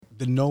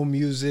the no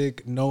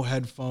music, no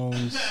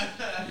headphones.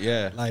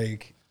 Yeah.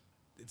 Like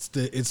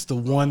it's the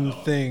one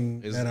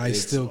thing that I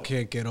still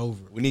can't get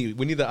over. We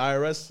need the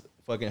IRS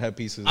fucking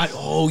headpieces. The like,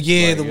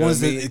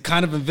 ones that are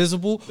kind of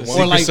invisible, the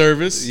Secret like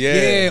Service.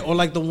 Yeah, or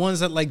like the ones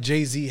that like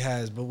Jay-Z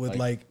has, but with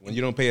like when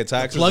you don't pay a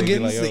tax,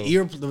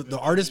 plugins, the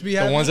artists be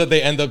having. The ones that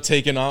they end up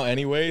taking out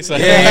anyway. So.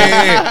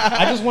 Yeah.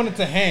 I just want it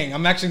to hang.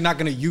 I'm actually not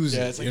gonna use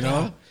it. Like, you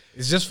know,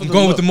 it's just for. I'm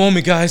going with the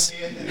moment, guys.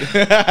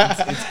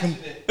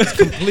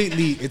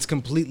 It's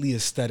completely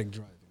aesthetic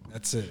driving.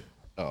 That's it.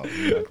 Oh,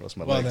 you gotta cross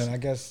my legs. Well then, I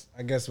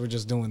guess we're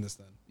just doing this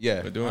then.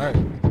 Yeah, we're doing it.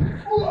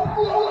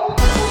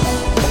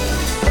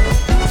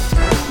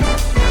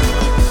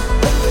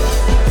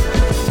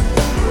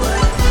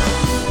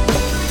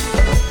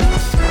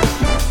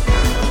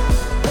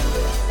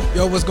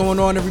 Yo, what's going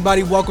on,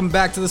 everybody? Welcome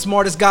back to the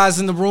smartest guys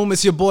in the room.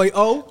 It's your boy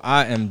O.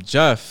 I am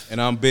Jeff,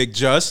 and I'm Big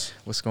Just.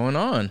 What's going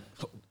on?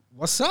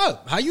 What's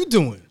up? How you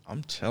doing?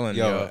 I'm chilling,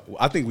 yo.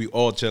 I think we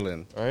all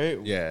chilling, right?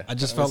 Yeah. I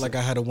just felt like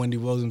I had a Wendy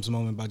Williams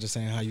moment by just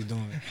saying, "How you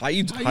doing? How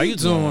you doing?" You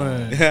know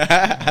what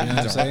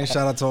I'm saying?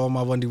 Shout out to all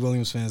my Wendy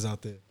Williams fans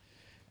out there.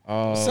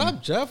 What's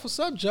up, Jeff? What's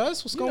up,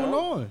 Just? What's going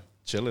on?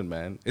 Chilling,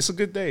 man. It's a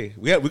good day.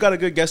 We got a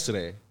good guest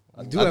today.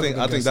 I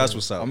think that's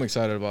what's up. I'm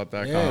excited about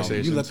that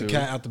conversation. You let the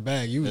cat out the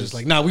bag. You was just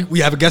like, nah, we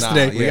have a guest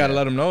today. We gotta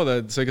let them know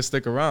that they can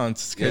stick around.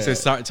 In case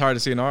they're tired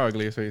of seeing our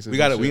ugly faces. We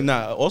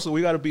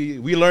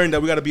learned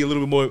that we gotta be a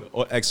little bit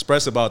more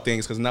expressive about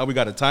things because now we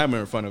got a timer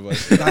in front of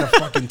us. We got a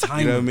fucking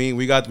timer. You know what I mean?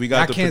 We got the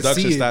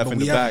production staff in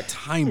the back.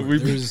 Timer.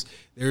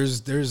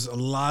 There's a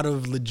lot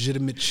of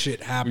legitimate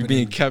shit happening. We're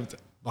being kept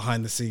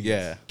behind the scenes.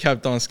 Yeah.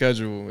 Kept on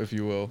schedule, if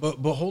you will.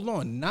 But hold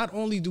on. Not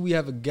only do we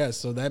have a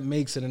guest, so that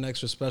makes it an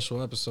extra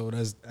special episode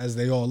as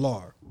they all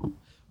are.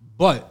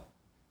 But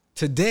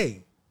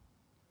today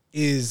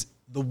is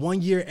the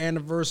 1 year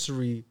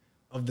anniversary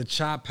of the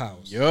Chop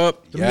House.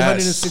 Yup.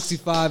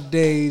 365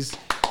 days.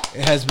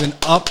 It has been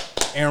up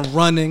and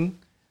running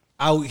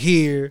out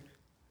here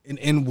in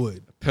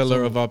Inwood.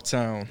 Pillar of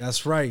Uptown.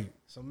 That's right.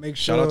 So make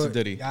sure. Shout out to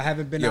Diddy. Y'all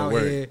haven't been out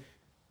here.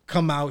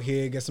 Come out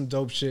here, get some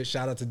dope shit.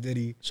 Shout out to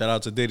Diddy. Shout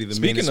out to Diddy, the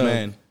meanest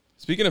man.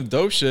 Speaking of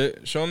dope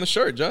shit, show him the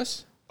shirt,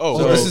 Jess. Oh,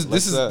 so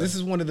this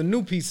is one of the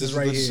new pieces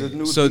right here. The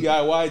new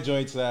DIY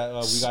joints that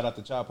we got at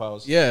the Chop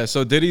House. Yeah,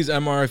 so Diddy's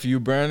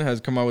MRFU brand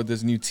has come out with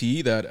this new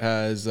tee that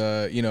has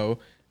the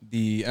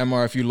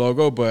MRFU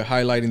logo, but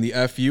highlighting the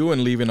FU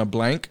and leaving a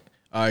blank.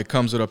 It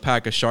comes with a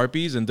pack of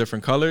Sharpies in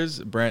different colors,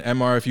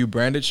 MRFU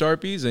branded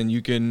Sharpies, and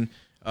you can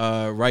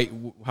write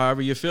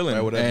however you're feeling.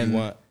 Write whatever you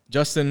want.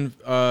 Justin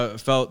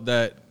felt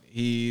that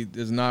he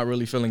is not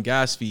really feeling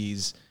gas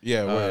fees.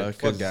 Yeah,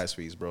 fuck gas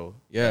fees, bro.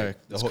 Yeah,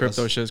 like, this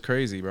crypto shit's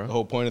crazy, bro. The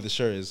whole point of the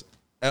shirt is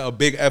a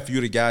big FU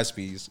to gas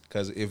fees,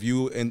 because if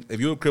you're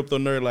a crypto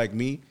nerd like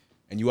me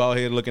and you out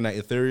here looking at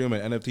Ethereum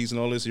and NFTs and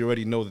all this, you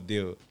already know the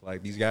deal.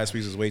 Like, these gas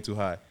fees is way too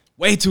high.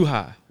 Way too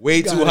high.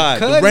 Way too high.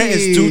 The rent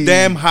is too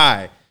damn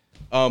high.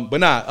 But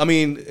nah, I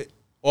mean,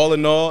 all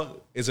in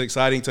all, it's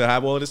exciting to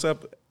have all of this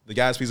up. The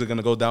gas fees are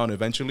gonna go down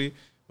eventually,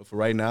 but for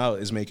right now,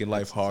 it's making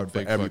life hard for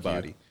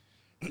everybody.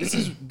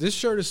 This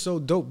shirt is so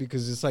dope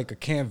because it's like a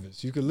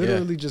canvas. You could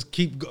literally just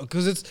keep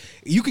because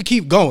you could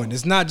keep going.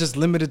 It's not just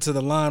limited to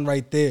the line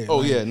right there.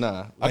 Oh yeah,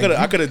 nah. I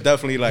could have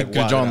definitely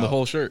could drawn the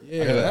whole shirt.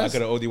 Yeah, I could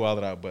have OD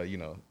wilded out, but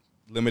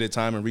limited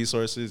time and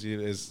resources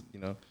is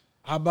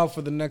How about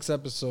for the next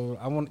episode?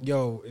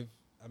 If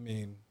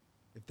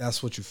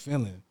that's what you're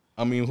feeling.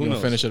 I mean, who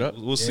knows? Finish it up.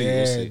 We'll see.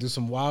 Yeah, do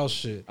some wild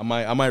shit. I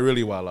might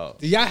really wild out.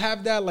 Do y'all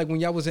have that like when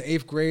y'all was in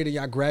 8th grade and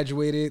y'all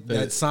graduated?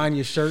 That sign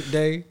your shirt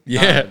day.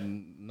 Yeah.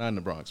 Not in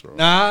the Bronx, bro.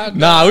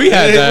 Nah, we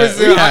had that.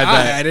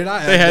 I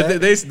had that.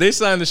 They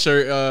signed the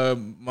shirt,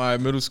 my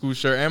middle school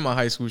shirt and my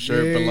high school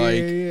shirt. But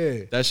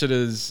like that shit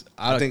is.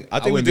 I think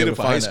we did it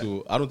for high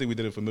school. I don't think we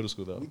did it for middle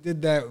school though. We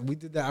did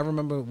that. I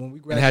remember when we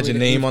graduated. And had your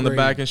name on the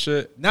back and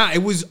shit. Nah,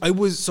 it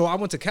was. So I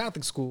went to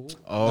Catholic school.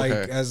 Oh,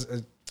 okay. Like as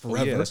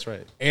forever. Oh, yeah, that's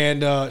right.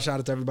 And shout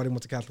out to everybody who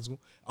went to Catholic school.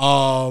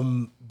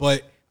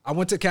 But I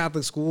went to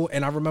Catholic school,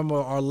 and I remember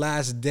our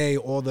last day,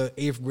 all the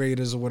 8th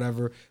graders or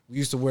whatever, we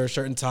used to wear a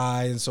shirt and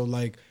tie, and so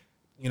like,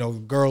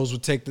 girls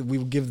would we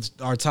would give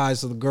our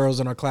ties to the girls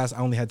in our class. I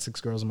only had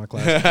 6 girls in my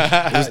class.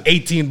 It was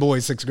 18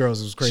 boys, 6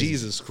 girls. It was crazy.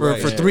 Jesus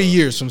Christ. For 3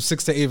 years, from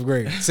 6th to 8th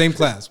grade. Same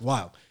class.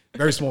 Wow.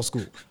 Very small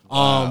school.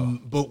 Wow.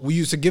 But we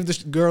used to give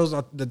the girls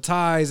the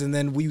ties, and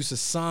then we used to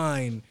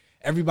sign.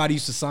 Everybody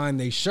used to sign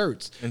their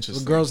shirts.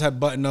 Interesting. The girls had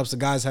button-ups. The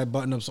guys had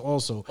button-ups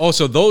also. Oh,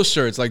 so those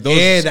shirts, like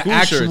those the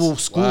actual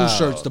school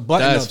shirts, the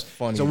button-ups. That's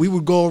funny. So we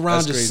would go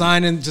around just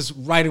signing, just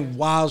writing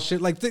wild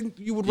shit. Like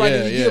you would write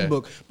in a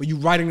yearbook, but you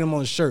writing them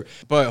on a shirt.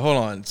 But hold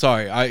on.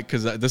 Sorry,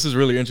 because this is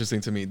really interesting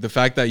to me. The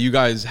fact that you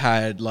guys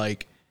had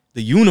like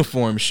the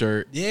uniform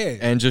shirt, Yeah.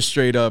 and just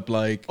straight up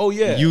like, Oh,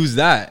 yeah. use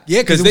that,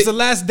 Yeah, because it was the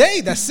last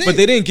day. That's it. But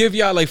they didn't give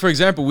y'all, like, for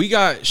example, we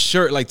got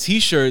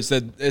T-shirts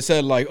that it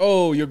said like,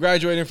 oh, you're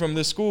graduating from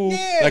this school,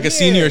 like a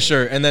senior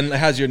shirt, and then it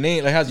has your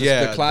name, it has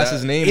the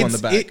class's name on the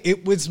back.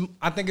 It was.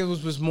 I think it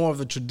was more of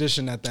a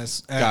tradition at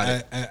that.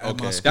 At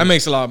my school. That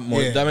makes a lot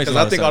more. Yeah. That makes a Because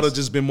lot I think of I'd have sense.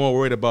 just been more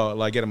worried about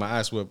like getting my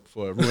ass whipped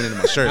for ruining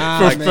my shirt.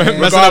 Man.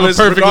 Messing up a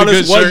perfectly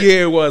regardless good what shirt.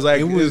 year it was, like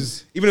It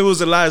was- even if it was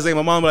the last day,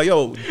 my mom was like,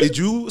 "Yo, did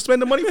you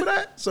spend the money for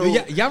that?" So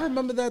Yeah, y'all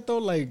remember that though?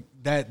 Like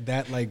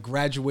that like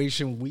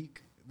graduation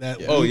week.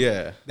 Oh, week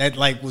yeah. That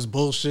like was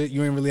bullshit.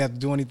 You didn't really have to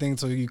do anything,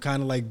 so you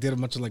kind of like did a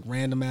bunch of like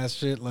random ass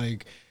shit.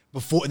 Like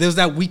before, there was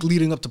that week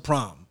leading up to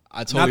prom.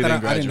 I totally didn't I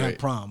didn't graduate. have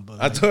prom, but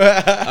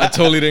I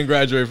totally didn't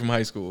graduate from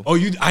high school. oh,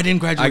 I didn't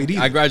graduate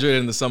either. I graduated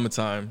in the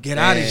summertime. Get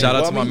outta here. Shout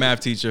out Well, to I my mean, math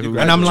teacher who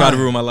And I'm tried to lying.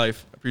 ruin my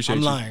life. Appreciate I'm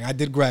you. lying. I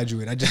did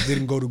graduate. I just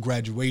didn't go to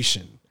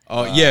graduation.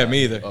 Oh yeah,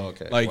 me either.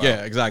 okay. Like Wow. yeah,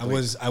 I exactly.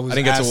 was I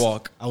didn't get asked, to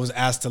walk. I was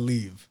asked to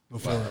leave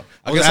before.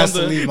 I I was guess asked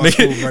I'm to the- leave my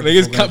school. Right Niggas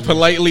before graduation.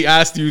 politely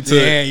asked you to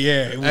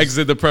Yeah. It was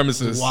exit the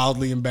premises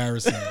wildly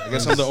embarrassing. I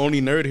guess I'm the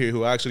only nerd here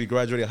who actually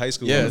graduated high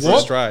school Yeah, on the what?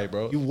 first try,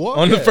 bro. You walk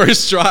on the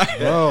first try.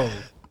 bro.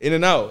 In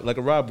and out like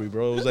a robbery,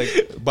 bro. It was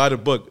like by the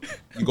book.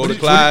 You go to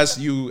class,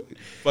 you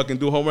fucking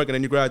do homework, and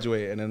then you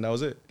graduate, and then that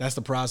was it. That's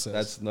the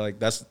process.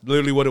 That's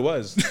literally what it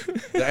was.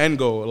 The end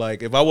goal.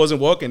 Like if I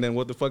wasn't walking, then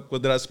what the fuck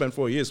did I spend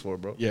 4 years for,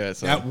 bro? Yeah,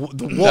 so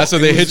The walk, That's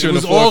what they hit you in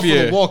It the was all fourth for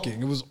year. the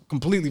walking. It was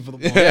completely for the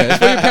walking. yeah, it's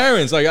for your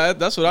parents. Like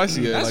that's what I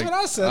see it. That's like, what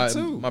I said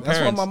too. My That's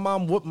parents. why my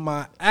mom whooped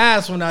my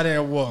ass when I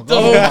didn't walk.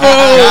 Oh, my bro.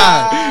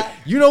 God.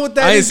 You know what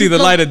that I is? didn't see You the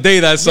come- light of day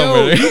that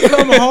summer. Yo, you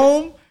come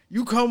home.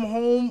 You come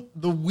home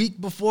the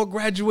week before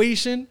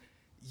graduation.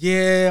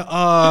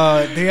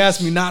 Yeah, they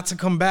asked me not to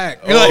come back.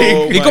 Oh,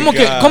 ¿Y my cómo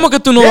que God. cómo que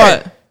tú no Yeah.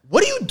 vas?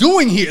 What are you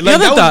doing here? Like, Yeah,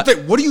 that was that- the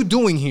thing. What are you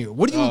doing here?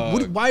 What are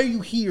you? Why are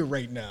you here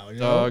right now? You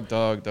know?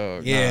 Dog.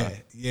 Yeah, Nah.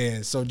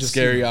 yeah. So just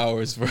Scary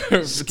hours for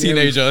scary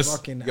teenagers.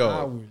 Fucking Yo,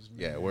 hours. Man.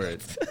 yeah,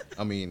 word.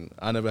 I mean,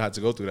 I never had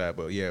to go through that,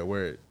 but yeah,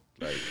 word.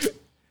 Like,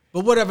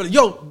 But whatever.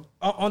 Yo,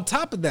 on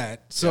top of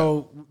that,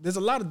 so there's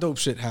a lot of dope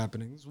shit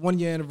happening. It's 1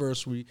 year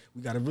anniversary.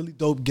 We got a really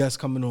dope guest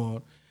coming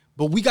on.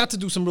 But we got to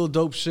do some real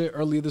dope shit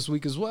earlier this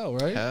week as well,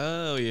 right?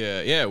 Hell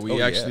yeah. Yeah, we Oh,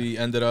 yeah. actually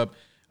ended up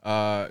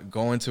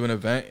going to an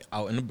event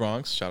out in the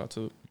Bronx. Shout out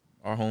to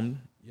our home,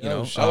 you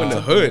know. out in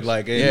the hood,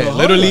 like Yeah, you know,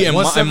 literally like in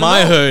my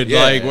 170. hood,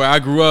 Yeah. like where I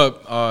grew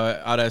up,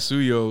 out at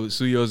Suyo's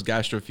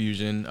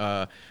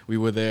Gastrofusion. We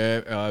were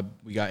there.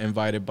 We got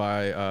invited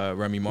by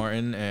Remy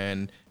Martin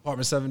and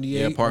Apartment 78.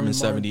 Yeah, Apartment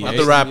Remy Martin, 78. not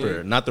the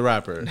rapper, not the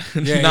rapper,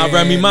 not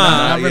Remy Ma.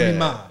 Not Remy Yeah.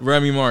 Ma.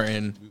 Remy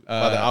Martin.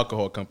 by the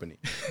alcohol company.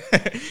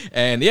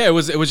 And yeah, it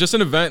was just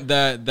an event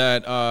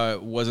that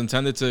was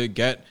intended to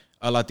get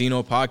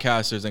Latino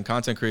podcasters and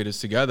content creators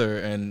together,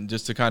 and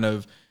just to kind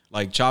of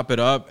like chop it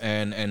up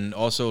and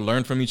also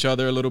learn from each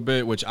other a little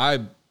bit, which I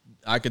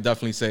could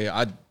definitely say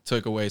I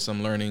took away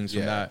some learnings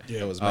from that.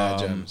 Yeah, it was mad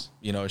gems.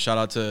 You know, shout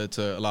out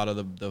to a lot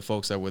of the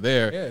folks that were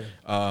there.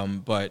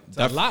 But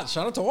A lot.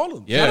 Shout out to all of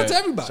them. Yeah. Shout out to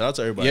everybody. Shout out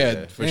to everybody. yeah,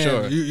 Yeah. for Man,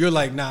 sure. You're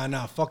like,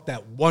 nah, fuck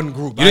that one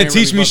group. You I didn't ain't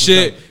teach really me fucking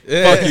shit. with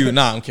them. Fuck you.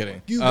 Nah, I'm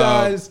kidding. You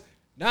guys.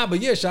 Nah,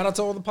 but yeah, shout out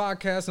to all the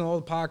podcasts and all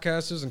the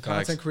podcasters and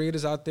content Facts.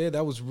 creators out there.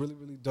 That was really,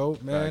 really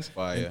dope, man. Facts,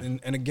 fire.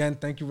 And again,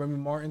 thank you, Remy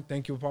Martin.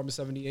 Thank you, Apartment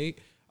 78.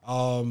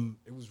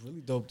 It was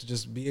really dope to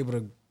just be able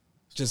to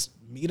just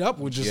meet up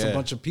with just a Yeah.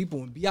 bunch of people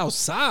and be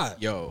outside.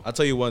 Yo, I'll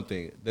tell you one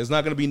thing. There's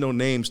not gonna be no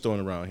names thrown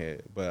around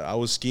here, but I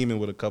was scheming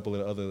with a couple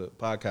of other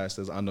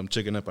podcasters on them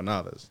chicken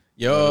empanadas.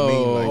 You know what I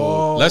mean? Like,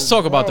 Oh, let's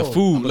talk about the bro.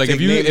 food. I'ma Like take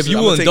if you names- will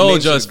I'ma take indulge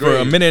names to us the for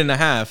a grave. minute and a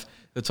half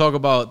to talk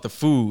about the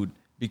food,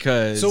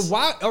 because So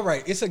why? All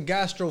right, it's a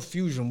gastro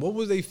fusion. What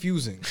was they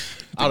fusing?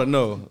 I don't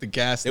know. the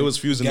gas. It was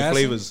fusing the Gassing?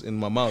 flavors in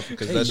my mouth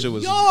because that shit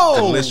was yo!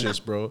 delicious,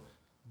 bro.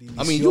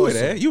 I mean, you were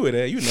there. You were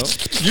there. You know.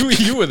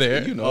 you were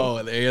there. You know.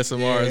 Oh, the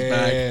ASMR is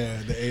back.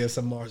 Yeah, the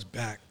ASMR's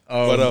back.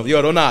 But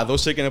yo, don't not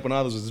those chicken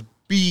empanadas was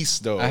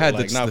beast though. I had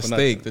like, the not for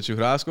steak, nothing.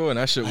 the churrasco, and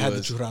that shit I had the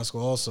was churrasco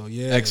also.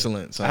 Yeah,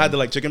 excellent. Son. I had the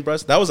like chicken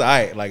breast. That was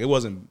alright. Like it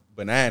wasn't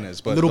bananas,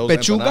 but little those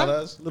pechuga,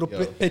 empanadas, little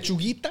yo.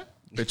 pechuguita.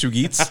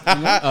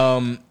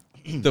 pechuguitas.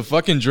 The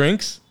fucking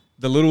drinks,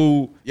 the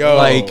little Yo.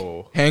 like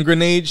hand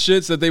grenade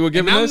shits that they were And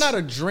giving I'm us. not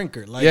a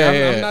drinker. Like Yeah, I'm,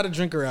 yeah. I'm not a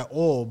drinker at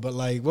all. But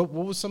like, what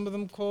was some of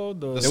them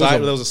called? There was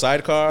a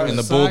sidecar And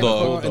the sidecar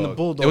bulldog. and the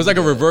bulldog. It was like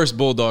a reverse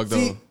bulldog though.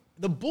 See,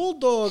 the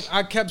bulldog,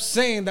 I kept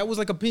saying that was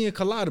like a pina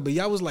colada, but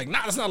y'all was like, nah,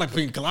 it's not like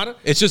pina colada.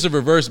 It's just a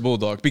reverse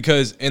bulldog,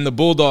 because in the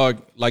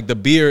bulldog, like the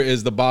beer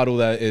is the bottle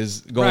that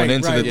is going Right,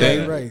 into right, the thing.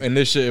 right, right. And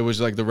this shit, it was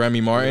like the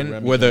Remy Martin,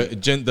 Remy where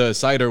the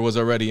cider was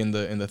already in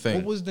the thing.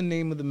 What was the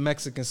name of the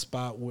Mexican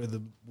spot where the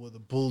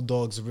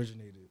bulldogs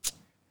originated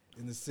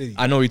in the city?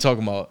 I know what you're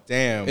talking about.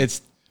 Damn.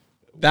 It's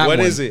that What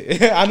one. is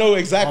it? I know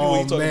exactly what Oh,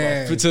 you're talking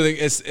man. about.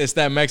 It's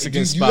that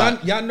Mexican Do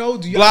spot. y'all know?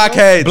 Do y'all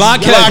Blockheads.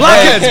 Blockheads.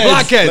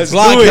 Let's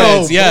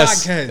Blockheads. do it.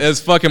 Yes. Blockheads. It's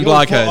fucking Yo,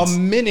 blockheads. For a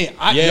minute,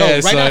 Yeah,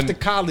 right son. after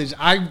college,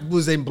 I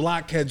was in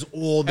blockheads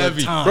all the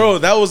Heavy. time. Bro,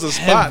 that was a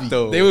spot Heavy.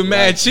 though. They were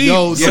mad cheap.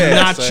 Yo, some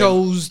Yeah,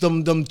 nachos,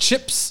 them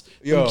chips,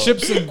 Yo. them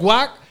chips and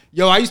guac.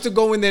 Yo, I used to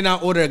go in there and I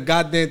order a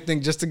goddamn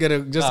thing just to get the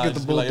Just be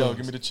like, Bulldogs. yo,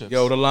 give me the chips.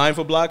 Yo, the line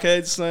for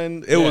blockheads,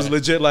 son, it was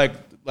legit like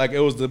it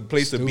was the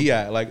place to be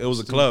at. Like it was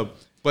a club.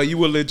 But you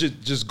would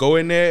legit just go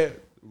in there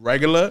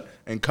regular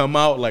and come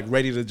out like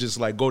ready to just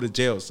like go to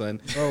jail, son.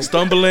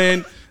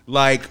 Stumbling,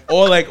 like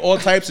all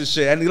types of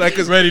shit. And like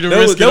Ready to there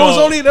risk was it all.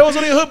 only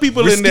hood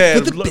people in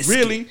there.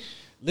 Really.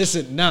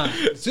 Listen,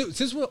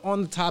 since we're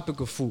on the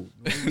topic of food,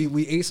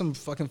 we ate some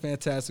fucking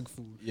fantastic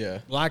food. Yeah.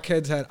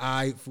 Blockheads had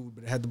food,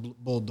 but it had the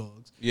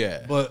Bulldogs.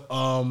 Yeah. But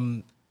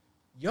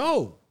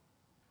yo,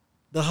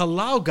 the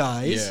halal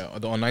guys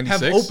on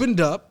 96 have opened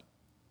up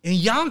in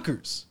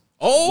Yonkers.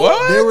 Oh,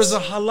 What? There was a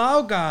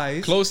halal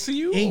guys close to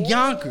you in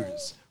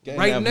Yonkers, Getting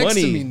right that next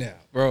to money. me now,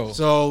 Bro,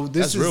 So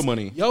that's real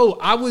money. Yo,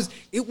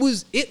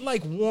 it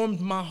like warmed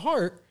my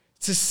heart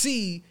to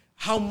see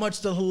how much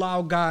the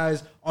halal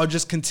guys are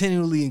just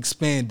continually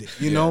expanding.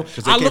 You know, 'cause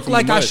they I came look from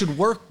like the I mud. should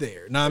work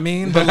there. Know what I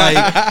mean? But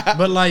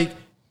like,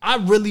 I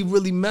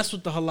really mess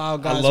with the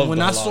halal guys. love And when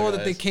the I halal saw that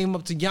guys. they came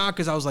up to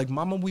Yonkers, I was like,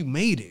 "Mama, we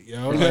made it." You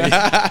know,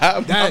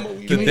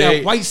 like, give me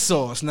that white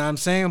sauce. Know what I'm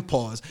saying?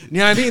 Pause. You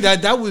know what I mean?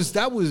 That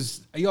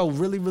was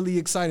really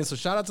exciting. So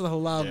shout out to the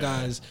halal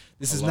guys.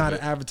 This is not an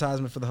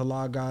advertisement for the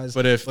halal guys.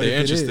 but if they're it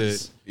interested,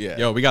 is,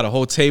 yo, we got a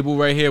whole table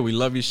right here. We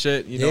love your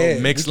shit. You know,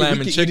 mixed we lamb can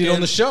and eat chicken it on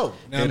the show. Know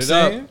what I'm Get it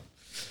saying? up.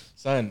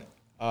 Son,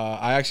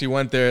 I actually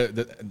went there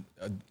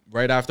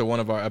right after one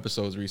of our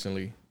episodes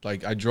recently.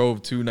 Like I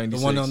drove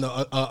 296. The one on the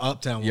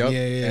Uptown one. Yep.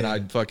 Yeah. And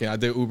I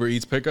did Uber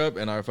Eats pickup,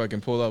 and I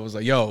fucking pulled up. I was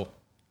like, yo,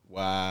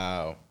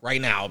 Wow.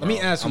 right now, bro. Let me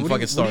ask you, I'm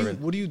fucking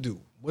starving. what do you do?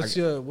 What's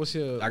your?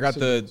 I got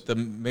the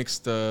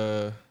mixed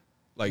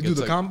like You do it's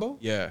the like- combo?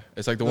 Yeah,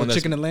 it's like the one that's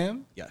chicken and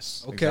lamb.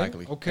 Yes, Okay,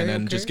 exactly. okay, and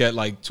then okay. just get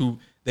like two.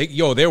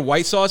 Their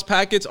white sauce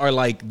packets are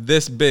like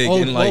this big. Oh,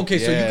 and like, okay.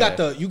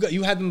 So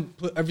you had them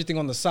put everything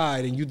on the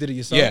side and you did it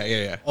yourself.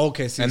 Yeah.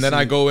 Okay. See, and then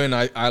I go in.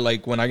 I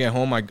like when I get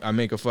home. I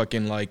make a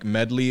fucking like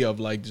medley of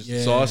like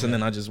just sauce, and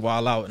then I just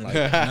wild out and like.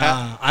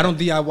 Nah, I don't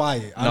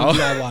DIY it. I don't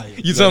DIY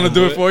it. You tell them to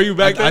do it for you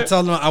back I there.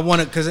 tell them I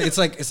want it because it's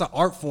an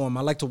art form.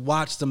 I like to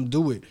watch them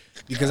do it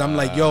because I'm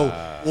like, yo,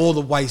 all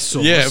the white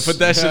sauce. Yeah, put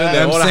that shit in there. You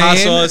know All what the I'm hot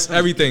saying? sauce,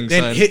 everything.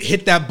 Then son.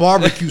 hit that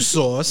barbecue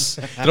sauce.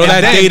 Throw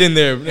that date in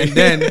there, and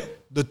then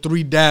the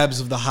 3 dabs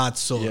of the hot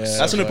sauce. Yeah.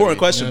 That's an important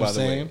question, You know by what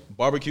the I'm way. saying?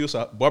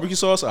 Barbecue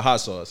sauce or hot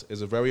sauce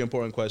is a very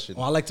important question.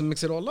 Oh, I like to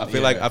mix it all up. I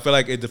feel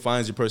like it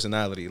defines your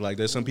personality. Like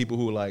there's some people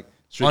who like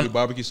strictly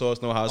barbecue sauce,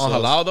 no hot on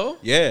sauce. halal though.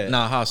 Yeah.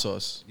 Nah, hot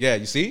sauce. Yeah,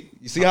 you see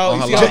how On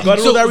guttural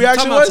halal. that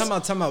reaction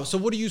was? Time out. So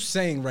what are you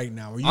saying right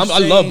now? Are you I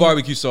saying, love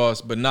barbecue sauce,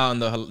 but not on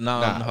the on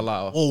the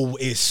halal. Oh,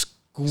 it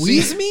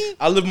squeeze me?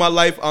 I live my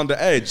life on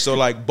the edge, so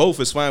like both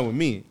is fine with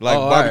me. Like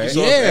Oh,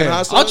 barbecue alright. sauce Yeah. and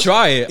hot sauce. I'll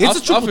try it. It's I'll-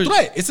 a triple I'll-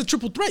 threat. It's a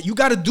triple threat. You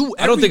got to do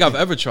everything. I don't think I've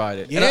ever tried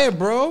it. Yeah,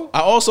 bro.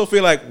 I also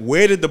feel like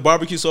where did the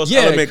barbecue sauce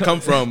Yeah, element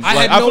come from? I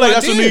Like, had feel no like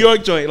that's a idea. New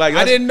York joint. Like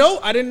I that's-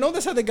 didn't know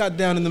that's how they got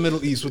down in the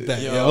Middle East with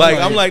that. Yo. Like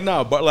I'm like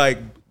nah, but like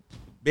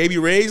Baby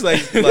Ray's like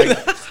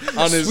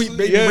on his Sweet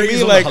Baby you know what I Ray's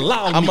mean? on Like the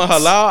halal I'm a meats.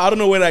 halal. I don't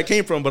know where that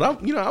came from, but I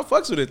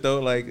fucks with it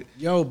though. Like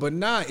Yo, but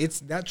nah,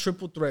 it's that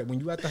triple threat. When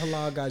you at the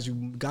halal guys, you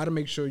got to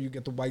make sure you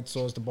get the white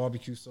sauce, the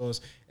barbecue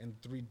sauce, and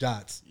 3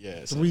 dots.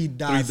 Yeah, 3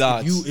 dots. 3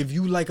 dots. If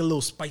you like a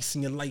little spice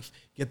in your life,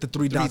 get the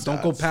 3 dots.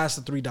 Don't go dots. past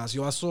the 3 dots.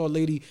 Yo, I saw a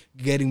lady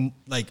getting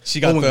like She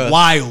got going the-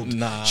 wild.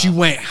 Nah. She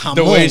went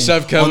The way jamon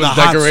Chef Kev on was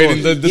the hot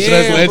decorating sauce. the Yeah,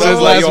 tres leches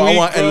bro. last yo, I week,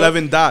 want bro.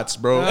 11 dots,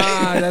 bro.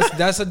 Nah,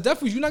 that's a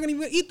definitely. You're not gonna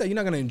even eat that. You're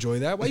not gonna enjoy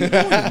that. Why you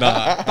doing it?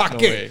 Nah, Fuck no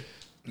it. way.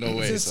 No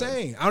way. It's son.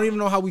 insane. I don't even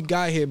know how we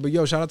got here, but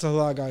yo, shout out to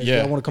halal guys. Yeah,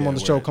 Yeah, I want to come yeah, on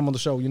the show. word. Come on the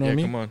show. You know Yeah, what I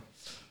mean? come on.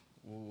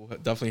 We'll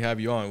definitely have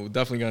you on. We're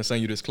definitely gonna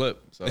send you this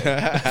clip. So,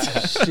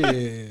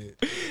 Shit.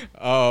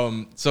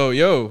 so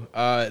yo,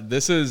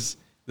 this is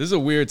a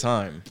weird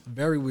time.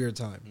 Very weird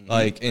time.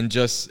 Like in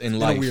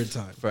life, weird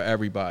time. for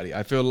everybody.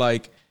 I feel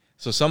like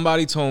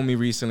somebody told me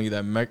recently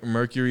that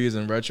Mercury is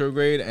in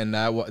retrograde, and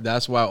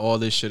that's why all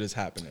this shit is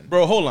happening.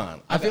 Bro, hold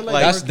on. I feel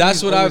like that's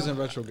Mercury's what always I've- in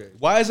retrograde.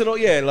 Why is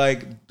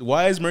it?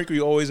 Why is Mercury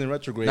always in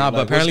retrograde? Nah, Like,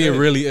 but apparently what's it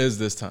in really is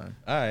this time.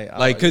 All right,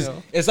 Like, because you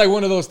know. it's like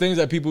one of those things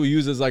that people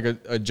use as like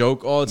a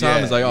joke all the time.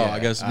 Yeah, It's like, oh, yeah, I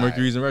guess all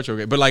Mercury's in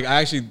retrograde. But like, I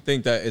actually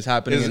think that it's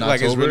happening It's in like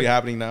October. it's really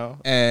happening now.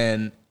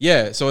 And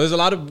yeah, so there's a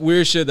lot of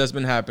weird shit that's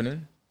been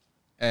happening,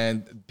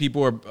 and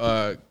people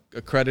are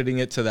accrediting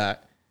it to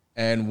that.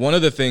 And one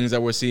of the things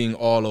that we're seeing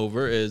all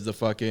over is the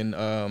fucking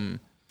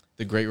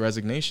the Great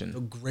Resignation.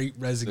 The Great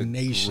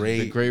Resignation.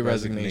 The Great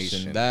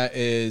Resignation. That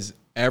is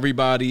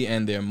everybody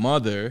and their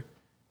mother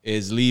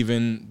is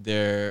leaving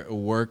their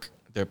work,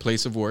 their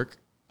place of work.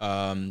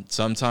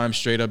 Sometimes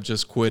straight up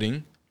just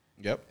quitting.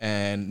 Yep.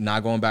 And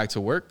not going back to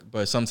work,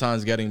 but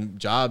sometimes getting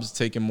jobs,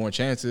 taking more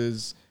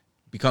chances,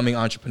 becoming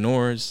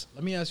entrepreneurs.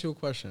 Let me ask you a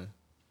question.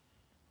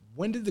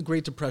 When did the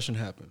Great Depression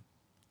happen?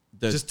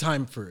 The Just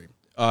time frame.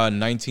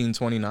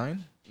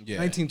 1929. Yeah.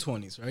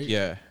 1920s, right?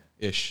 Yeah,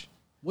 ish.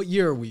 What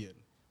year are we in?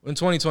 In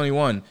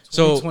 2021.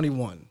 So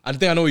 2021. I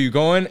think I know where you're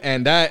going,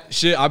 and that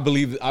shit, I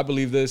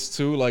believe this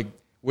too. Like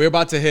we're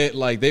about to hit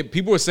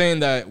people were saying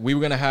that we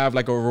were gonna have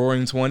like a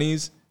roaring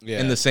 20s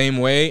in the same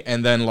way,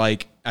 and then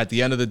like at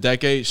the end of the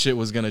decade, shit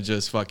was gonna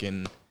just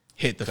fucking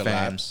hit the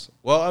Collapse. fan.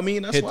 Well, I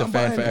mean, that's Hit why the I'm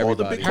fan buying for all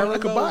the everybody. Bitcoin I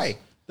could buy.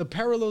 The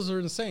parallels are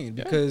insane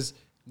because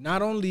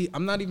not only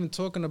I'm not even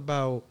talking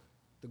about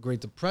the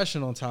Great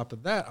Depression. On top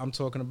of that, I'm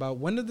talking about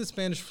when did the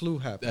Spanish flu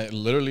happen?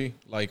 Literally,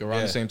 like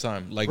around the same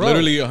time, like Bro.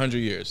 literally 100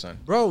 years, son.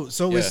 Bro,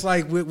 so Yeah. it's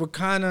like we're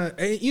kind of,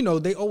 you know,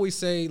 they always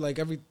say like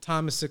every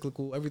time is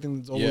cyclical,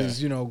 everything's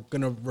always, you know,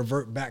 gonna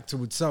revert back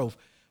to itself.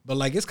 But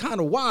like it's kind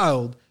of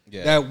wild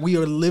that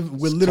we're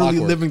literally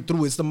clockwork. living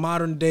through. It's the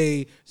modern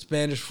day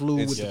Spanish flu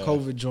with the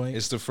COVID joint.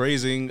 It's the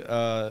phrasing,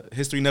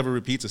 history never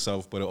repeats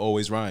itself, but it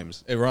always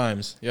rhymes. It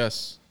rhymes,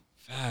 yes.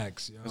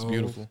 Facts, yo. It's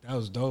beautiful. That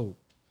was dope.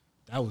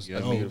 That was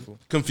dope. Beautiful.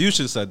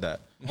 Confucius said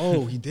that.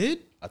 Oh, he did?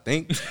 I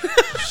think.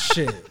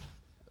 Shit.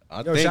 I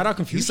Yo, think. shout out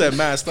Confucius. He said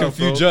mad stuff,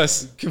 bro.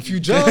 Confucius.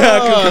 Confucius.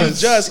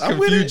 Confucius. I'm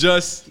with it.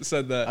 Confucius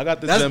said that. I got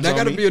the That gems got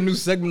on to me. be a new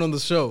segment on the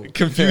show.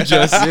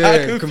 Confucius.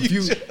 Yeah,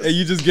 Confucius. Hey,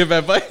 you just give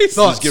advice.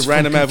 Thoughts give from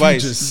random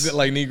advice. Confucius. Is it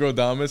like Negro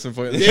Damas and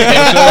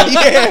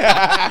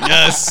Yeah.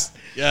 Yes.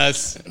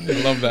 Yes. I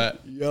love that.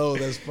 Yo,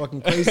 that's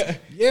fucking crazy.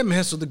 Yeah,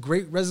 man. So the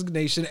Great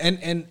Resignation,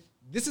 and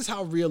this is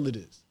how real it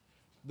is.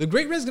 The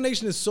Great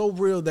Resignation is so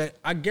real that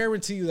I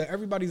guarantee you that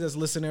everybody that's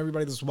listening,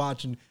 everybody that's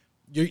watching,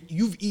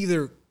 you've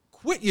either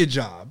quit your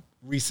job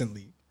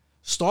recently,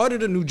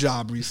 started a new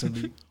job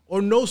recently,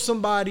 or know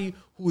somebody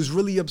who is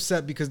really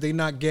upset because they're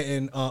not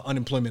getting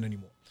unemployment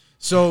anymore.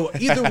 So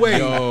either way,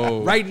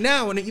 right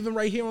now, and even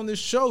right here on this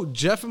show,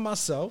 Jeff and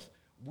myself,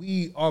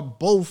 we are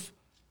both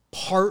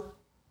part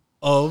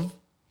of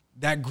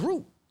that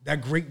group,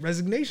 that Great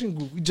Resignation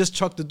group. We just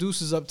chucked the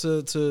deuces up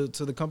to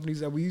the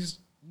companies that we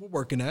were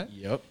working at.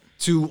 Yep.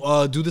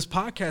 To do this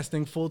podcast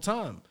thing full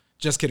time.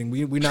 Just kidding.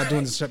 We're not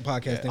doing this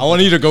podcast thing. I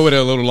wanted you to go with it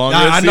a little longer.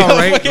 Nah, I See know, how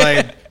right? fucking-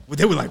 Like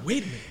they were like,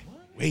 wait a minute.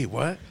 Wait,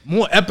 what?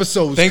 More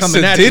episodes Thanks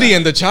coming to at Diddy ya.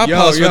 and the Chop Yo,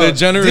 House for yo. their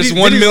generous Diddy's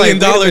 $1 million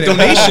like, wait a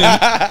minute.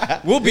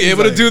 donation. We'll be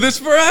able to like- do this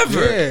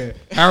forever. Yeah.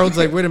 Harold's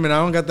like, wait a minute, I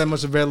don't got that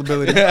much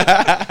availability.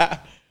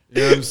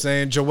 You know what I'm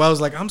saying? Joel's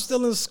like, I'm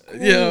still in school.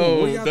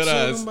 Yo, what y'all that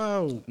talking ass.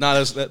 about?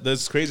 Nah,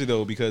 that's crazy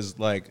though, because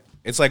like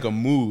it's like a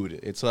mood.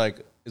 It's like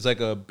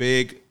a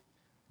big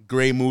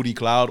gray moody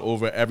cloud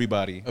over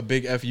everybody. A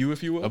big FU,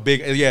 if you will. A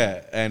big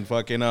and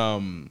fucking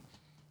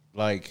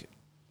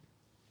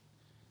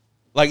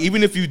like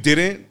even if you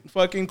didn't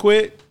fucking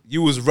quit,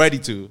 you was ready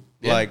to.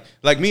 Yeah.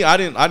 Like me, I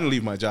didn't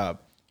leave my job,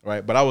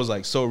 right? But I was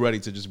like so ready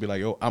to just be like,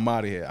 yo, I'm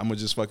out of here. I'm gonna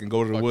just fucking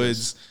go to the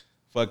woods,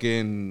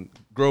 fucking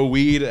grow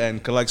weed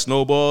and collect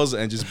snowballs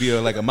and just be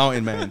like a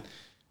mountain man.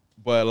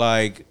 But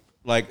like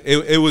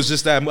it was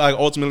just that. Like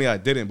ultimately, I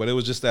didn't. But it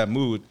was just that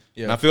mood.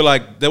 Yeah. And I feel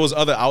like there was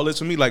other outlets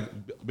for me, like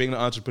being an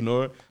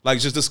entrepreneur, like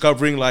just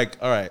discovering, like,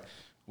 all right,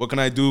 what can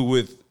I do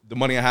with the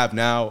money I have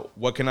now?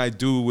 What can I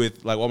do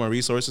with like all my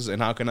resources,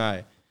 and how can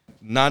I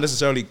not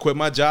necessarily quit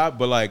my job,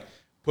 but like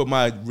put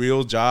my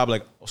real job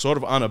like sort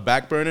of on a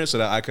back burner so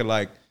that I could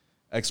like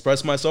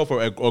express myself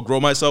or grow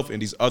myself in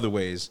these other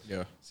ways.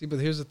 Yeah. See, but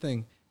here's the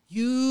thing.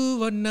 You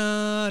are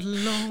not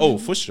alone. Oh,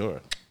 for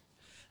sure.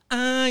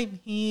 I'm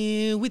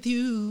here with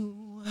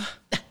you.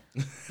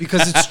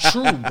 Because it's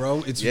true,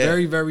 bro. It's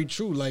very, very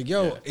true. Like,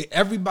 yo,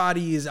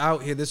 everybody is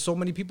out here. There's so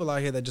many people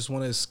out here that just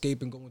want to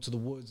escape and go into the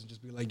woods and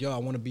just be like, yo, I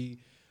want to be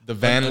The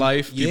van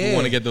life. People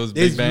want to get those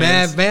big There's mad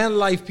vans. van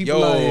life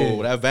people out here.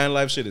 Yo, that van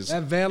life shit is.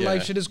 That van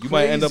life shit is You crazy.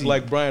 might end up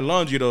like Brian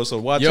Laundrie though, so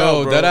watch out,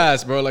 Yo, bro. that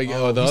ass, bro. Like,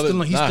 yo, the he's other,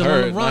 still- he's not still on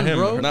her, the run, not him.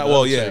 bro. Not,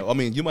 well, yeah. I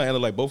mean, you might end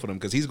up like both of them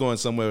because he's going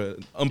somewhere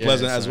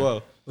unpleasant Yeah, as son.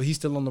 well. But he's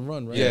still on the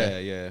run, right?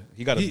 Yeah.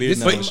 He got a He- beard this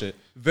now is- and shit.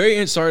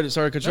 Sorry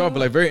to cut you off, but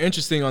like very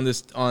interesting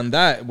on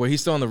that where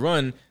he's still on the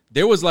run.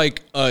 There was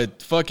like a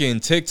fucking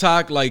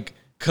TikTok like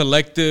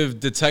collective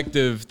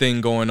detective thing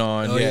going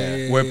on,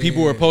 where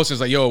people were posting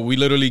like, "Yo, we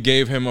literally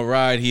gave him a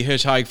ride. He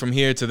hitchhiked from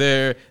here to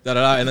there,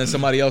 and then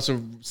somebody else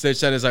would say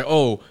that it's like,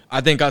 "Oh,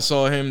 I think I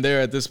saw him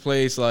there at this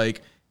place."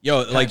 Like,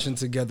 yo, like Patching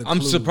together I'm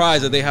clues.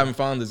 surprised that they haven't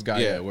found this guy.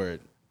 Yeah, yet. word.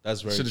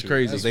 That's very Shit is true.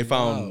 crazy. They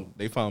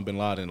found Bin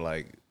Laden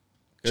like.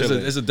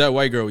 It's a dead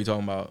white girl we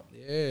talking about.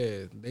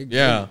 Yeah.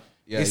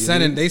 Yeah. They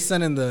sending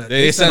the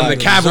They send the like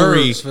cavalry.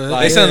 reserves for-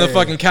 They send the yeah.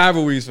 fucking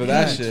cavalries for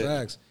that Facts, shit.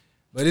 facts.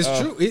 But it's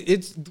true.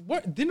 It's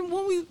what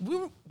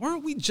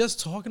weren't we just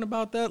talking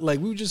about that? Like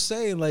we were just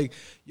saying, like,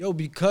 yo,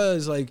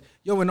 because like,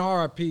 yo, in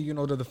RIP, you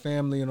know, to the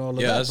family and all of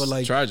Yeah, that. that's But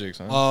like, tragic,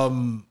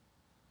 son.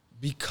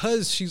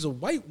 because she's a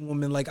white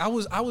woman, like I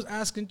was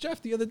asking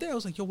Jeff the other day. I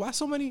was like, yo, why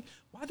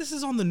this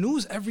is on the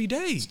news every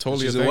day?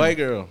 Totally She's a a thing. white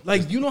girl.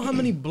 Like, you know how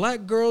many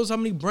black girls, how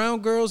many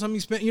brown girls, how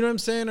many you know what I'm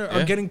saying,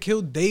 are getting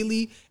killed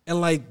daily, and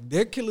like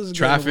their killers are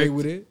getting away Trafficked.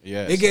 with it.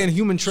 Yeah, they're getting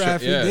human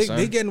traffic. yeah, they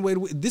son. getting away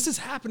with it. This is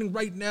happening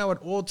right now at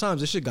all times.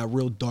 This shit got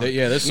real dark.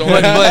 Yeah, there's so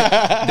many.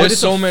 But There's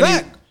it's so a many.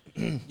 fact.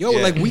 Yo,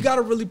 Yeah. like we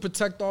gotta really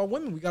protect our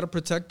women. We gotta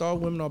protect our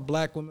women, our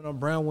black women, our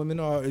brown women,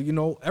 our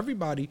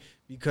everybody,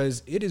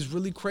 because it is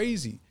really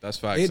crazy. That's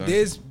facts, son.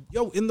 There's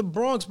in the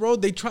Bronx, bro.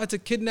 They tried to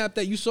kidnap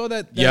that. You saw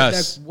that?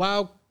 Yes. That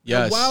wild,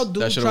 Yes. that wild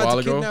dude That shit a tried while to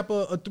ago? kidnap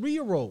a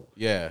 3-year-old.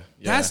 Yeah.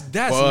 That's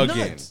Bugging.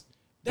 nuts.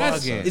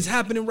 That's Bugging. it's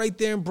happening right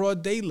there in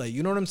broad daylight.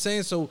 You know what I'm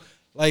saying? So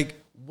like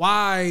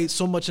why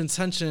so much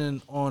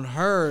intention on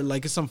her?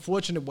 Like, it's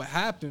unfortunate what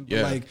happened,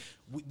 but like,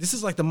 this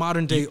is like the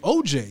modern day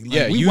OJ.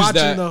 Like, we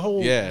watching that,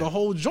 the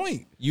whole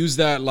joint. Use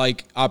that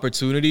like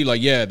opportunity.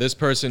 Like, this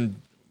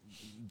person,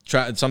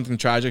 something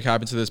tragic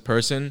happened to this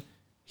person.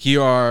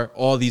 Here are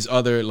all these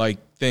other like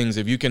things.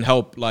 If you can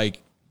help,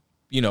 like,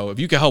 you know, if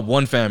you can help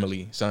one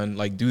family, son,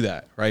 like, do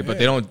that, right? But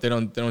they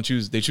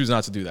choose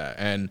not to do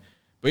that.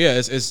 But yeah,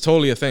 it's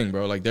totally a thing,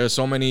 bro. Like, there's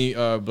so many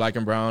black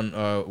and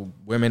brown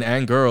women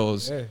and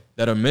girls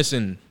that are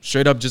missing,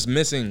 straight up just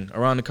missing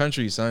around the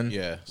country, son.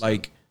 Yeah,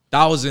 like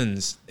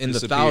thousands in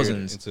the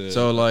thousands.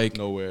 So like,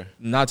 nowhere.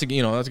 Not to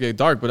get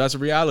dark, but that's a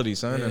reality,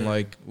 son. And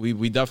like,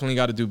 we definitely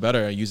got to do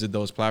better at using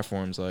those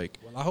platforms. Like,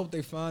 well, I hope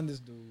they find this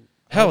dude.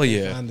 Hell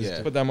yeah.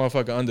 Put that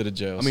motherfucker under the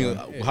jail. I mean,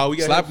 how we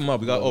got slap him up.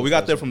 We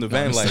got there from the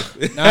van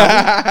life.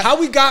 How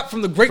we got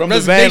from the Great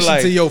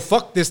Resignation to yo,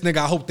 fuck this nigga.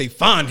 I hope they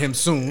find him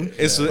soon.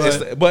 It's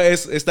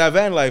that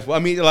van life. I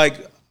mean, like,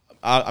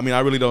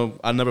 I really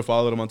don't. I never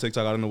followed them on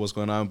TikTok. I don't know what's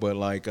going on, but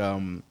like,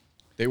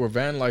 they were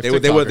van life.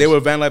 They were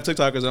van life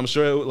TikTokers. I'm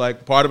sure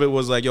like part of it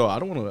was like, yo, I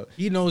don't want to.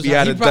 He knows. Be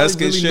at he a probably desk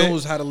really and shit.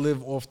 knows how to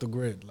live off the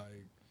grid. Like,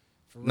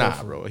 for real,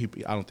 nah, bro. I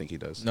don't think he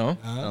does. No,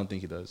 I don't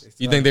think he does.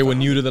 You think they were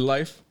new to the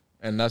life?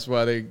 And that's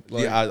why they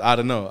like, I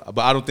don't know,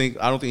 but I don't think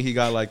he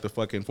got like the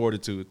fucking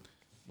fortitude,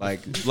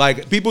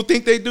 like people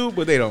think they do,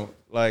 but they don't.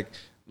 Like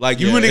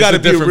you really got to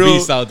be a real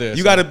beast out there.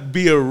 You got to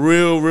be a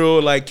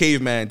real like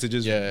caveman to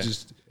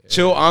just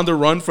chill on the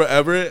run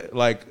forever,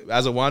 like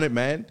as a wanted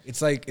man.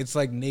 It's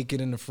like naked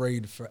and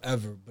afraid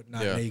forever, but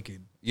not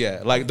naked.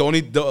 Yeah, like the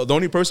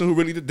only person who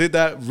really did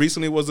that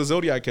recently was the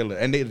Zodiac killer,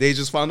 and they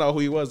just found out who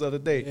he was the other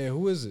day. Yeah,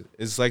 who is it?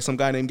 It's like some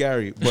guy named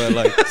Gary, but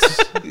like.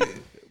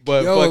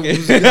 But yo, fucking,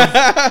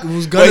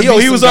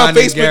 he was on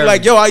Facebook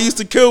like, yo, I used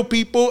to kill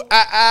people,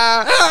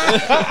 and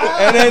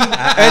then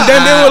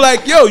they were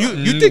like, yo,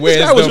 you think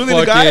this guy was really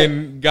the guy?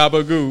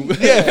 Gabagoo.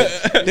 Yeah,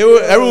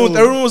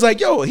 everyone was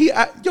like, yo,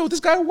 this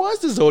guy was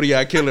the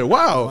Zodiac killer.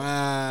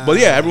 Wow. But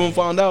yeah, everyone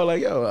found out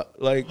like, yo,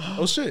 like,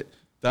 oh shit,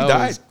 that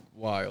died. Was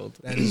wild.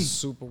 That is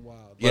super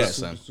wild. Yeah,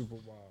 super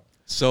wild.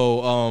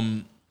 So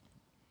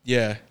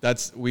yeah,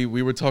 that's we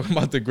were talking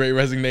about the Great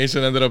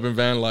Resignation, ended up in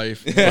van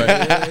life.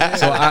 But,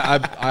 so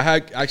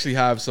I actually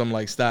have some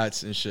like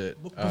stats and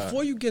shit.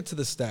 Before you get to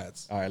the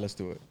stats, all right, let's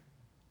do it.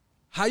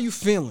 How you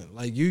feeling?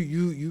 Like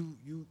you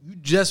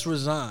just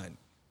resigned.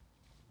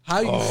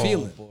 How you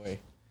feeling? Boy.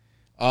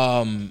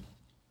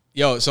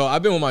 Yo, so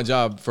I've been with my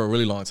job for a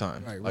really long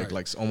time, like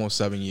almost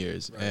 7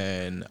 years,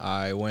 and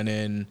I went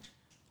in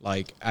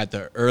like at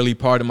the early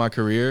part of my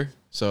career.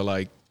 So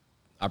like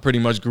I pretty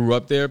much grew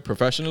up there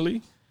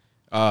professionally.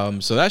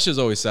 So that shit's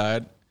always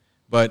sad.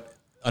 But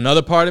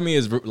another part of me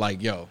is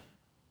like, yo,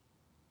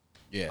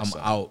 I'm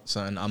out,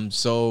 son. I'm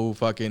so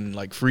fucking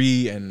like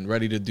free and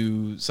ready to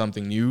do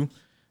something new.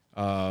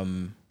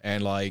 And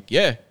like,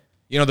 yeah,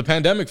 you know, the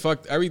pandemic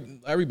fucked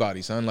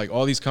everybody, son. Like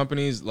all these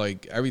companies,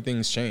 like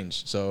everything's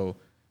changed. So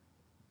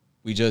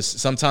we just,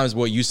 sometimes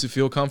what used to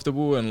feel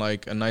comfortable and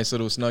like a nice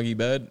little snuggy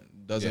bed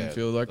doesn't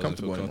feel that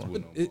comfortable anymore.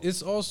 But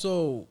it's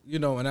also, you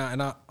know,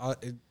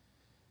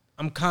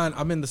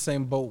 I'm in the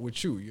same boat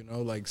with you, you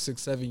know, like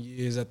 6-7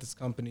 years at this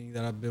company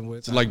that I've been with.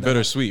 It's like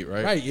bittersweet,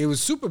 right? Right. It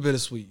was super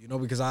bittersweet, you know,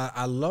 because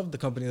I love the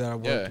company that I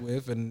worked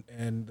with and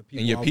the people.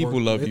 And your people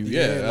love you.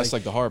 Yeah, that's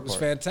like the hard part. It was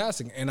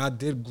fantastic. And I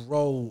did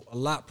grow a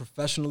lot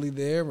professionally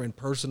there and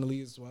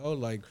personally as well.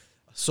 Like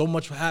so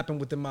much happened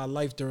within my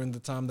life during the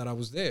time that I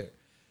was there.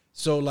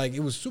 So like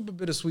it was super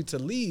bittersweet to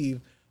leave,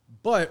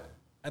 but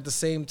at the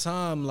same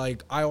time,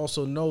 like I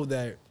also know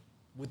that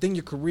within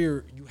your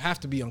career, you have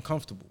to be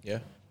uncomfortable. Yeah.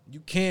 You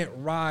can't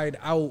ride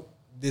out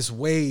this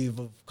wave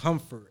of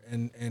comfort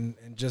and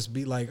just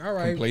be like, all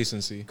right.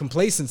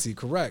 Complacency,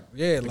 correct.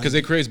 Yeah. Because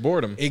it creates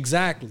boredom.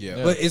 Exactly.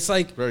 Yeah. But it's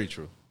like. Very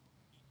true.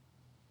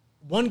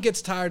 One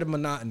gets tired of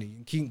monotony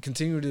and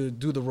continue to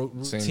do the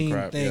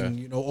routine thing,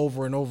 you know,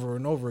 over and over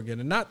and over again.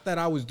 And not that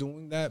I was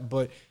doing that,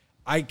 but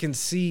I can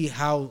see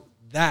how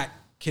that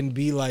can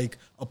be like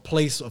a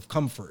place of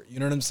comfort. You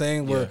know what I'm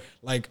saying? Where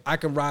like I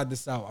can ride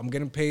this out. I'm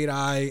getting paid.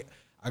 I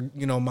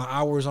you know, my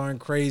hours aren't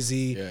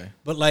crazy. Yeah.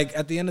 But like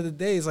at the end of the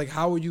day, it's like,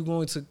 how are you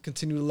going to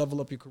continue to level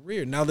up your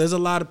career? Now, there's a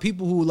lot of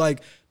people who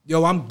like,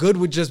 yo, I'm good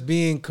with just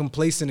being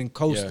complacent and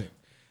coasting.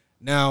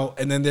 Now,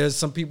 and then there's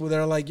some people that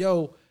are like,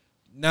 yo,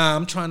 nah,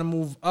 I'm trying to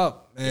move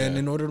up. And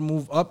in order to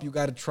move up, you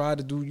got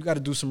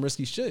to do some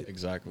risky shit.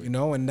 Exactly. You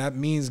know, and that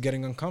means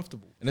getting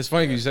uncomfortable. And it's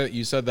funny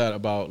you said that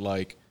about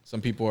like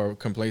some people are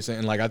complacent,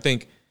 and like I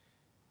think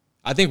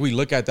we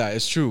look at that.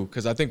 It's true,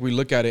 because I think we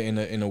look at it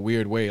in a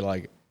weird way.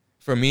 Like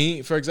for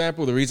me, for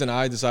example, the reason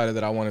I decided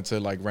that I wanted to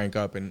like rank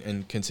up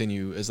and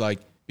continue is like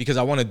because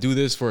I want to do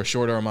this for a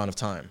shorter amount of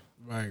time.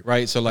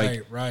 Right. So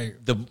like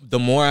the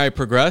more I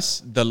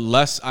progress, the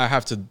less I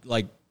have to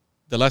like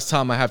the less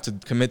time I have to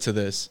commit to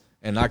this.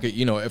 And I could,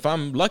 you know, if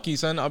I'm lucky,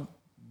 son, I'll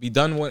be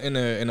done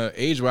in a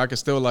age where I could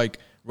still like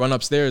run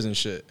upstairs and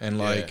shit and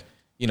like,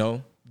 you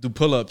know, do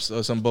pull-ups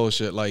or some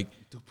bullshit. Like,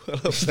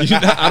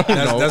 I don't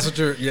know. That's what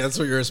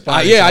you're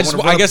aspiring.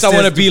 I guess I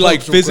want to be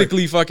like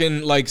physically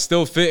fucking like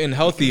still fit and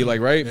healthy,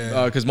 like, right?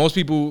 Because most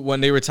people when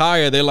they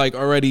retire, they're like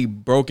already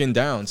broken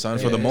down, son,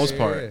 for the most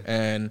part.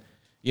 And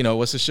you know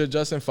what's the shit,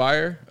 Justin?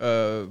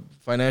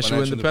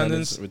 Financial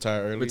independence.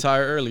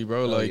 Retire early,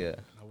 bro. Like,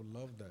 I would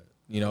love that.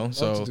 You know,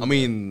 so I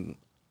mean,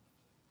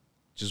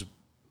 just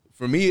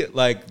for me,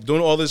 like doing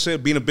all this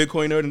shit, being a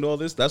Bitcoin nerd and all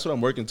this, that's what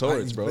I'm working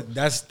towards, bro.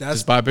 That's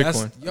just buy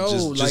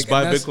Bitcoin. Just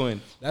buy Bitcoin.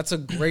 That's a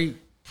great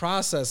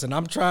process, and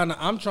I'm trying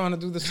to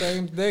do the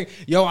same thing.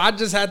 Yo, I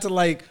just had to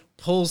like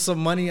pull some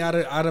money out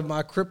of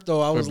my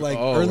crypto. I was like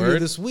earlier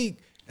this week,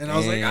 and I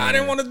was like, I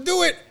didn't want to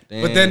do it.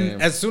 But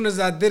then as soon as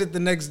I did it the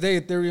next day,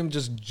 Ethereum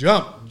just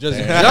jumped.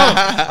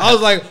 I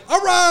was like,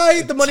 all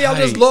right, the money I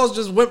just lost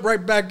just went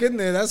right back in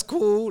there. That's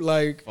cool.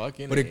 Like,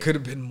 but it could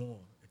have been more.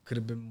 Could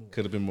have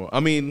been more. I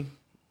mean,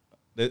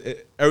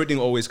 everything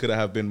always could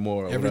have been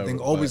more. Everything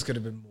always could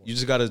have been more. You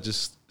just gotta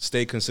just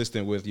stay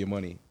consistent with your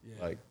money. Yeah.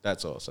 Like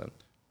that's all, son.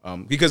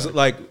 Because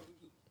like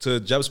to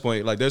Jeb's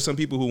point, like there's some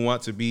people who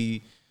want to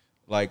be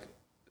like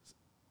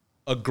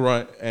a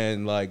grunt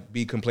and like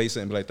be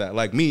complacent and be like that.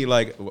 Like me,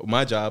 like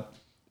my job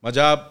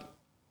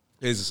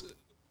is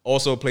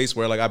also a place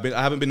where like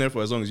I haven't been there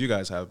for as long as you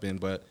guys have been,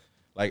 but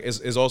like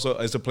it's also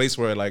a place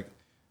where like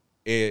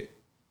it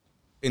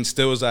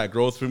instills that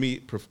growth for me,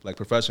 like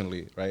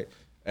professionally, right?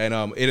 And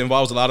it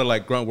involves a lot of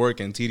like grunt work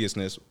and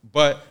tediousness,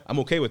 but I'm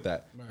okay with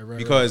that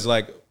because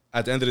like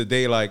at the end of the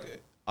day,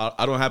 like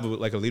I don't have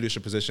like a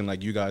leadership position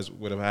like you guys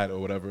would have had or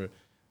whatever,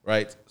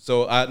 right?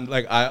 So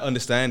I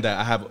understand that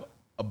I have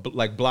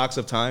like blocks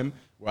of time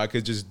where I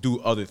could just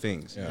do other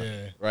things,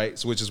 right?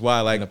 So which is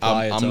why like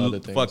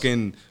I'm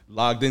fucking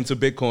logged into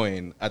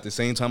Bitcoin at the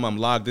same time I'm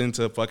logged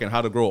into fucking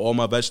how to grow all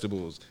my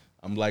vegetables.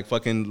 I'm like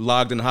fucking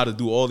logged in how to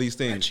do all these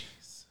things,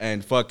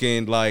 and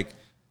fucking like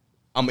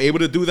I'm able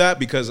to do that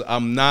because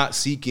I'm not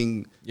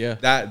seeking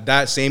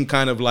that same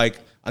kind of like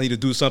I need to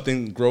do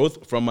something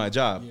growth from my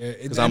job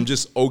because I'm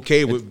just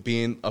okay with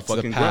being a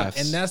fucking grunt.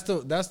 And that's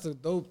the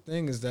dope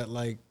thing is that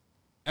like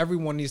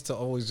everyone needs to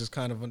always just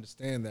kind of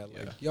understand that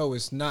like yo,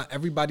 it's not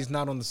everybody's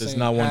not on the same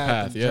not one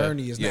path.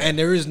 Journey is not, and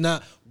there is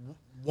not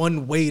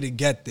one way to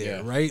get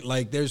there, right?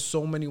 Like there's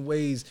so many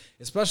ways,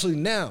 especially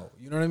now.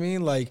 You know what I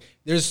mean? Like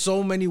there's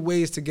so many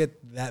ways to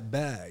get that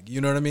bag.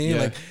 You know what I mean?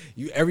 Like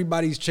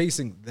everybody's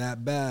chasing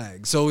that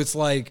bag. So it's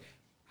like,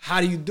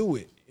 how do you do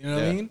it? You know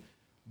what I mean?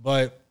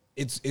 But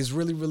it's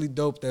really, really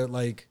dope that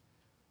like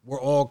we're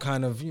all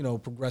kind of, you know,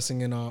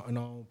 progressing in our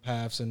own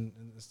paths and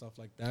stuff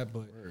like that.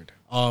 But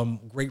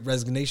great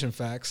resignation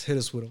facts. Hit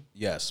us with them.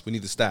 Yes, we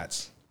need the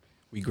stats.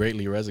 We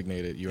greatly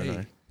resignated, you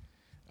and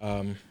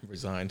I.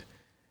 Resigned.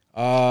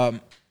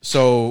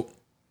 So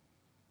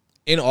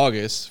in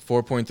August,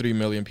 4.3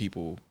 million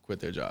people quit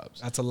their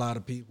jobs. That's a lot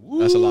of people. Woo.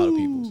 That's a lot of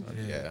people. Son.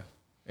 Yeah.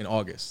 In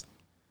August.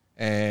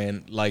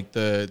 And like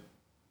I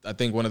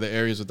think one of the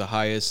areas with the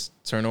highest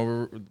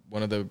turnover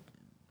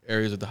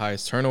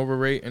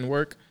rate in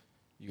work,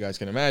 you guys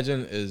can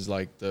imagine, is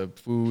like the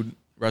food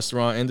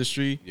restaurant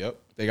industry. Yep.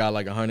 They got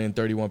like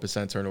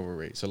 131% turnover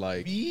rate. So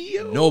like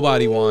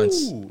nobody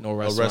wants no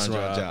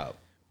restaurant job.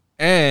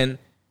 And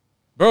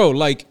bro,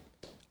 like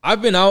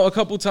I've been out a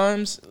couple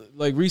times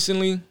like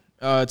recently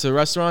to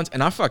restaurants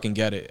and I fucking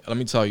get it. Let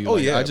me tell you.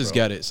 I just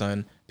get it,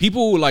 son.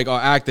 People like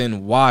are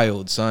acting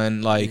wild,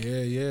 son. Like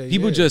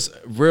people just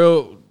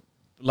real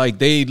like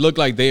they look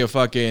like they are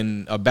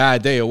fucking a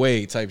bad day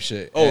away type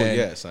shit. Oh,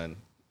 and son.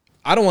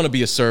 I don't want to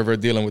be a server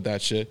dealing with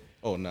that shit.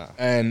 Oh, nah.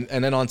 And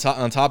then on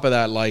top of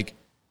that, like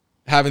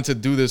having to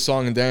do this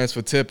song and dance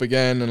for tip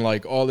again and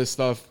like all this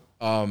stuff,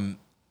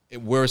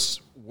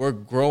 we're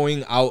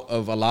growing out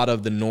of a lot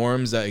of the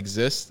norms that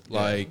exist.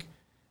 Like,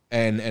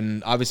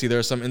 and obviously there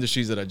are some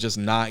industries that are just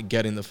not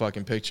getting the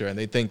fucking picture, and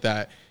they think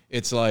that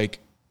it's like,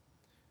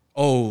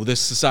 oh, this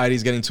society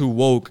is getting too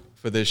woke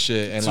for this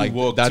shit, and like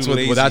woke, that's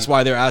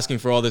why they're asking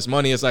for all this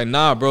money. It's like,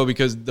 nah, bro,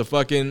 because the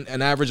fucking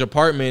an average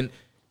apartment,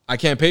 I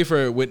can't pay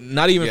for it with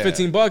not even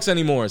 $15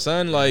 anymore,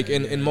 son. Like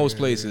in most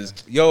places.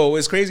 Yo,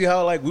 it's crazy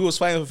how like we was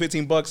fighting for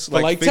 $15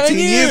 like 15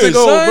 years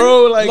ago, son.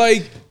 Bro.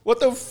 Like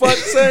what the fuck,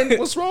 son?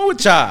 What's wrong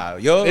with y'all?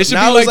 Yo, it should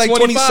now be it's like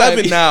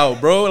 27 now,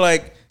 bro.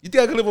 Like you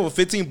think I could live over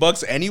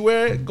 $15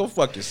 anywhere? Go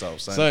fuck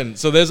yourself, son.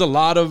 So there's a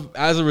lot of,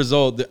 as a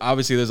result,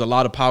 obviously there's a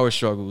lot of power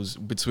struggles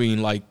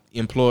between like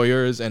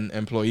employers and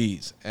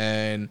employees.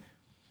 And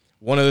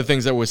one of the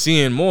things that we're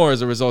seeing more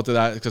as a result of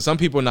that, because some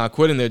people are not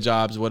quitting their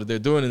jobs, what they're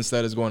doing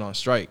instead is going on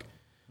strike.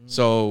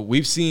 So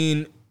we've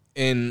seen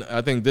in,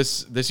 I think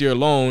this year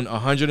alone,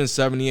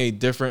 178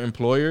 different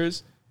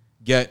employers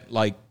get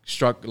like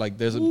struck, like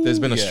there's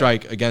been a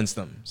strike against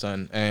them,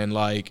 son. And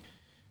like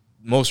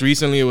most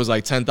recently it was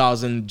like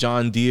 10,000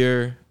 John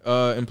Deere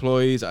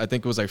employees. I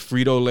think it was like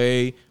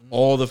Frito-Lay,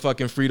 all the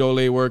fucking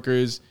Frito-Lay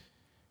workers,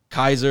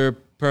 Kaiser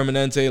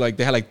Permanente, like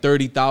they had like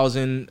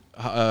 30,000,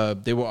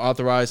 they were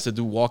authorized to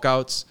do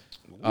walkouts.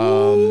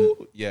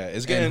 Yeah,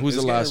 it's getting. And who's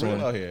it's the last getting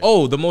real one? out here.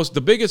 Oh,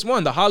 the biggest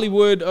one, the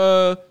Hollywood,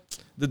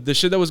 the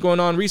shit that was going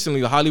on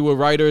recently, the Hollywood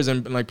writers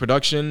and like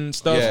production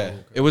stuff. Yeah.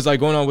 It was like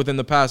going on within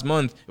the past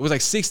month. It was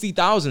like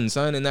 60,000,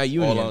 son, in that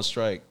union. all on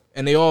strike.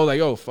 And they all like,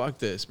 yo, fuck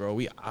this, bro.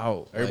 We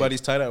out. Everybody's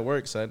tight at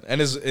work, son,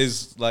 and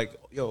is like,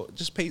 yo,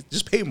 just pay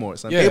more,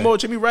 son. Yeah. Pay more,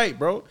 treat me right,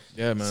 bro. Like,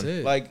 yeah,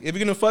 man. Like, if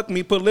you're gonna fuck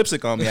me, put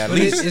lipstick on me at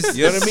least.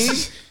 You know what I mean?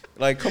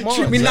 Like, come on,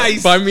 Treat me son.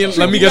 nice. Buy me,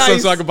 let me get some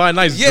so I can buy a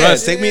nice Yeah,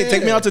 dress. take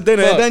me out to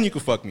dinner, Fuck. and then you can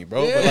fuck me,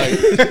 bro.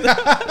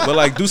 But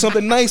like, do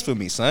something nice for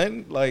me,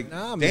 son. Like,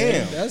 Nah, damn.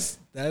 man,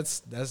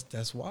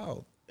 that's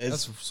wild.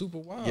 That's super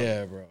wild.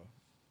 Yeah, bro.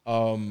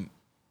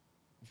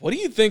 What do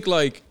you think?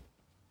 Like,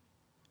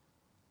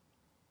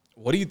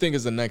 what do you think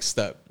is the next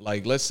step?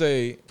 Like, let's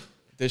say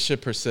this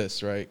shit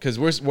persists, right? Because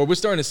what we're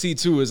starting to see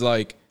too is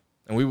like,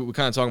 and we were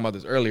kind of talking about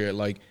this earlier.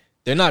 Like,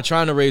 they're not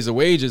trying to raise the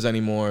wages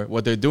anymore.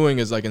 What they're doing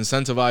is like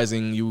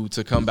incentivizing you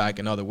to come back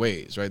in other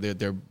ways, right?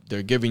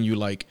 They're giving you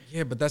like,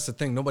 Yeah, but that's the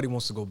thing. Nobody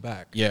wants to go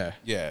back. yeah.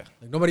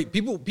 Like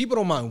people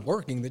don't mind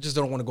working. They just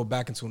don't want to go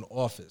back into an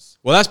office.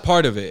 Well, that's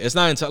part of it. It's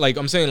not like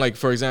I'm saying, like,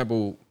 for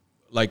example,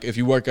 like if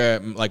you work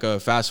at like a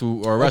fast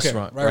food or a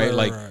restaurant, right?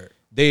 Like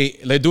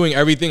they're doing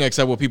everything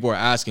except what people are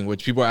asking,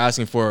 which people are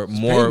asking for Just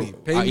more.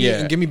 pay me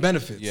and give me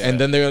benefits. Yeah. And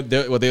then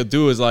what they'll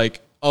do is like,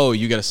 oh,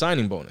 you get a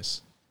signing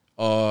bonus,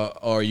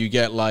 or you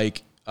get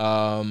like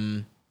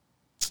some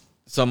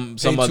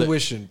other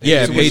tuition.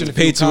 Yeah, Tuition if you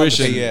paid accomplish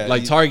tuition. it. Yeah,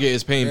 Like Target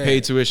is paying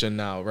paid tuition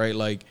now, right?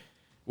 Like,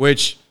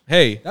 which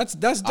hey, That's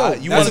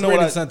dope. You That's want to know a great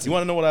what incentive. you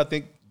want to know what I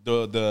think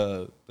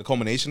the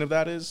culmination of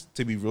that is?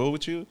 To be real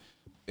with you,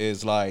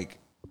 is like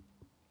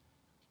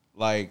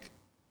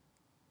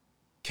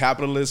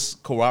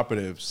capitalist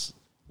cooperatives.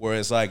 Where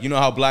it's like, you know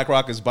how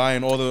BlackRock is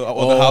buying all the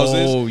houses?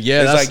 Oh,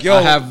 yeah, it's that's- like, yo,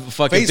 I have a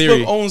fucking Facebook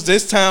theory. owns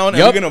this town,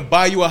 Yup. and we're gonna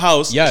buy you a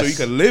house Yes. so you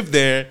can live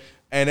there,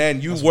 and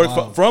then you That's work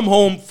wild. from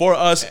home for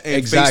us in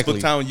Exactly.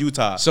 Facebook Town,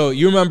 Utah. So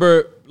you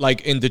remember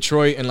like in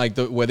Detroit and like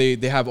where they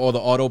have all the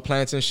auto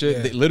plants and shit.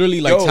 Yeah. They,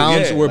 literally like Yo,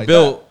 towns yeah, were like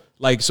built that.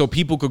 like so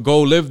people could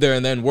go live there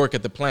and then work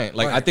at the plant.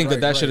 Like I Right, think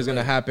that right, shit is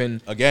gonna right.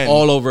 happen Again.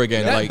 all over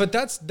again. That- like but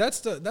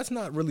that's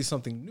not really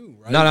something new,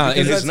 right? No, Because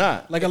it's that's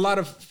not. Like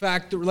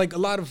a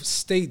lot of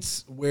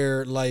states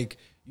where like,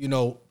 you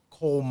know,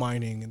 coal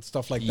mining and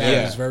stuff like that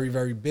Yeah. is very,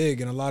 very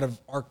big, and a lot of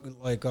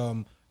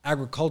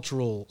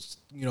agricultural,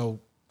 you know,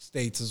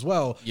 states as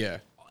well. Yeah.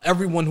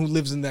 Everyone who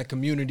lives in that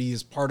community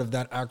is part of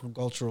that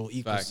agricultural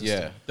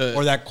ecosystem, yeah.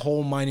 or that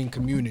coal mining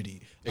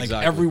community. Like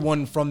Exactly.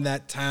 everyone from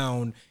that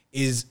town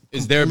is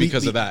there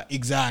because of completely- that.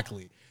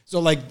 Exactly. So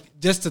like,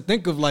 just to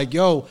think of like,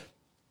 yo,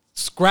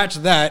 scratch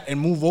that and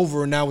move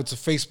over, and now it's a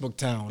Facebook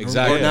town.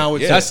 Exactly. Or now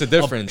it's That's the a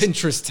difference.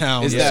 Pinterest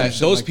town. is or that some shit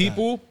those like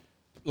people,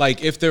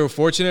 like if they're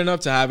fortunate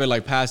enough to have it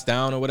like passed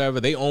down or whatever,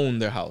 they own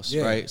their house,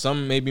 Yeah. right?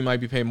 Some maybe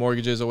might be paying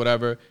mortgages or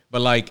whatever,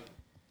 but like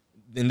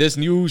in this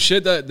new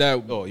shit that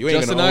Oh, you ain't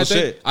Justin gonna and own think,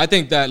 shit. I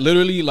think that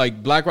literally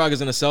like BlackRock is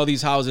gonna sell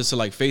these houses to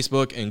like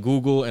Facebook and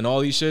Google and all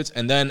these shits,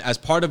 and then as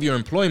part of your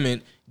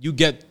employment, you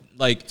get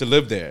like to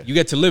live there. you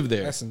get to live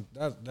there, That's and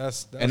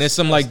it's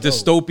some like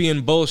that's dope.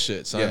 dystopian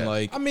bullshit. So Yeah.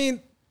 like I mean,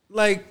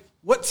 like,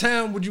 what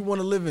town would you want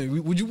to live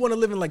in? Would you want to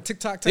live in like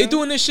TikTok town? they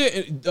doing this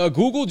shit.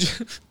 Google.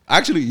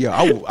 Actually, yeah,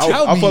 Tell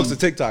I'll me. fuck to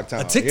TikTok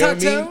town. A TikTok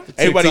you know what I mean? town?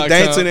 Everybody TikTok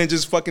dancing town. and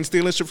just fucking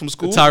stealing shit from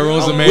school.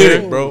 Tyrone's I'm the with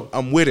mayor. it, bro.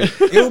 I'm with it.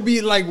 It would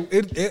be like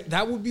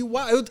that would be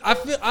wild.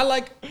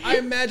 I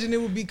imagine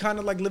it would be kind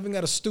of like living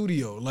at a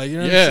studio, like, you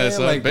know what Yeah, I'm saying?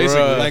 son, Like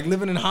basically. like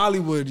living in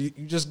Hollywood. You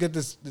just get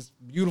this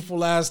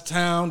beautiful ass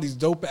town. These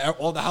dope.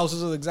 All the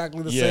houses are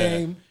exactly the Yeah.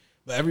 same,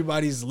 but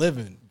everybody's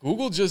living.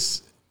 Google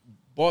just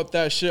bought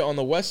that shit on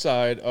the west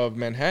side of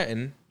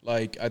Manhattan.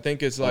 Like I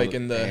think it's like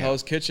in the damn.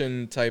 Hell's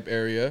Kitchen type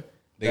area.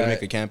 They gonna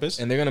that- make a campus?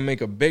 and they're gonna make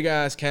a big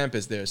ass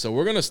campus there. So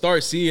we're gonna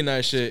start seeing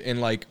that shit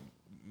in like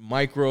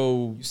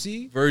micro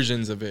see?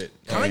 versions of it.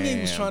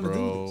 Kanye was Damn, trying to do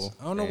bro. this.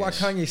 I don't know why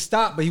Kanye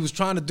stopped, but he was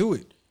trying to do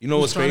it. You know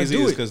He what's was trying to crazy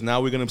do is it. because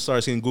now we're gonna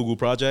start seeing Google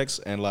projects,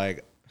 and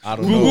like I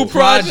don't Google know.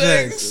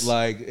 projects.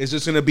 Like it's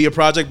just gonna be a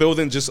project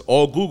building, just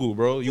all Google,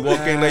 bro. You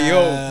walk in like,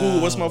 yo,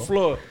 Google, what's my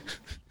floor?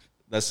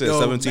 That's it,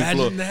 Yo, 17th imagine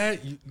floor. that.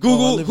 I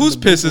Google, live in whose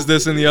the piss is Google-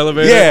 this in the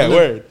elevator? Yeah,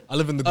 word. I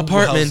live in the Google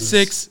Apartment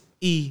houses.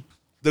 6E.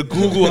 The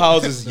Google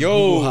houses, yo,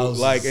 Google houses.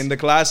 like in the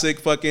classic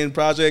fucking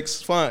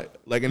projects font,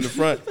 like in the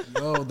front.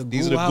 Yo, the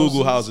These are Google the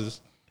Google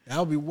houses. That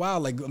would be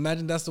wild. Like,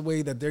 imagine that's the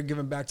way that they're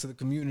giving back to the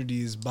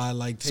communities by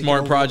like taking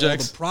Smart over all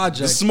projects. the projects,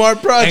 The smart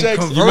and projects.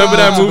 convert You remember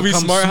that them to movie,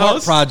 become Smart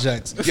House?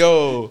 projects.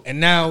 Yo, And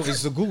now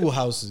it's the Google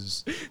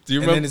houses. Do you And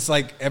remember- then it's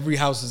like every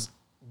house is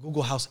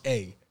Google House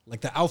A, like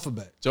the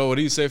alphabet. Joe, what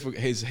do you say for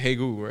his Hey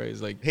Google? Right?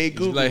 It's like Hey it's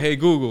Google. like Hey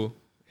Google.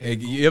 Hey,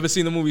 you ever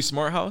seen the movie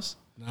Smart House?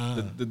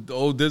 Nah. The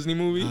old Disney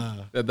movie. Nah.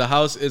 That the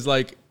house is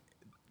like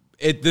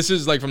it. This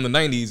is like from the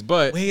 90s,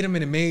 but Wait a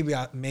minute, maybe.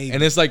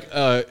 and it's like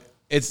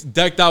it's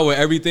decked out with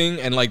everything,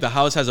 and like the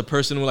house has a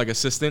personal like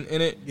assistant in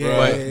it. Yeah,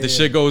 but yeah, the yeah.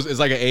 shit goes, it's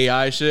like an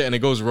AI shit, and it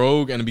goes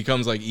rogue and it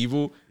becomes like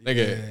evil.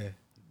 Nigga,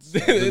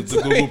 the it's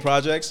Google like,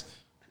 projects.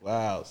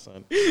 Wow,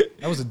 son.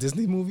 That was a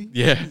Disney movie?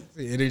 Yeah.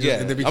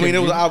 Yeah. I mean,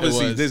 it was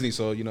obviously Disney,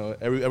 so, you know,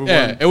 everyone.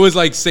 Yeah, it was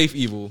like safe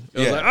evil. It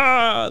was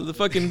like, the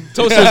fucking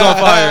toaster's on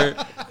fire.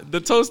 The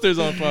toaster's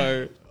on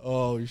fire.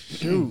 Oh,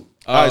 shoot.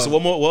 All right, so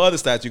what other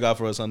stats you got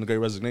for us on the Great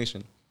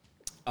Resignation?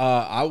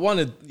 I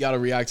wanted y'all to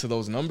react to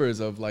those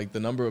numbers of like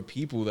the number of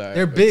people that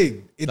They're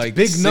big. It's like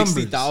big numbers.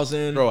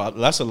 60,000. Bro,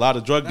 that's a lot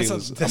of drug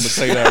dealers. I'm going to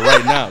tell you that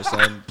right now,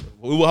 son.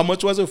 How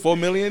much was it? 4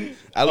 million?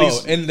 At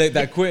least. And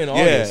that quit in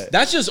August.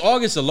 That's just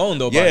August alone,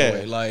 though, by the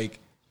way. Like,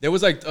 there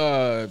was like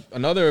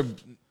another,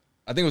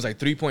 I think it was like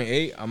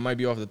 3.8. I might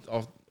be off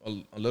a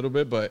little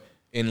bit, but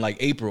in like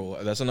April,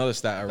 that's another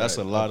stat I read. That's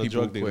a lot of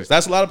drug dealers.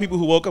 That's a lot of people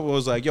who woke up and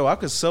was like, yo, I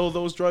could sell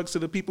those drugs to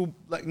the people.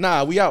 Like,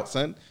 nah, we out,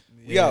 son.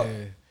 We out.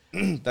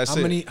 That's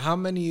How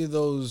many of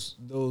those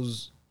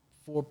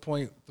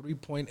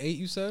 3.8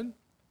 you said?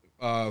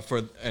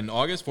 For in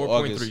August,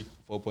 4.3.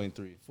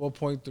 4.3.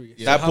 4.3.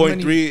 Yeah. That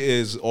 0.3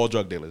 is all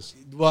drug dealers.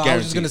 Well, I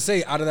was just gonna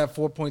say, out of that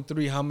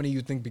 4.3, how many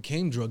you think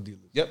became drug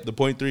dealers? Yep, the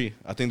 0.3.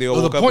 I think they all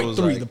the woke up and was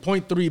 0.3. like,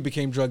 The 0.3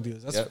 became drug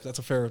dealers. That's a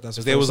fair. That's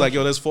a fair. they was like,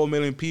 yo, there's 4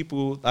 million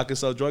people I can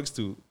sell drugs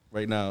to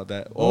right now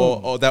that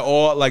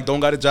all like don't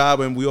got a job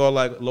and we all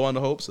like low on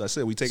the hopes. That's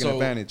it. We taking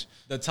advantage.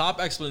 The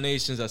top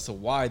explanations as to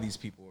why these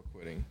people are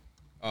quitting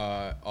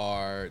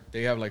are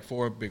they have like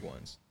 4 big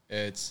ones.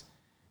 It's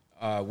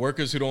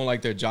workers who don't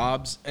like their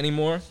jobs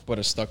anymore but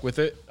are stuck with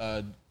it.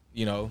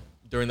 You know,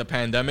 during the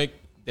pandemic,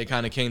 they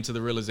kind of came to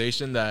the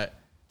realization that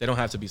they don't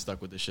have to be stuck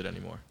with this shit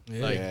anymore.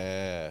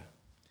 Yeah.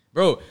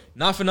 Bro,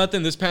 not for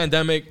nothing, this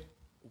pandemic,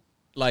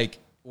 like,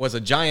 was a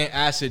giant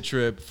acid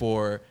trip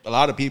for a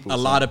lot of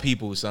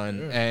people. Son.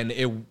 Yeah. And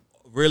it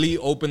really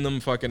opened them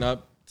fucking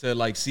up to,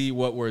 like, see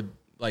what we're,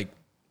 like,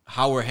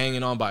 how we're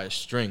hanging on by a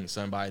string,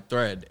 son, by a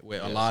thread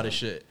with a lot of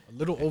shit. A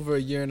little over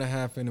a year and a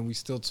half in, and we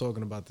still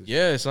talking about this.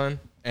 Yeah, son.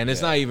 And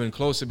it's not even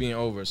close to being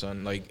over,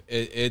 son. Like,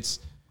 it's...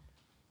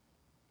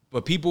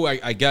 But people,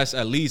 I guess,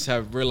 at least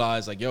have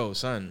realized, like, yo,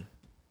 son,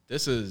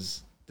 this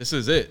is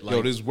it. Like,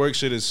 yo, this work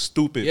shit is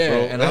stupid,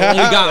 bro. And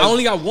I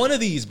only got one of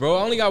these, bro.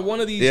 I only got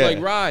one of these,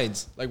 like,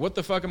 rides. Like, what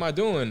the fuck am I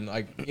doing?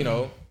 Like, you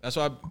know, that's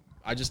why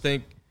I just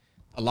think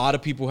a lot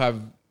of people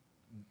have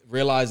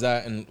realized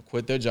that and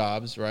quit their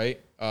jobs, right?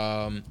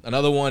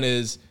 Another one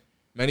is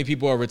many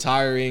people are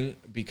retiring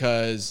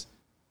because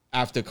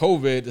after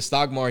COVID, the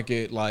stock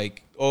market,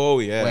 like,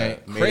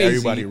 went made crazy.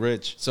 Everybody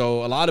rich.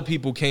 So a lot of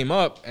people came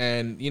up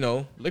and, you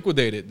know,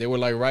 liquidated. They were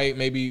like, right,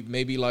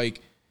 maybe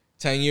like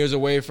 10 years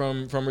away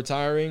from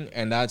retiring,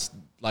 and that's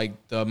like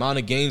the amount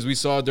of gains we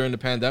saw during the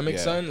pandemic,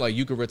 son. Like,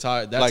 you could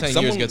retire. That like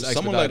 10 years gets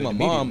expedited.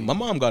 Someone like my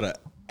mom got an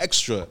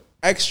extra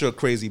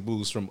crazy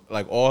boost from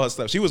like all her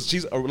stuff.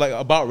 She's like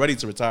about ready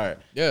to retire.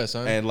 Yeah,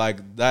 son. And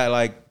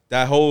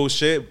that whole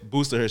shit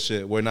boosted her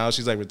shit. Where now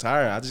she's like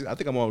retired. I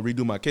think I'm gonna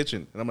redo my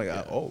kitchen. And I'm like,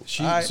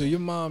 So your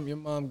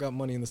mom got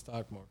money in the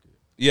stock market.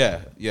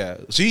 Yeah.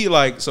 She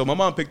like, so my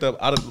mom picked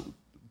up out of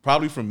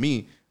probably from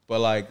me, but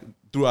like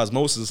through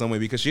osmosis in some way,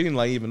 because she didn't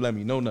like even let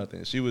me know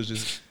nothing. She was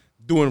just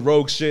doing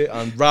rogue shit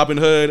on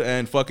Robinhood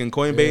and fucking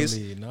Coinbase.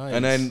 Really? Nice.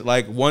 And then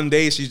like one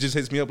day she just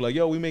hits me up like,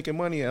 yo, we making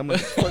money. And I'm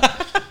like, fuck.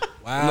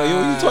 Wow. I'm like, yo,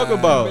 what you talking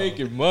about?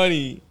 Making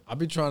money. I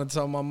be trying to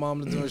tell my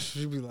mom to do it.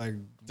 She'd be like,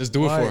 just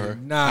do it for her.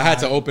 Nah, I had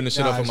to open the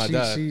shit up for my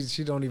dad.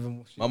 She don't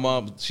even. My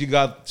mom,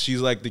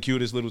 she's like the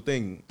cutest little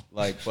thing.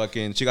 Like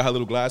fucking, she got her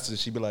little glasses.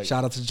 She'd be like,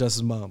 shout out to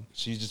Justice's mom.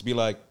 She'd just be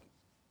like,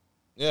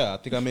 yeah, I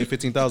think I made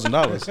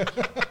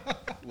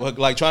 $15,000.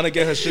 Like trying to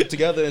get her shit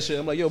together and shit.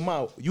 I'm like, yo,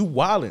 mom, you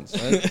wildin',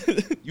 son.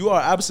 You are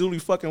absolutely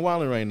fucking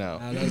wildin' right now.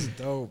 Nah, that's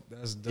dope.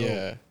 That's dope.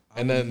 Yeah.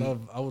 I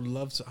would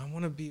love to. I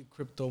want to be a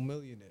crypto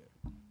millionaire.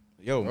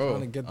 Yo, bro,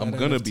 I'm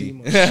gonna be.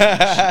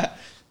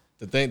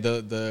 The thing,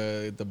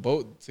 the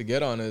boat to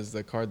get on is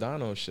the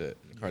Cardano shit.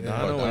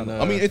 Cardano. And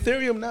I mean,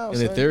 Ethereum now. And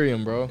son.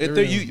 Ethereum, bro.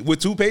 With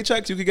 2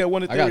 paychecks, you could get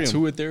 1 Ethereum. I got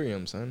 2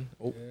 Ethereum, son.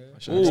 Oh,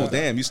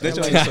 damn, you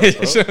snitching on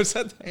yourself,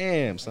 bro.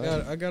 Damn,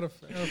 son. I got a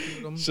few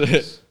of them.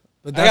 Shit.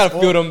 But I got a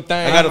few of them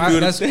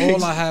things. That's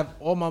all I have.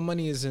 All my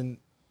money is in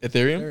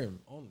Ethereum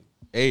only.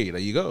 Hey,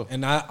 there you go.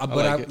 And I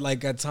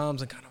like at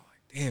times I kind of like,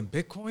 damn,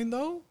 Bitcoin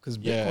though, because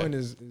Bitcoin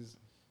is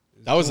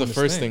that was the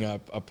first thing I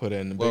put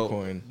in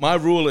Bitcoin. My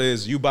rule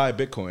is you buy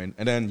Bitcoin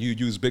and then you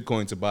use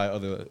Bitcoin to buy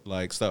other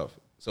like stuff.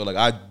 So like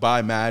I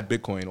buy mad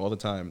Bitcoin all the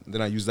time. And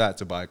then I use that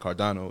to buy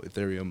Cardano,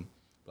 Ethereum,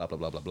 blah blah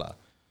blah blah blah.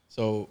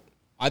 So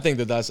I think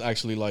that's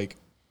actually like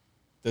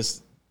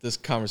this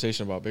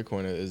conversation about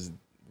Bitcoin is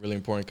really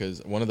important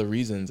because one of the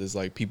reasons is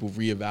like people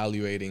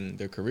reevaluating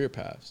their career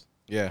paths.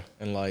 Yeah,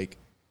 and like,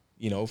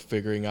 you know,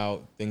 figuring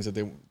out things that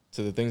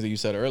the things that you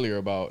said earlier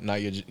about not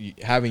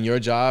having your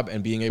job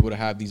and being able to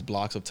have these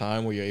blocks of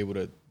time where you're able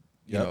to,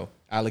 you know,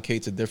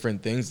 allocate to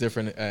different things,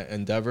 different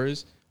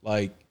endeavors.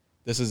 Like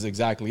this is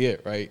exactly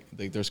it, right?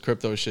 Like there's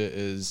crypto shit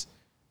is.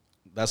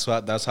 That's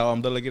how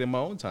I'm delegating my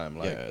own time.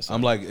 Like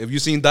I'm like, if you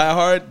seen Die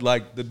Hard,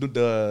 like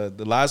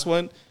the last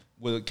one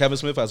with Kevin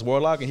Smith as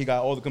Warlock, and he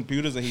got all the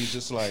computers, and he's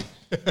just like,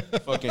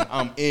 fucking,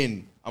 I'm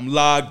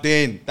logged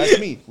in. That's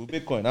me with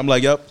Bitcoin. I'm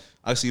like, yep.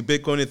 I see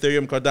Bitcoin,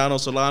 Ethereum, Cardano,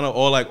 Solana,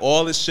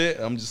 all this shit.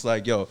 I'm just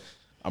like, yo,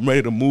 I'm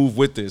ready to move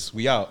with this.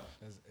 We out.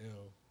 That's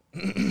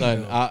ill.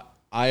 Son,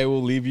 I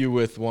will leave you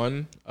with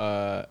one.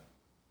 Where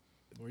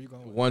you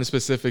going? One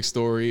specific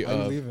story. Why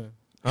you leaving?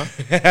 No,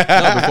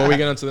 before we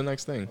get on to the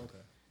next thing.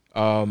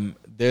 Okay.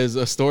 There's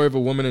a story of a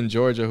woman in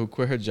Georgia who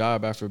quit her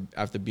job after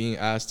being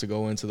asked to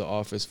go into the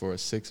office for a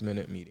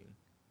 6-minute meeting.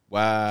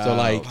 Wow. So,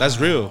 like, that's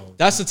real.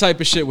 That's the type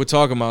of shit we're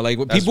talking about. Like,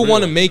 That's people real.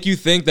 want to make you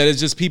think that it's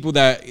just people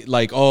that,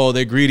 like, oh,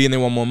 they're greedy and they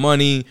want more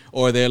money,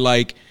 or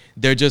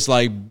they're just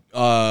like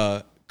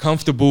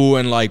comfortable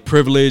and like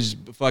privileged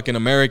fucking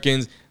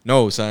Americans.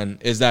 No, son,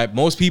 is that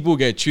most people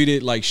get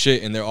treated like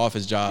shit in their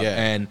office job,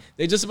 and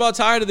they just about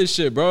tired of this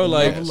shit, bro. The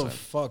like level of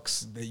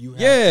fucks that you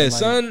have Yeah, to, like,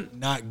 son.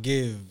 not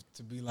give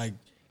to be like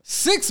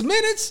 6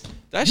 minutes.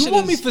 That You shit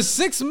want me is- for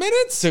 6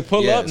 minutes? to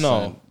pull up, no.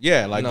 son.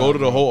 Yeah, like No, go to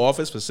the bro. whole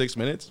office for 6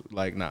 minutes.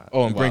 Like, nah.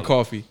 Oh, and bring Wow.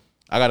 coffee.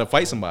 I gotta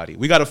fight somebody.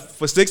 We gotta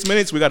for 6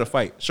 minutes. We gotta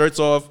fight. Shirts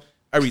off,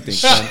 everything.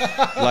 Son.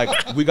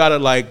 Like we gotta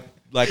like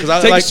because I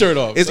Take your like shirt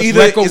off. It's That's either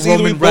we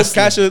Greco-Roman both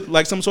wrestling. catch it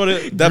like some sort of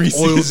Oiled up.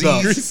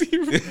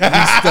 disease.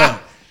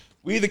 Stop.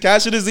 We either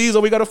catch a disease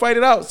or we gotta fight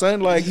it out,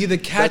 son. Like Either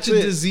catch that's a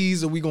it.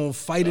 disease or we gonna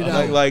fight it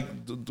out.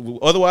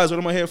 Otherwise, what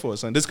am I here for,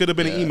 son? This could have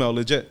been an email,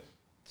 legit.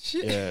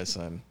 Shit. Yeah,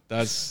 son.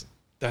 That's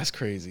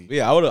crazy.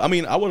 Yeah, I would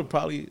have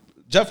probably.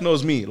 Jeff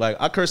knows me. Like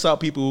I curse out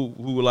people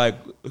who like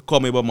call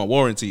me about my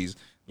warranties.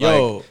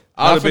 Yo, Like,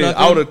 not for I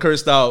nothing. would have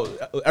cursed out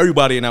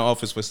everybody in that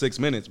office for 6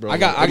 minutes, bro. I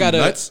got Are you a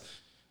nuts.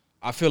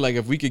 I feel like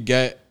if we could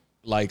get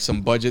like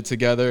some budget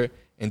together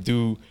and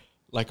do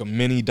like a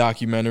mini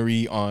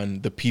documentary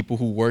on the people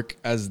who work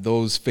as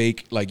those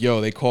fake, like,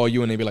 yo, they call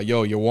you and they be like,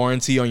 yo, your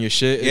warranty on your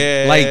shit.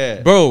 Yeah.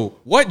 Like, bro,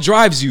 what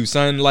drives you,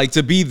 son? Like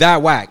to be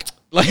that whack?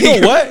 Like,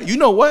 You know what? You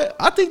know what?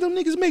 I think them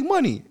niggas make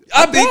money.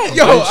 I think, bet.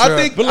 yo, Pretty I sure-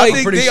 think, but, I like,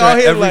 think pretty they sure out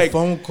here every like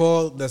phone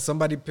call that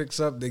somebody picks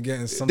up, they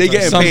getting some. they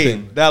getting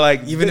something. paid. That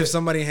like Even they- if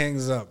somebody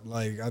hangs up,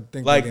 like I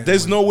think like they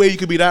there's getting no way you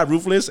could be that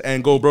ruthless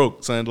and go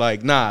broke, son.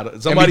 Like nah,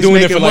 somebody's somebody's doing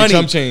it making for like money.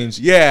 chump change.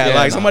 Yeah, Yeah,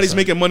 like nah, somebody's son.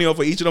 making money off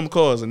of each of them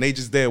calls and they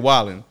just there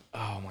wilding.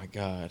 Oh my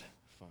god.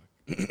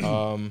 Fuck.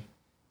 Well,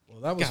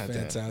 that was Goddamn.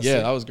 fantastic.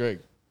 Yeah, that was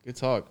great. Good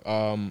talk.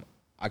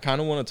 I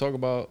kind of want to talk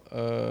about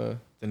the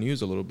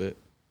news a little bit.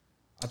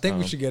 I think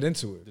we should get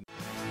into it.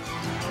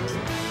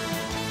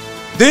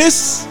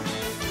 This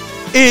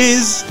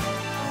is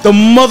the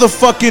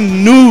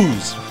motherfucking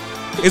news.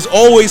 It's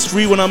always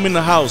free when I'm in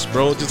the house,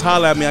 bro. Just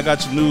holler at me. I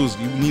got your news.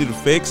 You need a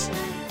fix?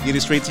 Get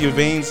it straight to your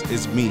veins?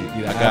 It's me.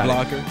 I got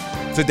blocker.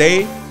 it.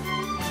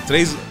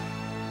 Today's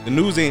the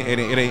news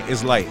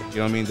it's light. You know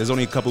what I mean? There's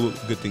only a couple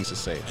of good things to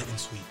say. Light and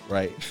sweet.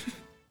 Right.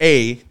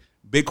 A,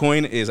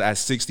 Bitcoin is at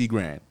 60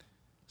 grand.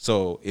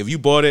 So if you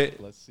bought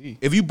it, Let's see.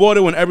 if you bought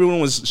it when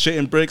everyone was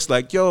shitting bricks,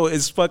 like, yo,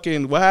 it's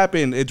fucking, what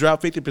happened? It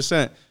dropped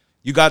 50%.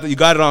 You got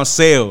it on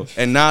sale,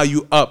 and now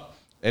you up,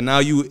 and now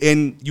you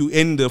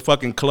in the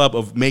fucking club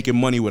of making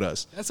money with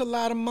us. That's a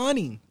lot of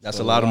money. That's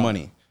a lot of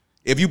money.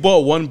 If you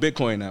bought one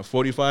Bitcoin at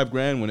 45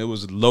 grand when it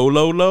was low,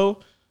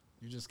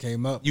 You just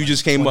came up. you like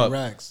just came 20 up.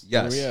 Racks.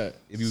 Yes. Where we at?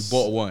 If you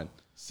bought one.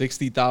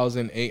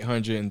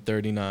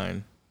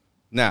 60,839.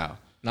 Now,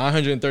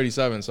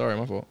 937. Sorry,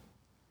 my fault.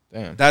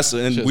 Damn. we're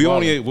Shit's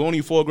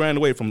only $4 grand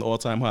away from the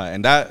all-time high.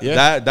 And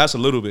that's a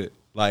little bit.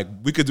 Like,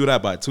 we could do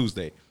that by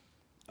Tuesday.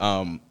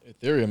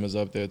 Ethereum is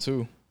up there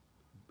too.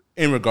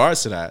 In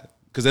regards to that,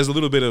 because there's a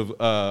little bit of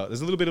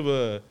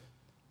a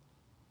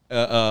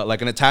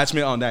like an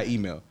attachment on that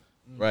email,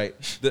 right?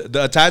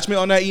 The attachment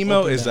on that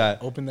email is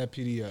that Open that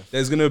PDF.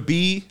 there's gonna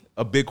be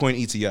a Bitcoin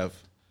ETF,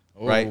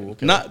 Oh, right?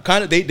 okay. Not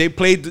kind of they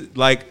played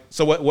like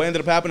so. What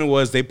ended up happening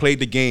was they played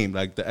the game.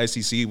 Like the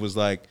SEC was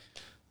like,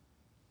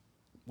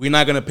 we're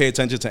not gonna pay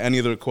attention to any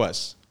of the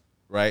requests,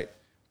 right?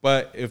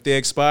 But if they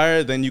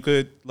expire, then you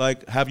could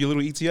like have your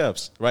little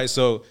ETFs, right?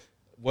 So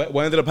what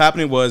ended up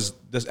happening was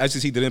the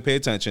SEC didn't pay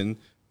attention.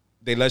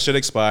 They let shit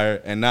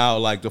expire, and now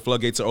like the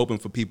floodgates are open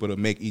for people to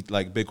make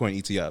like Bitcoin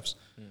ETFs,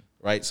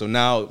 right? So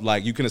now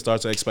like you can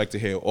start to expect to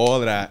hear all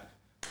that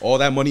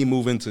money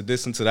move into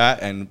this into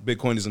that, and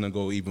Bitcoin is gonna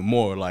go even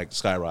more like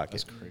skyrocket.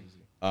 That's crazy.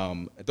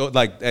 And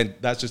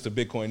that's just the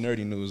Bitcoin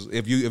nerdy news.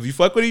 If you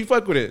fuck with it, you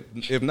fuck with it.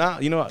 If not,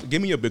 give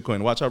me your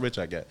Bitcoin. Watch how rich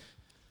I get.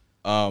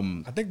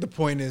 I think the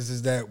point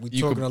is that we're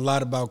talking a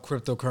lot about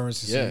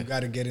cryptocurrency, so Yeah. you got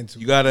to get into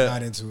it. You gotta.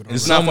 Not into it.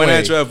 It's already. not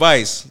financial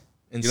advice.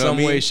 In You know what some I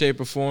mean? way, shape,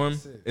 or form.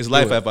 It's do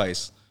life it.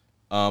 advice.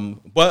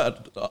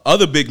 But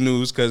other big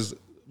news, because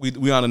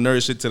we on the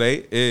nerd shit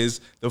today, is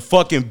the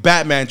fucking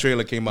Batman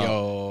trailer came out.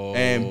 Yo.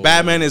 And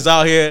Batman is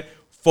out here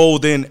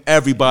folding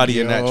everybody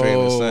in that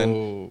trailer, son.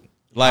 Yo.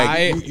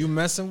 Like You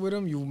messing with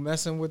him? You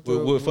messing with the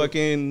with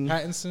fucking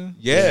Pattinson?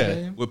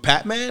 yeah, with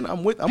Patman.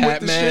 I'm with the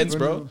Patman, shits,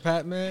 bro.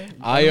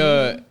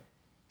 Patman.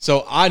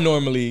 So I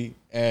normally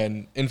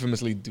and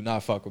infamously do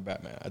not fuck with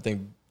Batman. I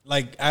think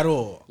Like at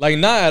all. like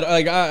not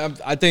like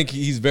I think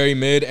he's very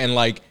mid, and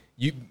like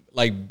you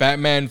like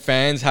Batman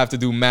fans have to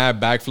do mad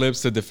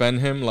backflips to defend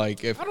him.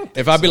 Like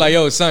if I be like,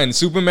 yo, son,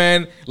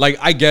 Superman, like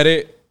I get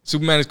it.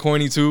 Superman is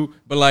corny too,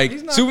 but like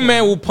He's not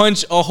Superman corny. will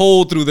punch a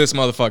hole through this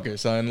motherfucker,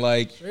 son.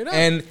 Like Straight up.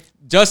 and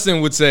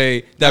Justin would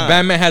say that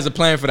Batman has a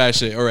plan for that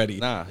shit already.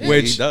 Nah,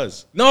 which he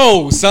does.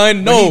 No,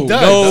 son, no, He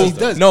does. He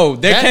does. no.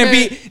 There Batman-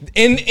 can't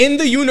be in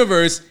the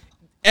universe.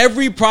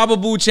 Every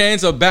probable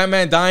chance of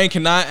Batman dying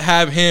cannot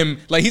have him.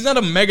 Like, he's not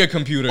a mega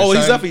computer. Oh, he's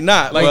son. definitely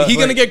not, Like, but- he's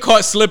gonna get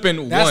caught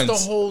slipping That's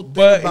once. the whole thing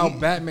But about he-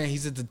 Batman.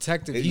 He's a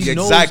detective. He Exactly,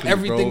 knows bro.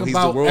 everything He's the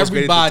about world's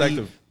greatest everybody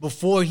detective.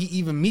 before he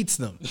even meets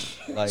them.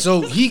 Like-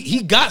 So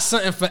he got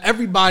something for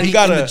everybody He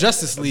got in the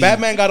Justice League.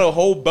 Batman got a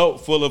whole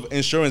belt full of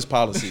insurance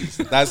policies.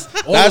 That's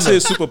All of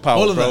his them. superpower,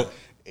 All of bro. them.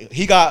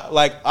 He got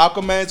like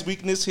Aquaman's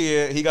weakness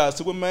here. He got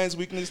Superman's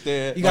weakness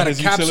there. He got on a his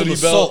capsule utility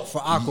of belt. salt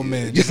for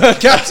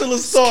Aquaman. Capsule of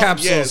salt.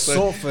 Capsule Yeah, of so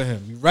salt for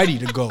him. He ready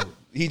to go.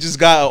 he just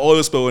got an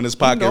oil spill in his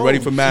pocket, knows, ready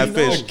for mad he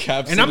fish.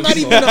 knows. And I'm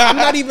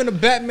not even a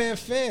Batman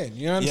fan.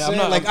 You know what I'm Yeah,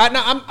 saying? I'm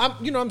not- I'm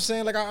you know what I'm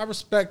saying? Like I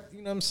respect, you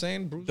know what I'm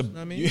saying, Bruce. You know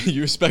what I mean?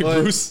 You respect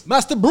But Bruce?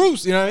 Master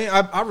Bruce, you know what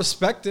I mean? I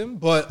respect him,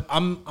 but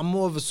I'm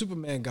more of a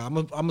Superman guy.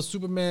 I'm a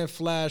Superman,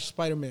 Flash,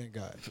 Spider-Man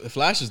guy.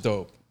 Flash is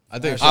dope. I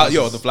think.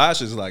 The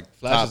Flash is like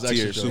Flash top is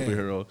tier actually dope.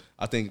 superhero.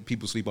 I think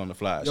people sleep on the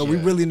Flash. Yo, we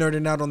really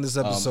nerding out on this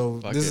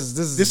episode. fuck This it.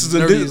 is This is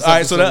the all nerdiest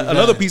right. So episode that, we've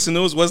another had. piece of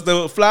news was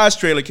the Flash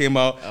trailer came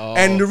out, Oh.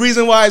 and the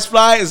reason why it's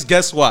Fly is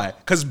guess why?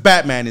 Because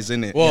Batman is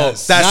in it. Well,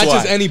 That's not why.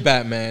 just any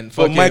Batman. But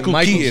Fucking Michael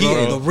Keaton, The,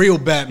 bro. the real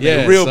Batman.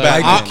 Yeah, The real son.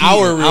 Batman.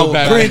 Our real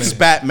Batman. Prince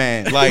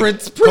Batman. Like,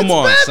 Prince come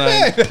on,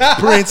 Batman. son.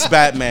 Prince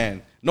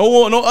Batman.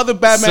 No other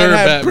Batman Sir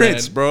had Batman.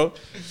 Prince, bro.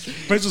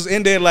 Prince was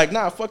in there like,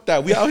 nah, fuck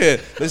that. We out here.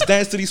 Let's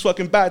dance to these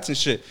fucking bats and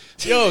shit.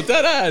 Yo,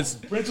 that ass.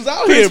 Prince was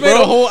out Prince here, made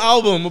bro. a whole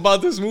album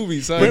about this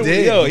movie, son. Prince,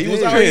 did. yo, He he was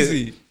did. out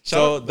Crazy. here.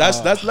 So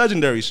that's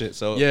legendary shit.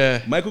 So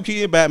Yeah. Michael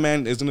Keaton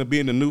Batman is gonna be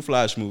in the new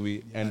Flash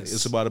movie, and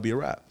it's about to be a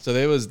wrap. So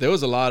there was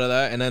a lot of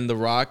that, and then The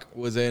Rock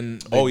was in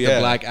the, Yeah. the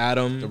Black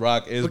Adam. The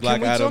Rock is But Black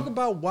can we Adam. talk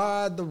about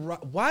why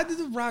did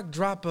the Rock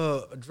drop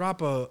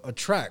a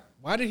track?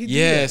 Why did he do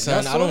Yeah, that?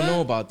 son, Y'all I don't saw know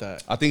that? about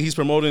that. I think he's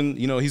promoting.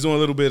 He's doing a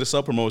little bit of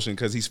self promotion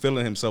because he's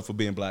feeling himself for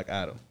being Black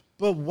Adam.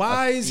 But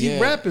why is he yeah.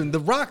 rapping? The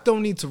Rock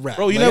don't need to rap.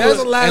 Bro, you Like, never-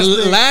 that's the last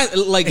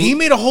And thing. like And he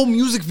made a whole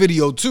music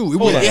video too.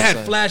 Hold on, It had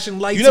son. flashing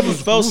lights. You never It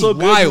was- felt it so was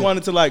good you wild.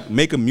 wanted to like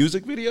make a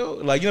music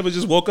video? Like you never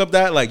just woke up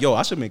that like, yo,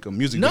 I should make a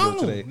music video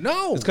today.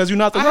 No, It's because you're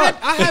not the I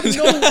Rock. have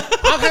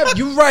no.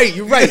 You're right.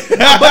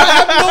 But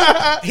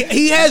I have no.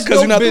 He has 'Cause no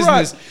you're not The Rock.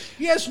 business.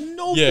 He has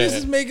no Yeah.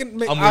 business making.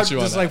 I'm I with you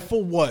on just that. like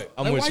for what?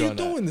 I'm Like, with why you you on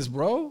that. doing this,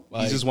 bro?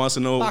 He just wants to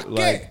know, Fuck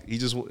like, it. he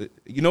just,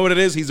 you know what it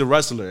is? He's a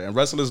wrestler, and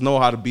wrestlers know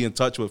how to be in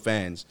touch with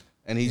fans.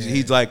 And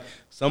he's like,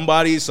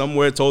 somebody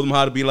somewhere told him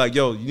how to be like,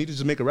 yo, you need to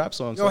just make a rap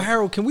song. Yo, son.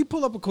 Harold, can we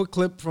pull up a quick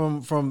clip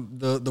from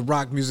the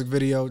Rock music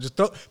video? Just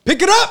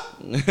pick it up.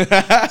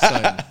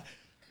 son,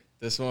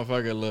 this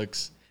motherfucker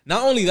looks.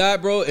 Not only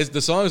that, bro, it's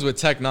the songs with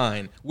Tech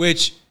Nine,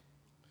 which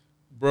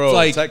Bro,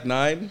 like- Tech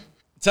Nine.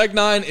 Tech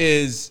Nine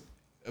is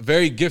a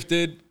very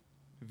gifted,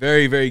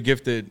 very, very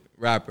gifted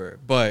rapper.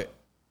 But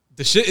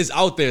the shit is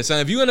out there, son.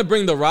 If you're gonna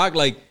bring The Rock,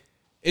 like,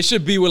 it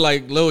should be with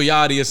like Lil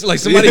Yachty or like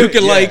somebody who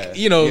can Yeah, like,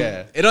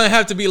 yeah. it don't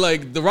have to be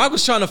like The Rock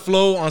was trying to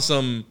flow on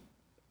some,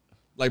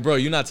 like, bro,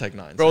 you're not Tech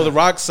Nine, Bro, son. The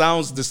Rock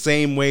sounds the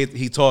same way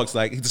he talks.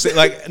 Like,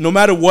 no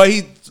matter what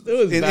he,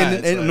 was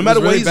bad, son. no matter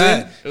It was what really he's bad.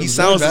 in, It he was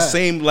sounds really the bad.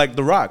 same like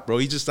The Rock, bro.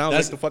 He just sounds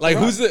That's like the fucking like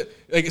Rock. who's the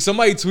like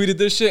somebody tweeted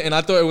this shit and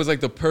I thought it was like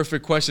the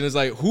perfect question. It's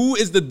like, who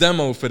is the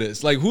demo for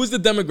this? Like, who's the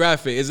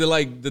demographic? Is it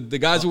like the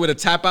guys who wear the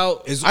tap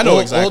out? It's I know all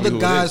exactly the who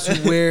it guys is.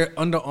 who wear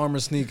Under Armour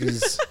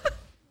sneakers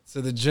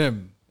to the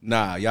gym.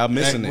 Nah, y'all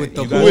missing With it.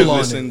 the You guys wool on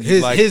missing, it.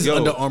 His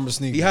Under Armour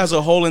sneakers. He has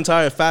a whole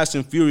entire Fast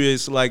and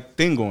Furious like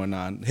thing going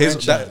on.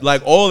 Franchise.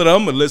 Like all of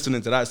them are listening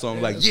to that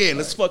song. Like, yeah,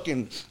 let's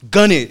fucking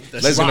gun it.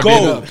 Let's gonna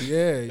go. be the- Yeah,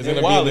 It's yeah.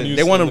 gonna be in the news-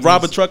 They want in to the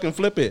rob a news. truck and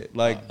flip it.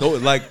 Like,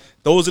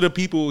 those are the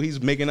people he's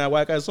making that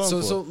whack ass song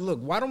for. So look,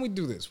 why don't we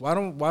do this? Why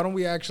don't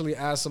we actually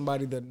ask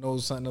somebody that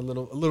knows something a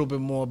little bit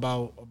more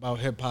about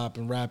hip hop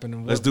and rapping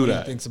and Let's do what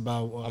that. he thinks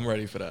about. I'm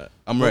ready for that.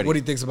 I'm ready. What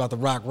he thinks about the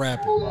Rock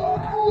rapping.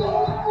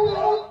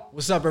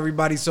 What's up,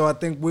 everybody? So I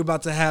think we're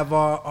about to have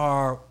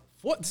our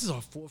this is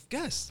our fourth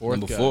guest.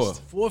 Number 4.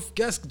 Fourth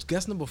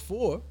guest number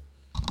 4,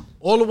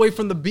 all the way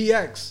from the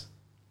BX.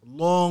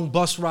 Long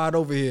bus ride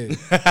over here.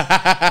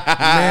 The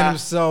man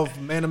himself,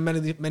 man of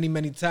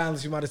many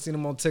talents. You might have seen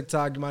him on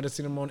TikTok. You might have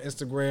seen him on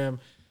Instagram,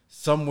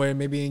 somewhere,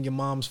 maybe in your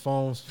mom's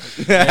phones.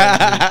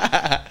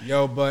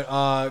 Yo,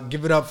 but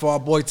give it up for our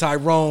boy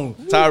Tyrone.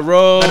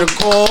 Tyrone. Better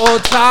call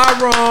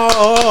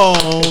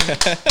Tyrone.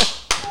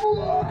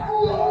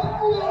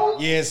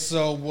 Yeah,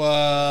 so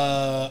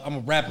I'm a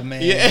rapper,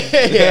 man.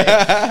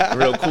 Yeah.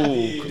 Real cool.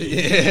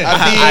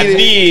 I I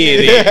need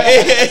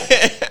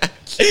it.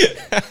 did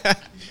it.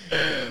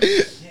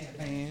 Yeah,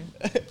 man.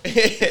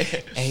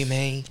 Hey,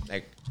 man.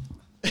 Like,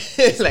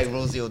 it's like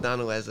Rosie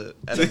O'Donnell at a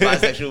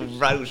bisexual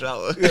bridal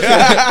shower.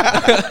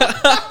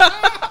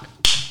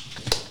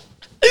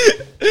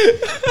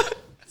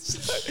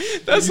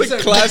 That's You a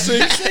said- classic.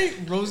 Did you say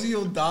Rosie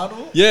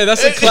O'Donnell? Yeah,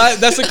 that's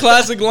a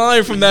classic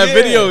line from that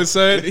video,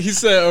 son. He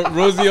said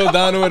Rosie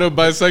O'Donnell at a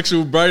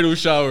bisexual bridal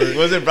shower.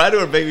 Was it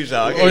bridal or baby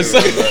shower? I Or can't even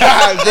something.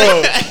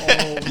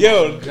 remember. Bro,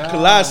 Yo,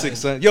 classic,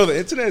 son. Yo, the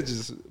internet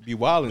just be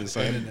wilding,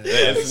 son.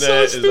 The internet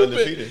so is stupid.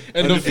 undefeated.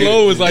 And the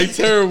flow was like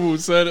terrible,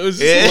 son. It was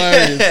just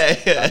hilarious.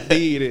 I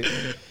did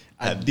it.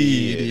 I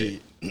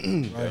did.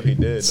 Yo, he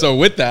did. So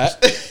with that,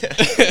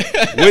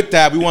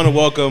 we want to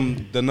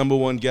welcome the number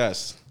one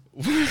guest.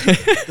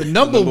 The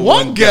number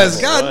one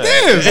guest. God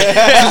damn.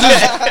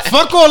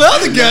 Fuck all the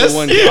other guests.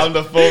 I'm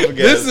the fourth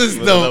guest. This is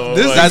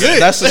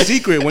That's the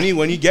secret. When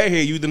you get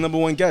here, you the number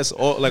one guest.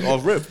 Like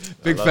off rip.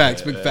 Big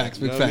facts, big facts,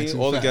 You big know what I facts.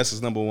 mean? All the guests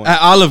is number one.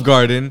 at Olive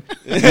Garden,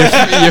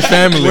 your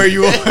family. Where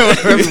you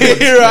are.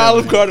 Here at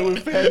Olive Garden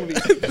with family.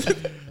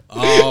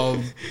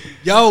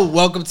 Yo,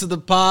 welcome to the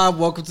pod.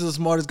 Welcome to the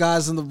smartest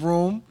guys in the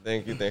room.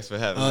 Thank you. Thanks for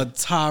having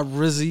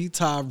me.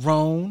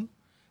 Tyrone,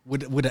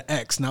 with an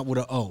X, not with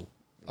an O.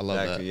 I love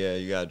Exactly. Yeah,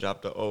 you gotta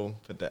drop the O,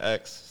 put the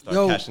X, start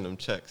Yo. cashing them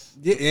checks.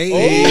 Yeah,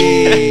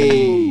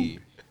 Hey.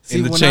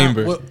 In the when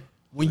chamber.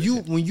 When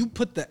you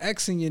put the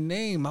X in your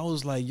name, I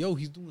was like, yo,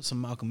 he's doing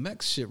some Malcolm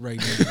X shit right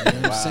now. You know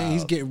what I'm saying?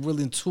 He's getting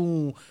really in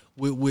tune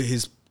with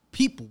his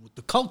people, with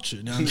the culture.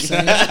 You know what I'm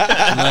saying?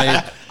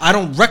 Like, I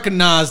don't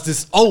recognize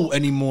this O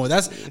anymore.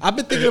 I've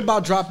been thinking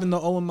about dropping the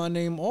O in my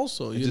name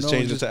also. You Just know,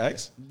 changed it to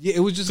X? Yeah, it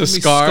was just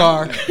To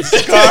gonna be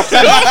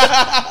Scar.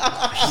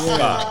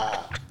 Yeah.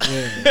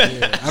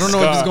 I don't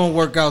know if it's gonna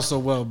work out so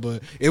well,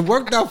 but it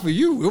worked out for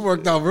you. It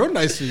worked out real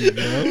nice for you,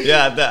 bro.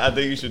 Yeah, I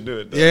think you should do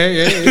it. Though.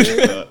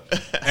 Yeah.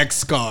 X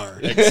Scar.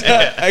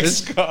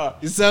 X-Scar.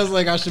 It sounds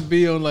like I should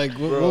be on like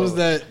what was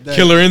that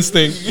Killer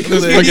Instinct.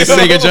 Killer Fucking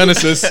Sega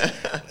Genesis.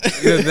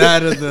 Yeah,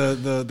 that or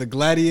the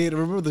Gladiator.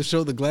 Remember the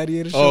show, the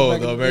Gladiator show? Oh,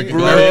 back the in the day?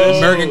 American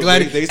American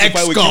Gladiator. They used to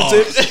fight with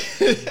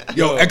X-Scars.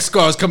 Yo,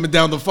 X-Scars coming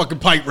down the fucking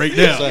pipe right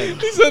now.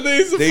 He said they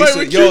used to They fight used to,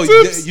 with yo,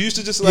 Q-tips. you used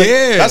to just like,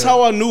 Yeah. that's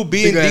how I knew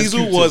being Big ass Diesel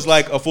Q-tips. was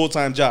like a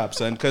full-time job,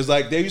 son. Cause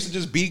like they used to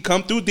just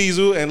come through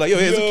Diesel and like, yo,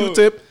 here's a Yo.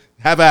 Q-tip,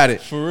 have at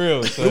it. For real.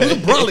 It was a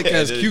brolic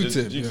ass Yeah,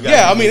 Q-tip. you yo. got-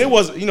 Yeah, I mean, it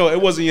wasn't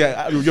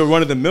your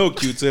run-of-the-mill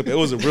Q-tip. It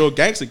was a real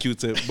gangster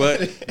Q-tip.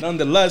 But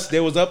nonetheless, they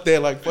was up there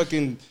like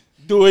fucking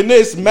doing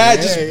this, mad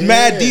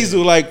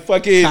Diesel, like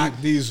fucking. Cock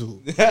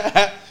Diesel.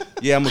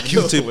 Yeah, I'm a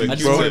Q-tip, I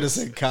just bro. wanted to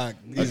say cock.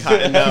 Diesel.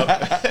 Cotton out.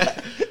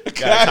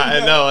 Got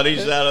cotton out on each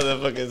side of the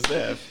fucking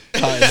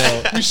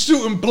staff. We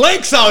shooting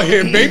blanks out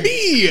here,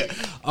 baby.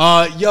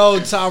 Yo,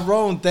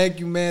 Tyrone,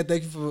 thank you, man.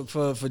 Thank you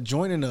for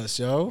joining us,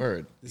 yo.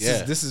 Word.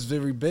 This is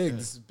very big.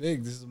 This is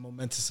big. This is a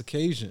momentous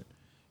occasion.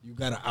 You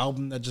got an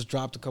album that just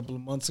dropped a couple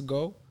of months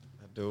ago.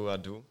 I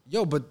do.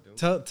 Yo, but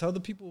tell the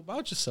people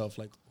about yourself.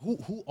 Like,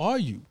 who are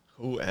you?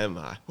 Who am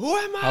I?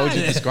 How would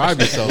you describe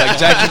yourself? Like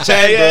Jackie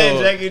Chan, Yeah,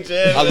 bro. Jackie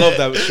Chan. I love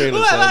that trailer,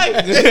 Who son. am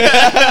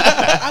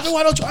I? I know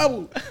I don't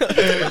travel.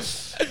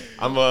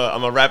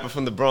 I'm a rapper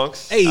from the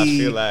Bronx. Hey. I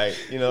feel like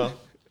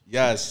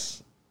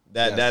Yes.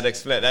 that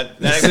explains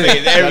That's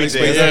everything. That's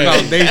Yeah. the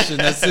foundation.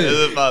 That's That's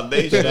it. the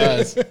foundation.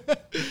 Yes.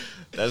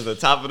 That's the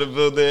top of the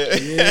building.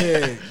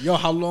 Yeah. Yo,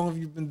 how long have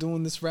you been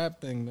doing this rap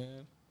thing,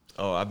 man?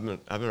 Oh, I've been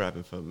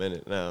rapping for a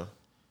minute now.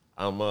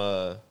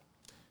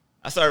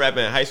 I started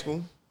rapping in high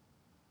school,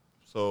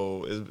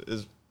 so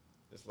it's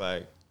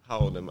like how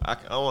old am I?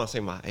 I don't want to say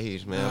my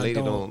age, man. Nah, Lady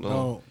don't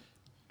know.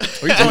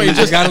 What you talking? You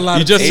just got a lot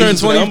You of just turned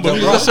Asians 20. number,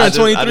 You bro. just turned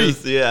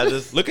 23. I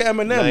just Look at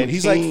Eminem.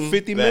 He's like 19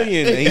 50 back.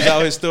 million, and he's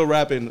out here still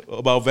rapping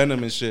about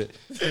Venom and shit.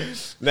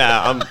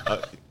 Nah,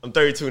 I'm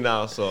 32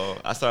 now, so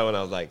I started when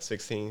I was like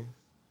 16,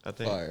 I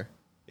think. Fire.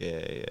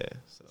 Yeah.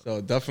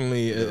 So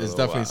definitely, it's Oh,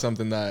 definitely wow.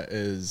 something that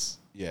is.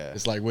 Yeah.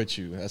 It's like with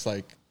you. That's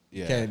like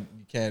Yeah.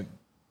 you can't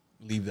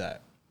leave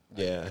that.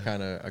 Yeah.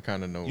 I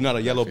kind of know. You're not a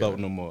that yellow feeling. belt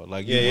no more.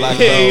 Like Yeah, you yeah, black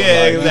yeah, belt.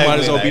 yeah, like, you might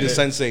exactly. as well be the Like-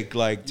 sensei,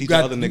 like teaching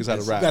other niggas how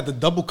to You rap. got the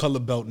double color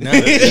belt now.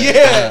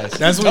 Yeah.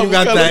 That's when you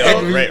got Double that. color.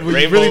 when you Rainbow,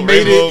 really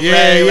made rainbow, it. Yeah,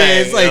 bang, yeah.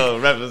 bang. It's like Yo,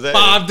 represent.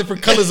 5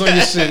 different colors on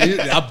your shit.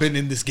 I've been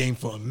in this game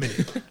for a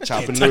minute.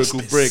 Chopping Can't touch lyrical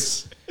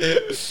this.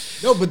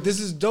 bricks. No, but this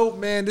is dope,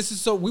 man. This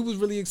is so. We was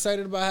really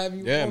excited about having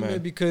you Yeah, on, man, man.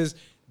 because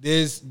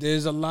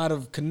there's a lot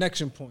of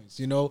connection points.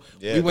 You know,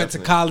 Yeah, we went to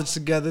definitely. college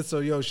together, so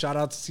yo, shout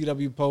out to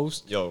CW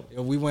Post. Yo,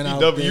 we went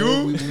out CW?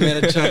 there. We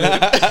met each other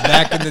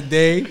back in the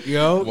day.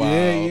 Yo, Wow.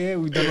 yeah.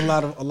 We done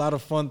a lot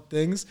of fun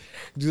things.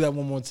 Do that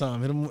one more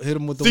time. Hit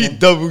him with the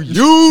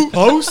CW.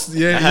 Post.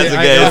 Yeah, had to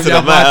I get know- into the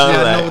I mouth,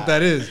 know like- what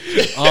that is.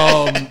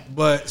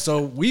 But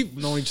so we've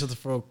known each other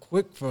for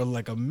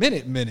like a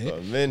minute. A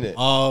minute.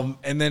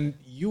 And then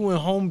you and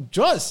our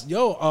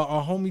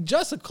homie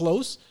Just are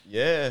close.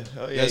 Yeah.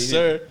 Oh, yeah. Yes,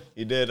 sir.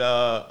 He did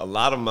a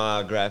lot of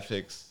my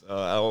graphics,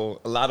 a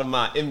lot of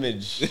my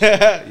image.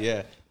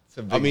 Yeah.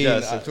 To Big I mean,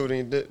 Just, I-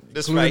 including this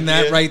Including right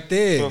that here. right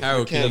there. So,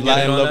 Harold, can Ken, you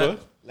get in Lion on Lover.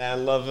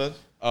 Land Lover.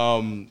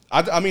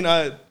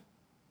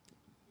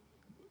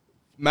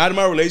 Mad at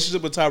my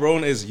relationship with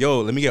Tyrone is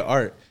let me get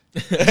art.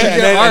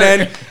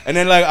 and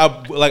then like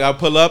I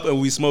pull up and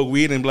we smoke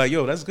weed and be like,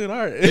 yo, that's good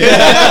art.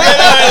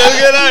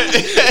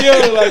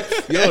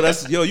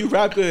 Yo, you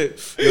rap good.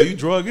 Yo, you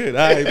draw good.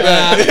 All right,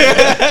 man.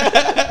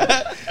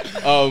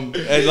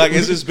 And like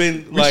it's just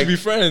been We should be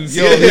friends.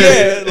 Yo,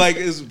 yeah, like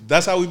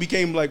that's how we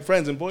became like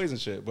friends and boys and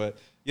shit. But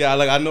yeah,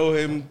 like I know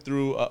him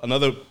through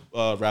another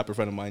rapper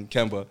friend of mine,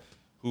 Kemba,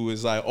 who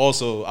is like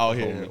also out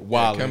here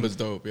wild. Kemba's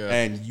dope, yeah.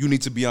 And you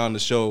need to be on the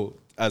show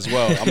as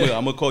well.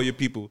 I'm gonna call your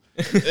people.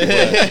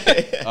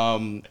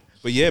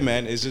 But yeah,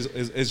 man, it's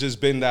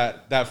just been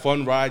that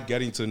fun ride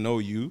getting to know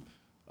you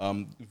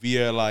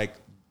via like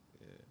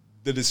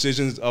the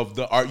decisions of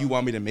the art you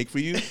want me to make for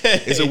you.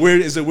 It's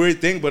a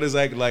weird thing, but it's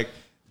like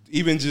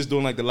even just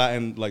doing like the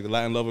Latin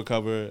Lover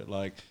cover,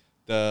 like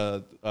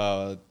the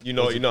you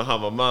know how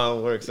my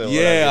mind works. And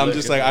yeah, I'm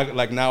just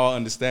like now I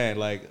understand.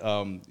 Like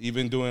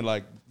even doing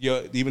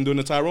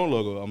the Tyrone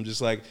logo, I'm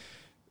just like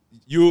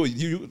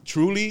you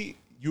truly.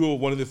 You were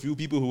one of the few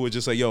people who were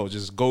just like, yo,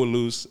 just go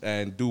loose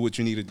and do what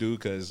you need to do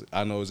because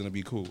I know it's gonna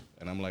be cool.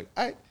 And I'm like,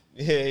 all right.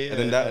 Yeah.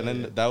 And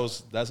then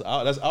that's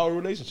our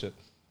relationship.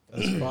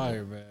 That's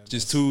fire, man.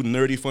 Just two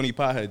nerdy, funny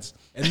potheads.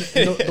 And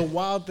the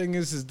wild thing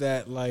is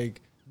that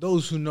like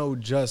those who know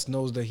Just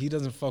knows that he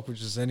doesn't fuck with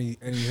just any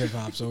hip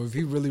hop. So if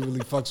he really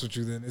fucks with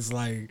you, then it's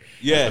like,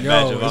 yeah,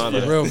 yo,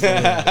 it's for real. You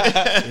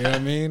know what I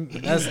mean?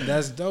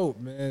 That's dope,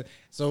 man.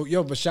 So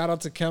but shout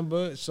out to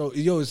Kemba. So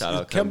is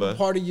Kemba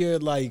part of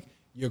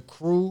your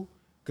crew?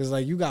 Because,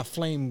 like, you got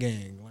Flame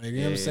Gang. Like, you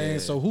know what I'm saying?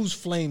 So, who's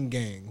Flame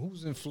Gang?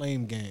 Who's in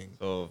Flame Gang?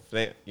 So,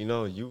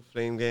 you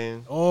Flame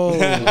Gang. Oh. We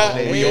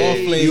all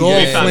Flame We all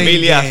Gang.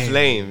 Familia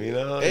Flame, you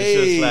know? Hey.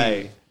 It's just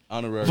like...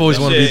 Honorary. I've always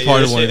wanted to be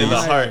part of one of in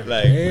these. the heart.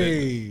 Like,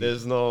 Hey.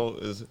 there's no...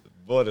 It's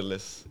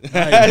borderless. It's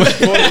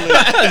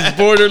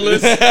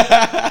borderless.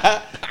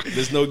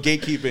 There's no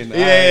gatekeeping.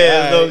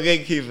 There's no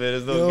gatekeeping.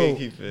 There's no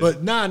gatekeeping.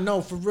 But,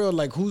 no, for real.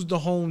 Like, who's the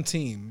home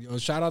team?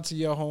 Shout out to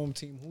your home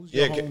team. Who's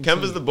your home team?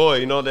 Kemba's the boy.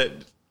 You know that...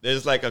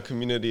 There's like a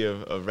community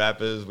of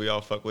rappers. We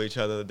all fuck with each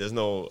other. There's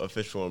no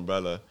official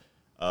umbrella.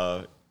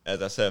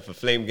 As I said, for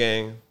Flame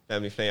Gang,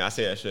 Family Flame, I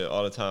say that shit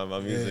all the time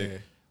about music. Yeah.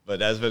 But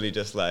that's really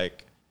just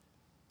like,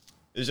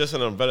 it's just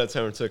an umbrella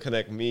term to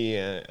connect me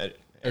and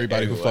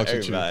Everybody who fucks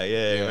with you. Yeah,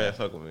 everybody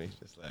fuck with me.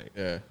 Just like,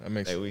 Yeah, that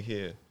makes like we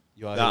here.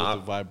 You out here with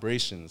the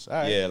vibrations. All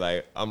right. Yeah,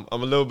 like I'm a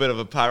little bit of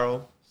a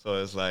pyro,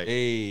 so it's like,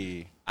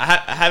 Hey.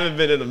 I haven't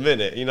been in a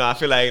minute. You know, I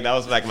feel like that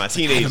was like my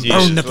teenage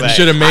years. You Like,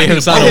 should have made him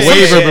sign a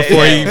waiver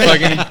before he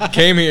fucking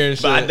came here and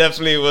shit. But I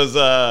definitely was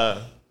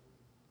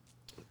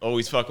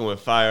always fucking with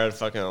fire,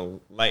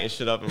 fucking lighting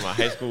shit up in my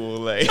high school.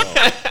 Like,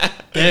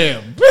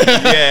 Damn.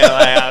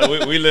 yeah,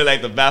 like we lit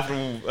like the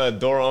bathroom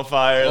door on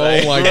fire.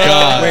 Like, Oh my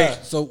God. Wait,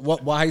 so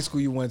what high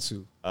school you went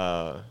to?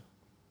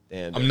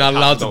 Damn, I'm not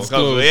allowed to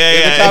disclose.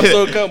 Yeah, The cops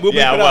don't come. We'll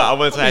yeah, beep it out. I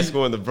went to high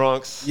school in the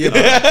Bronx. Yeah,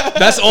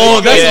 That's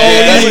all. That's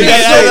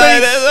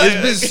all.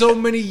 It's been so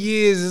many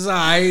years. It's all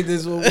right.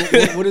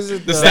 What is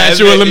it? The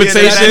statute of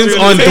limitations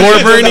on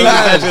door burning.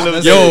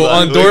 Yo,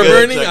 on door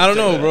burning? I don't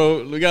know, check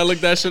bro. We gotta look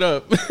that shit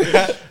up.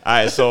 All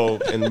right, so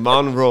in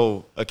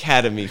Monroe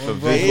Academy for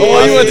visual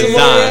Oh, you went to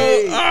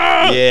design.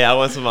 Monroe? Yeah, I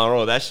went to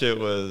Monroe. That shit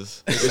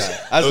was.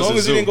 As long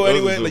as you didn't go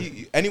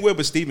anywhere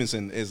but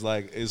Stevenson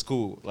is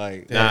cool.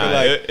 Like, Nah,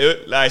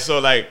 I feel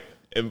like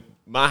in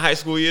my high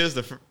school years,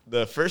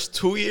 the first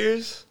 2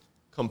 years,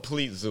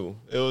 complete zoo.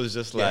 It was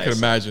just I like could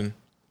imagine.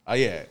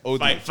 yeah.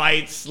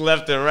 fights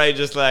left and right,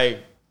 just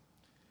like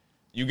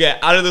you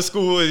get out of the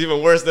school is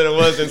even worse than it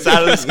was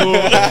inside of the school.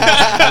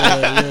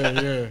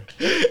 Yeah.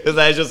 It's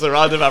like just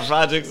surrounded by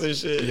projects and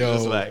shit. Yo.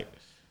 Just like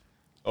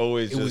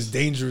always. It was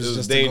dangerous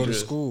to to go to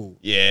school.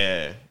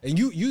 Yeah. And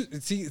you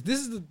see, this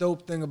is the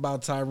dope thing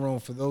about Tyrone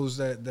for those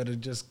that are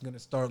just gonna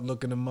start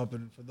looking him up,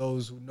 and for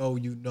those who know,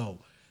 you know.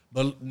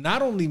 But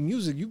not only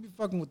music, you be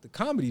fucking with the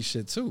comedy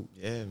shit too.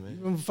 Yeah, man. You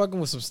been fucking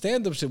with some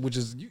stand up shit, which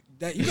is you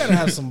gotta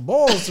have some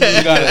balls. To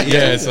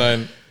Yeah,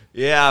 son.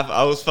 Yeah,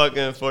 I was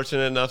fucking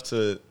fortunate enough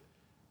to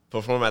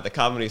perform at the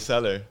Comedy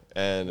Cellar,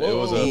 and it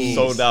was a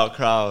sold out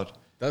crowd.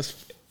 That's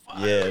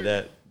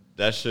Yeah,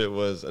 that shit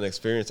was an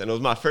experience, and it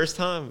was my first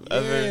time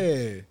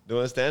ever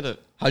doing stand up.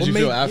 how'd you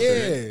feel after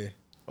it? Yeah.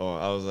 Oh,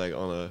 I was like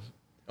on a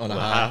On a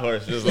high high.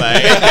 horse, just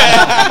like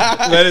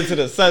led into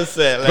the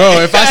sunset. Like, Bro,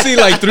 if I see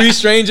like 3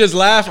 strangers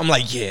laugh, I'm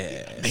like,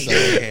 yeah. So,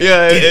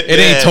 yeah, it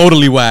ain't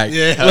totally whack.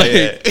 Yeah. Hell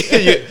yeah.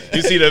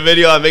 you see the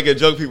video, I make a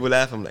joke, people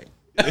laugh. I'm like,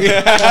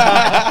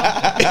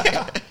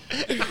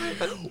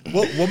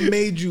 What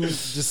made you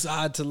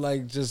decide to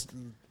like just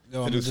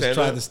I'm do just stand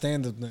try up? the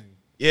stand up thing?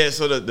 yeah.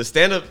 So the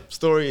stand up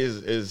story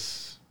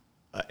is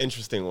an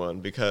interesting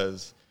one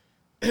because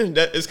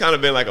it's kind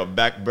of been like a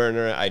back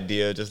burner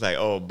idea, just like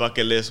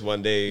bucket list.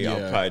 One day I'll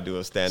Yeah. probably do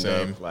a stand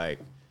Same. up. Like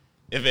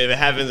if it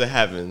happens, it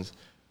happens.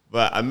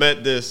 But I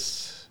met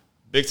this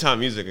big time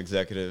music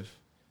executive.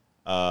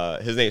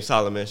 His name's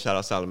Solomon. Shout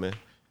out Solomon.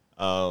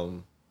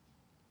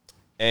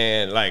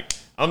 And like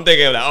I'm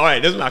thinking like, all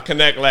right, this is my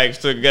connect, like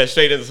to get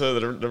straight into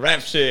the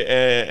rap shit,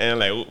 and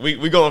like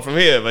we going from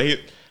here. But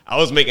I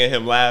was making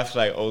him laugh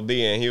like OD,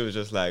 and he was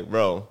just like,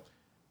 bro,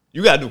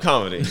 you gotta do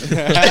comedy.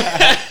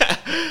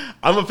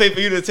 I'm gonna pay for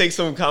you to take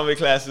some comedy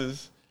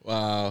classes,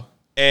 Wow.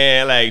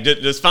 and like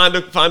just find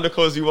the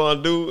course you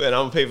want to do, and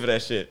I'm gonna pay for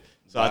that shit.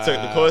 So I took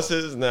the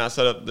courses, and then I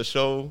set up the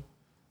show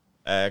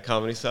at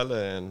Comedy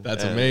Cellar, and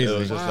That's and amazing. It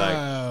was just like.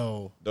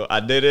 Wow.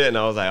 I did it, and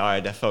I was like, all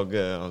right, that felt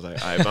good. I was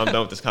like, all right, I'm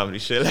done with this comedy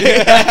shit.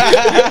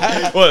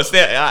 Well,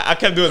 I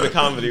kept doing the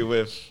comedy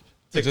with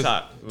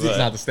TikTok. It's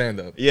not the stand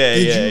up. Yeah,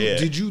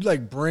 Did you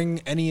like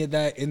bring any of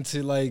that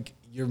into like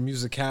your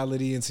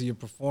musicality, into your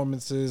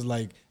performances,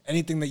 like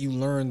anything that you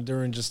learned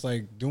during just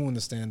like doing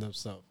the stand up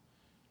stuff?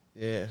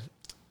 Yeah.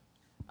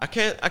 I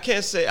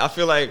can't say. I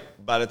feel like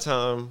by the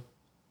time,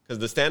 because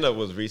the stand up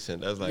was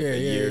recent. That was like a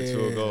year or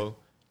two ago.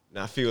 And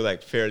I feel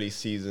like fairly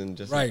seasoned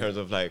just in terms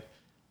of like,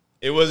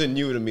 it wasn't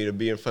new to me to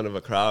be in front of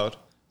a crowd.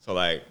 So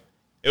like,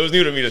 it was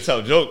new to me to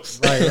tell jokes.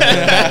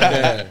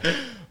 Right.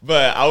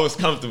 But I was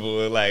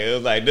comfortable. Like, it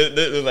was like,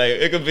 this, like,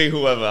 it could be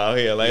whoever out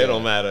here. Like, it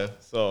don't matter.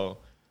 So,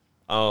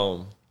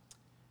 I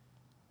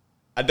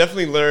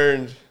definitely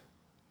learned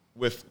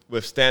with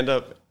stand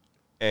up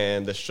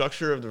and the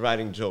structure of the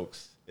writing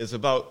jokes is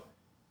about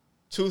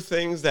two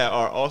things that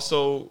are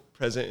also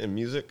present in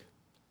music.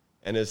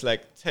 And it's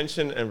like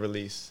tension and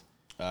release.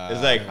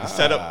 It's like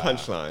setup,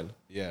 punchline.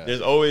 Yeah.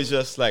 There's always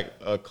just like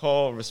a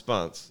call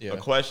response, a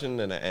question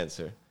and an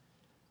answer.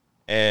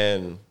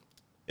 And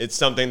it's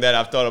something that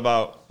I've thought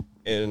about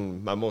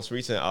in my most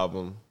recent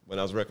album when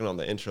I was working on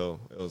the intro.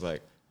 It was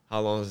like,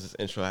 how long does this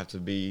intro have to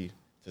be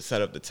to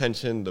set up the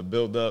tension, the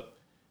build up,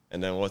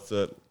 and then once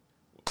the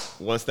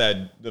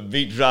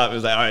beat drop,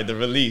 it's like, all right, the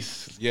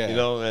release. Yeah. You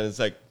know, and it's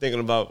like thinking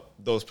about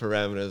those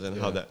parameters and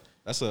how that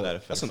that's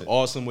an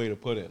awesome way to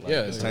put it. Like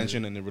the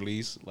tension and the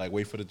release, like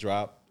wait for the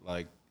drop.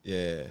 Like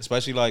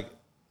especially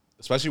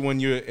when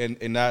you're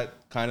in that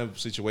kind of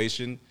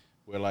situation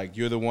where like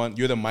you're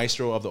the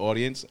maestro of the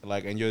audience,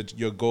 like, and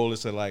your goal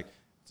is to like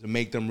to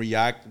make them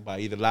react by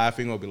either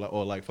laughing or be like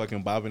like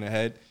fucking bobbing their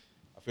head.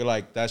 I feel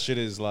like that shit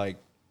is like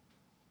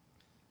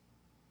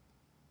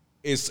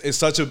it's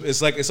such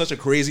a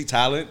crazy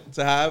talent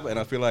to have, and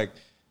I feel like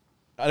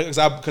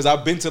because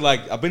I've been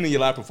to your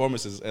live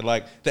performances, and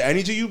like the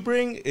energy you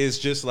bring is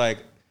just like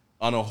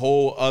on a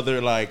whole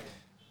other like.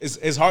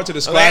 It's hard to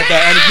describe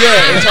that. And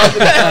it's hard to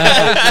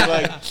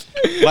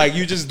describe. Like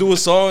you just do a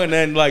song and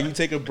then like you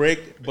take a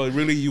break, but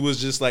really you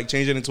was just like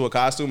changing into a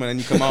costume and then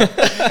you come out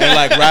and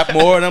like rap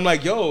more. And I'm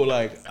like, yo,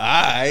 like,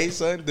 alright,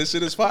 son, this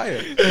shit is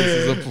fire. This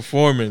is a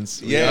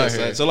performance. Yeah,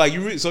 son. So like you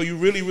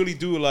really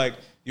do like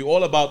you're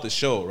all about the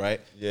show,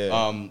 right?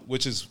 Yeah.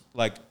 Which is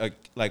like a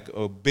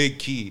big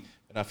key,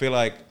 and I feel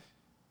like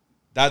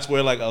that's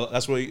where a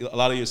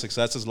lot of your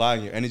successes lie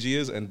and your energy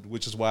is, and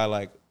which is why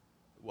like.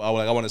 I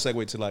want to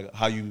segue to like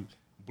how you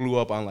blew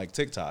up on like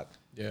TikTok.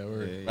 Yeah,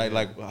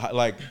 like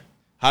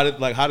how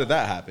did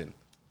that happen?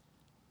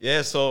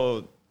 Yeah,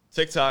 so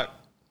TikTok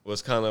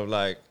was kind of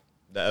like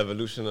the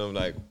evolution of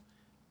like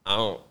I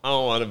don't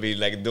want to be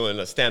like doing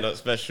a stand up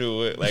special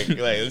with, like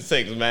it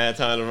takes mad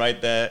time to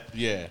write that.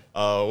 Yeah.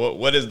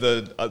 What is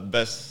the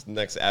best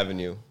next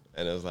avenue?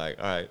 And it was like,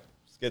 all right,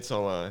 skits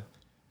online.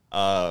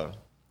 But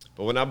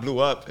when I blew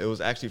up, it was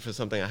actually for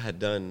something I had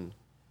done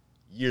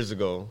years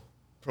ago.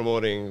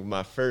 Promoting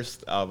my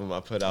first album I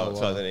put out in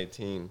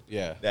 2018.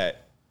 Yeah.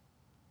 That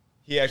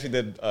he actually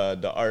did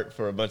the art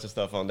for a bunch of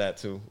stuff on that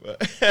too.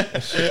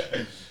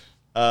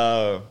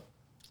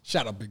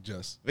 Shout out Big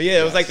Just. But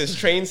yeah, it was like this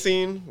train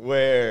scene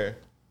where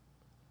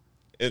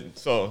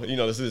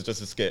this is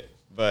just a skit.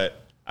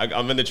 But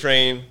I'm in the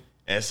train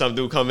and some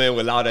dude come in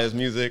with loud ass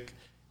music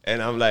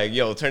and I'm like,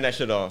 yo, turn that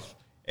shit off.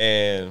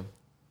 And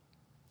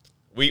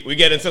we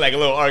get into like a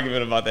little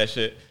argument about that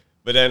shit.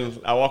 But then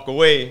I walk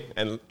away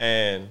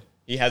and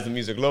he has the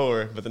music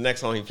lower, but the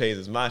next song he plays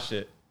is my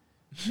shit.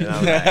 And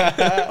I'm like,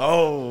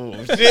 oh,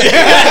 shit.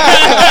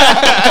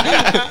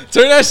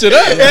 Turn that shit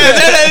up.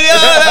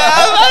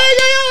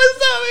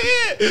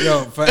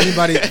 Yo, for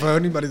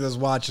anybody that's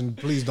watching,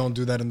 please don't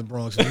do that in the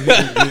Bronx.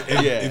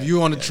 If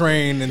you on the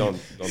train and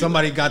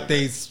somebody got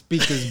their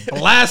speakers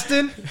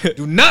blasting,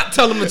 do not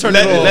tell them to turn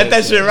it off. Let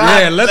that shit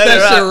rock. Yeah, let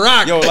that shit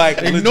rock. Yo, like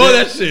ignore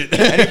that shit.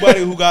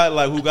 Anybody who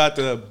got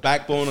the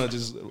backbone to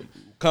just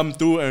come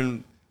through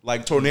and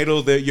like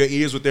tornado your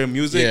ears with their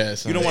music,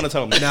 you don't want to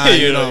tell them. Nah,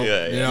 you don't.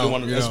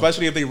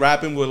 Especially if they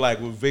rapping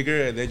with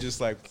vigor and they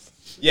just like.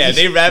 Yeah,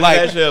 they rapping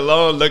that shit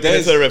alone, looking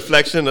into the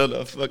reflection of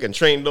the fucking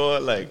train door.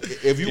 Like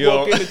if you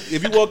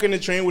walk in the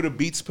train with a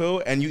Beats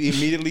pill and you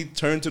immediately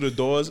turn to the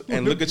doors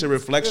and look at your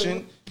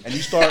reflection and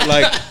you start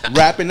like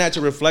rapping at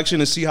your reflection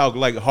and see how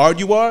like hard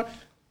you are,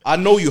 I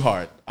know you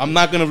hard. I'm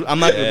not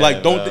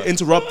don't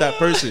interrupt that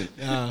person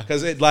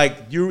because it like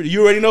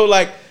you already know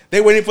like. They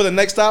waiting for the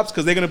next stops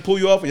because they're gonna pull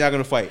you off and y'all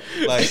gonna fight.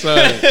 Like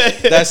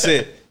that's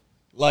it.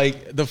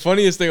 Like the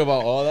funniest thing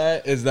about all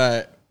that is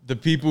that the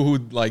people who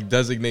like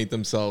designate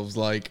themselves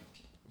like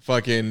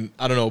fucking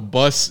I don't know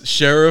bus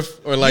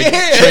sheriff or like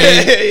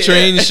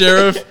train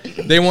sheriff,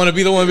 they want to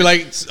be the one to be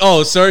like,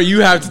 oh sir,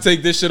 you have to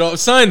take this shit off,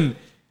 son.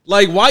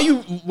 Like why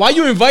you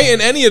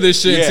inviting any of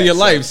this shit into your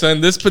life, son?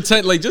 This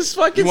potential like just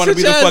fucking. You want to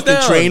be the fucking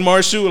down. Train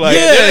marshal? Like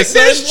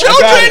there's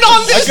children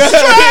on this train.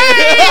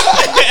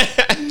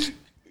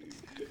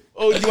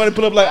 Oh, you want to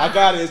put up like, I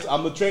got it.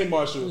 I'm the train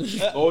marshal.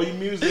 All your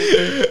music.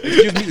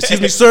 Excuse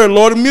me, sir,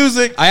 Lord of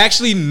Music. I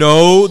actually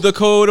know the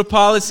code of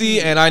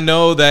policy, and I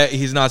know that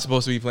he's not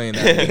supposed to be playing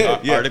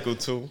that. Article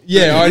 2.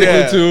 Yeah,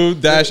 Article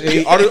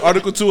 2-8.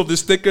 Article 2 of the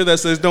sticker that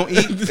says don't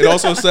eat. It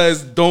also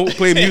says don't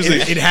play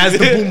music. It has the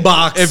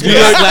boombox. If you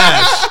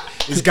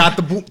It's got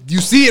the boom. You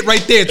see it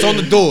right there. It's on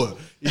the door.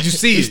 Did you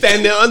see You it?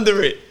 stand there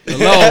under it.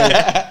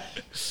 Hello.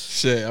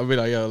 Shit, I'll be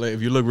like, yo,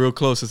 if you look real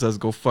close, it says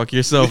go fuck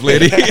yourself,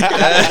 lady.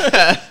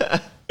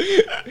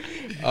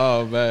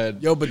 Oh man.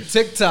 Yo, but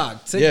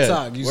TikTok,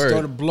 you word.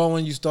 started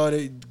blowing. You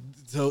started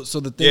so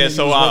the thing. Yeah, that you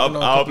so was I working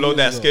on a couple upload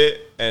that years ago.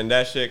 skit, and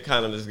that shit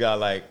kind of just got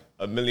like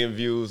 1 million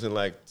views in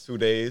like 2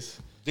 days.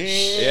 Damn.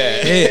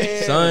 Yeah,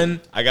 Hey,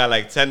 son. I got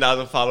like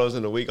 10,000 followers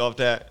in a week off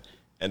that,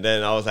 and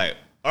then I was like,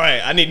 all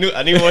right, I need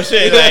more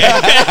shit. Like,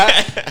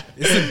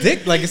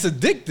 It's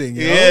addicting.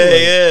 You know?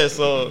 yeah.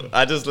 So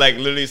I just like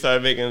literally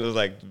started making just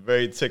like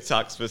very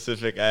TikTok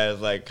specific as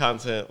like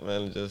content,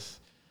 man. Just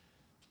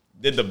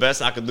did the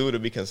best I could do to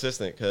be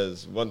consistent.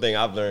 Because one thing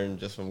I've learned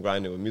just from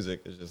grinding with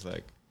music is just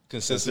like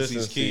Consistency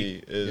is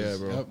key. is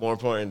bro. more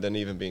important than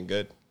even being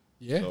good.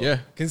 Yeah, So- Yeah.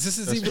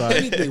 Consistency That's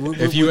with fine.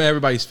 anything. If you in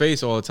everybody's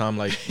face all the time,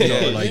 like, you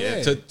know, like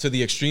Yeah. to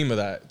the extreme of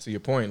that, to your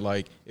point,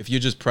 like if you're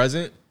just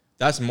present,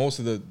 that's most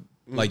of the,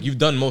 like you've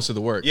done most of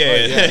the work. Yeah,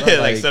 Right?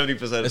 like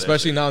 70%.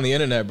 Especially now on the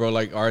internet, bro,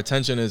 like our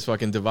attention is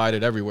fucking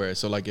divided everywhere.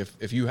 So like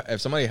if you have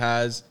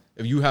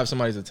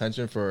somebody's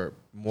attention for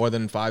more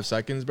than 5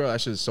 seconds, bro, that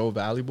shit is so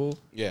valuable.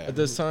 Yeah. At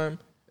this time,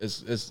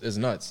 it's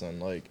nuts, son.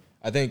 Like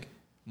I think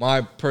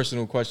my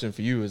personal question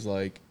for you is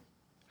like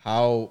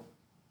how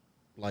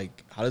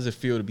does it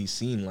feel to be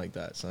seen like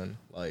that, son?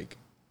 Like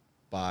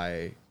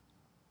by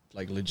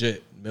like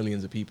legit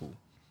millions of people.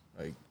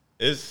 Like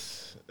It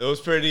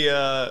was pretty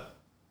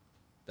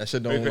that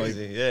shit pretty don't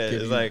crazy. like Yeah,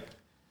 give it's you- like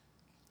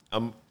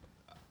I'm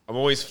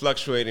always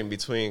fluctuating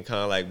between kind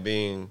of like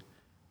being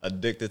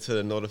addicted to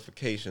the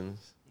notifications.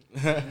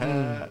 You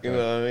know what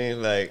I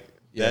mean? Like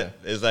that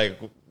is like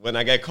when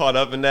I get caught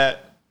up in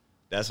that,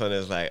 that's when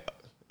it's like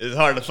it's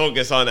hard to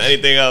focus on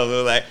anything else.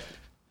 It's like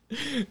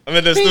I'm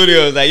in the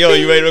studio. It's like, yo,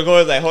 you ready to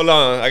record? It's like, hold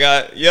on, I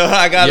got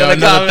another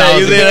comment.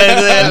 You see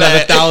that? another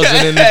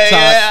 1,000 in the top.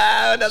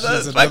 Yeah, It's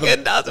another fucking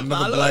 1,000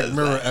 another followers. Black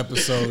Mirror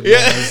episode. Yeah,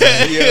 It's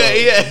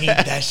like,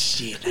 yeah. that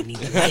shit. I need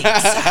the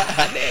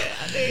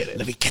likes.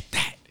 Let me get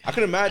that. I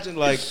can imagine,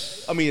 like,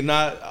 I mean,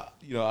 not,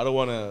 you know, I don't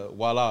want to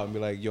wild out and be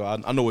like, yo,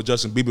 I know what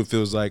Justin Bieber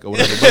feels like or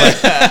whatever.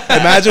 But like,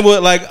 imagine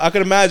what, like, I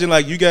could imagine,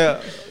 like, you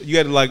get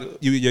like,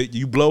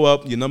 you blow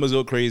up, your numbers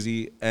go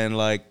crazy, and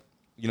like,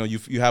 you know,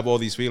 you have all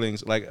these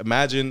feelings. Like,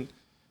 imagine,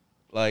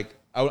 like,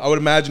 I would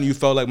imagine you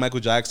felt like Michael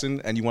Jackson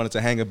and you wanted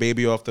to hang a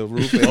baby off the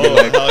roof. And Oh,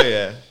 like, hell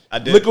yeah. I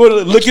did.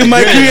 look at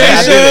my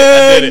creation.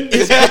 I did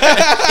it.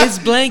 It's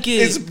blanket.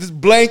 It's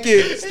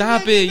blanket.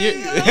 Stop it. You're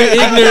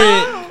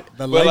ignorant.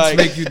 the But lights like-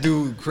 make you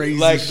do crazy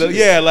Like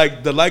shit.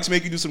 like the likes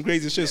make you do some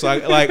crazy shit. So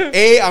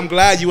I'm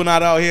glad you were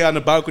not out here on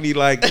the balcony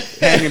like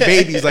hanging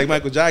babies like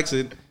Michael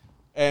Jackson,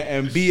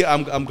 and B,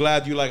 I'm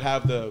glad you like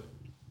have the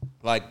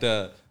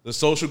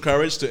social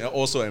courage to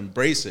also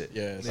embrace it.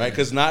 Yes. Right.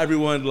 Because not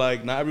everyone is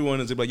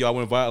like, yo, I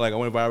went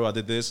viral. I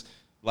did this.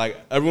 Like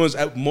a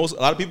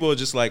lot of people are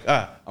just like,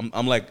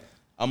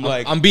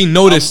 I'm being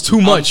noticed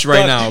too much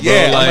right stuck. now, bro.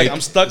 Yeah, like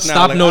I'm stuck now.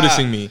 Stop Like,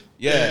 noticing me.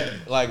 Yeah,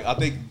 like I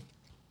think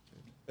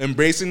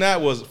embracing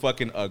that was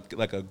fucking a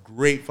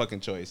great fucking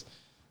choice.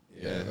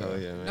 Yeah, hell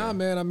yeah, man. Nah,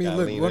 man. I mean,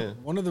 Gotta lean look,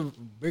 in. one of the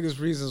biggest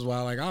reasons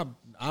why, like,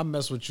 I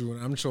mess with you,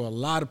 and I'm sure a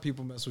lot of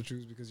people mess with you,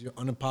 is because you're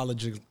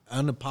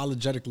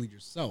unapologetically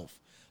yourself.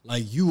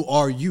 Like, you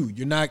are you.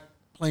 You're not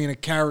playing a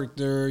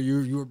character.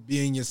 You're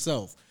being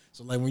yourself.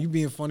 So, like, when you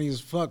being funny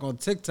as fuck on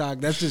TikTok,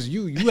 that's just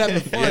you. You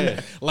having fun,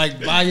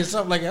 like, by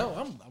yourself. Like, yo,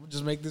 I'm gonna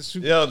just make this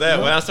shoot. Yo, you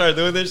know? when I started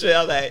doing this shit, I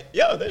was like,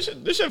 yo, this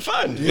shit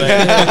fun. Like,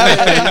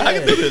 I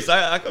can do this.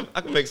 I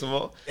can make some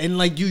more. And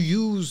like, you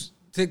use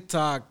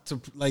TikTok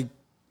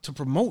to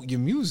promote your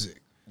music.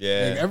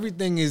 Yeah. Like,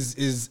 everything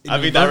is. I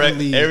be direct.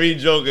 inadvertently- Every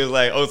joke is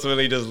like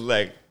ultimately just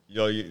like,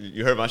 yo,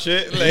 you heard my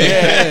shit? Like,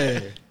 Yeah.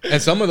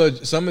 And some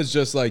is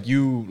just like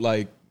you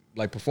like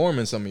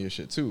performing some of your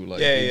shit too. Like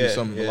Yeah, you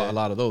do yeah. a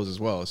lot of those as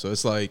well. So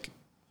it's like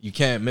you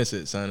can't miss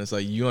it, son. It's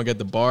like you gonna get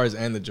the bars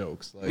and the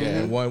jokes.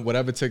 Like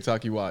whatever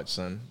TikTok you watch,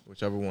 son,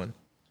 whichever one.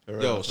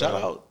 Yo, shout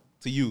out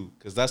to you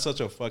because that's such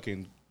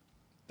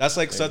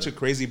a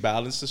crazy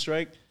balance to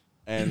strike,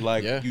 and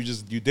like Yeah.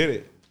 you did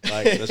it.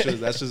 Like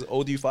that's just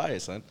OD fire,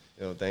 son.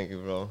 Yo, thank you,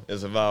 bro.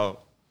 It's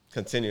about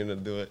continuing to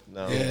do it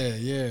now.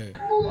 Yeah.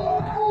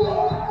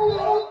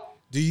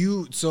 Do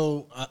you?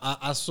 So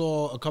I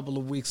saw a couple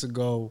of weeks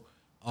ago.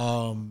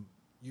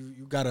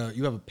 You have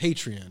a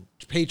Patreon.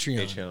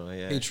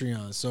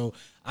 Patreon. So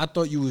I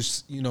thought you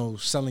was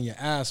selling your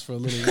ass for a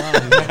little while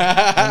on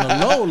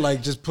the low,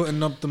 like just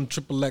putting up them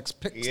XXX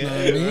pics. You know what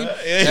I mean?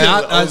 Yeah, And so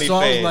I was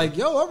OnlyFans. like,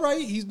 yo, all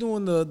right, he's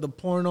doing the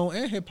porno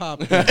and hip hop.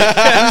 He's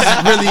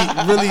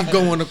really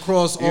going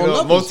across all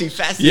levels.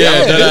 Multifaceted. Yeah,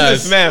 that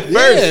businessman Yeah,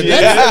 first.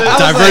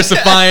 that's- I was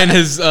Diversifying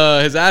his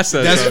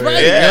assets. That's over right.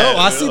 here. Yo,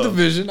 I see the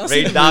vision. I see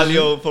Ray the vision.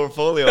 Dalio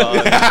portfolio.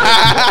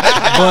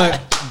 out.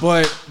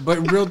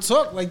 But real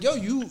talk, like, yo,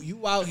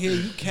 you out here,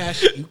 you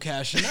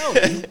cashing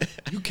out,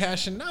 you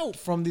cashing out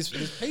from this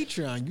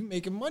Patreon, you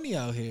making money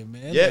out here,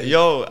 man. Yeah, Like,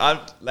 yo, I'm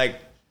like,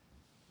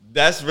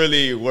 that's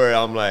really where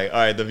I'm like, all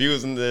right, the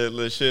views and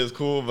the shit is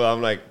cool, but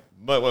I'm like,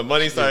 but when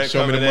money started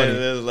show me coming the in, money.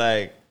 it's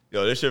like,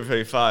 yo, this shit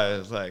pretty fire.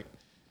 It's like,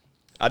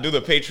 I do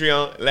the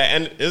Patreon,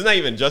 and it's not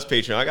even just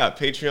Patreon. I got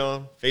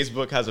Patreon.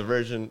 Facebook has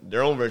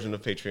their own version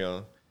of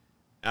Patreon.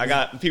 I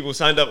got people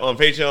signed up on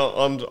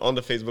Patreon on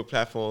the Facebook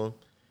platform.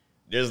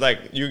 There's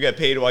like, you get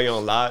paid while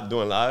you're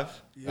doing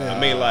live. Yeah. I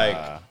made like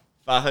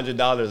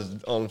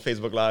 $500 on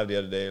Facebook Live the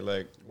other day.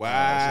 Like,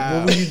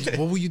 wow. So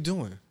what were you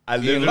doing? I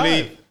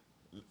literally,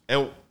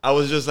 and I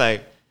was just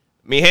like,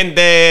 mi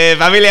gente,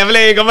 familia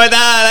Flame, ¿cómo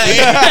está?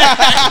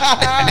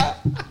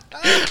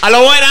 A lo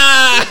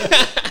buena.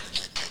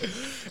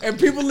 And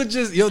people are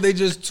just, they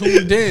just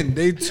tuned in.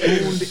 They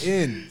tuned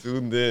in.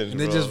 And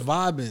they're just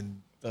vibing.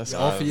 That's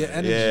all for your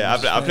energy. Yeah,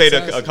 I played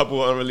a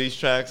couple of unreleased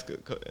tracks,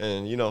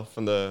 and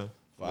from the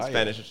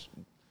Spanish.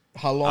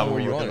 How long were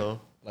you on it?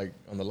 Like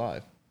on the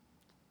live?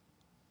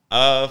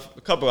 A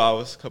couple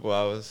hours.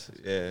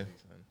 Yeah.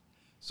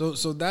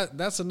 So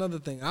that's another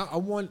thing. I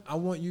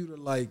want you to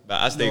like.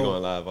 But I stay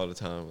going live all the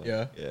time. Like,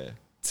 yeah.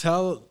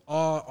 Tell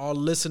our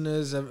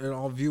listeners and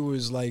our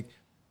viewers like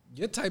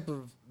your type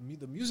of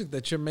the music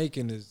that you're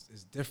making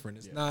is different.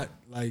 It's not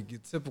like your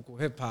typical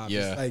hip hop.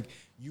 Yeah. It's like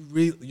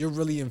you're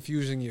really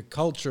infusing your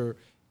culture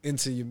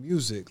into your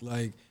music.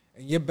 Like,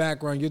 and your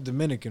background, you're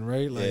Dominican,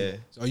 right? Like,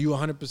 so are you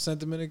 100%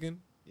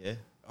 Dominican? Yeah.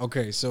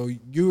 Okay, so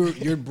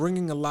you're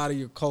bringing a lot of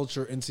your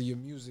culture into your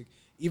music,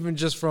 even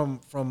just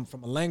from a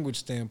language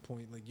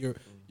standpoint. Like you're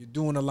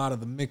doing a lot of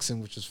the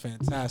mixing, which is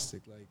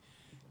fantastic. Like,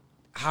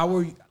 how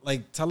are you?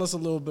 Like, tell us a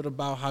little bit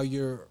about how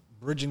you're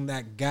bridging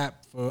that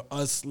gap for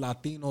us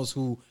Latinos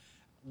who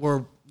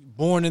were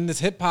born in this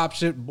hip hop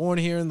shit, born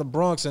here in the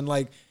Bronx, and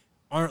like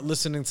aren't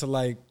listening to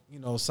like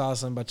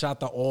salsa and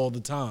bachata all the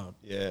time.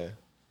 Yeah.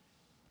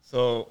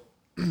 So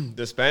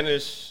the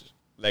Spanish,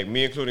 like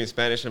me including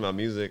Spanish in my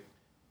music,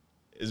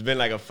 it's been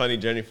like a funny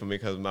journey for me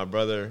because my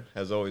brother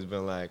has always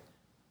been like,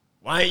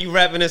 "Why ain't you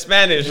rapping in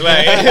Spanish?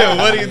 Like,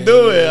 what are you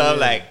doing?" I'm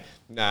like,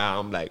 "Nah,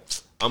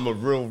 I'm a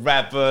real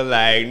rapper.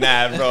 Like,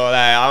 nah, bro.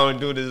 Like, I don't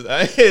do this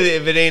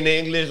if it ain't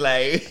in English.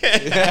 Like."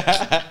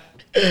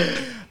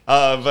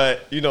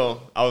 But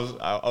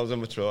I was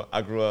immature.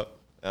 I grew up,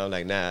 and I'm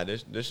like, nah,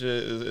 this shit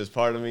is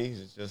part of me.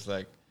 It's just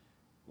like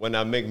when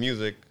I make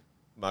music,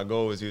 my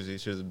goal is usually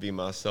to be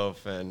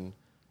myself and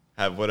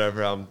have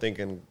whatever I'm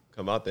thinking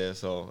come out there.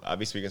 So I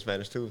be speaking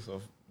Spanish too.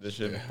 So this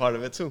shit be part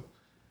of it too.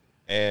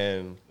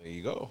 And there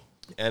you go.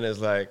 And it's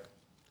like,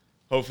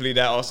 hopefully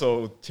that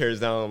also tears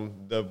down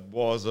the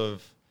walls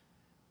of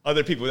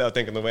other people that are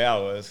thinking the way I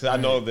was. Because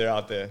I know they're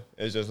out there.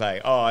 It's just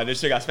like, oh, this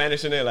shit got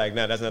Spanish in it. Like,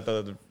 nah, that's not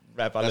the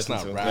rap I listen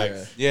to. That's not rap.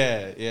 Like,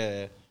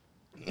 yeah.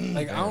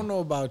 Like, I don't know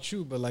about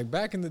you, but like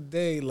back in the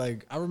day,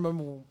 like I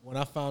remember when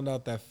I found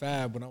out that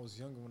Fab, when I was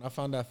younger, when I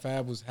found out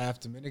Fab was half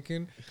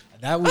Dominican,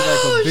 that was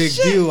like a big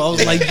deal. I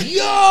was like,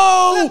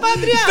 yo!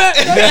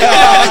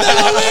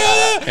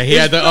 And he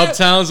had the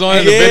Uptowns on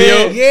in the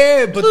video?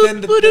 Yeah, but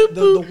then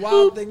the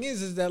wild thing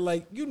is that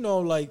like,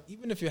 like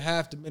even if you're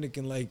half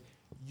Dominican, like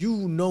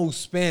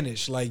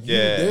Spanish, like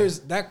there's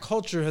that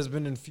culture has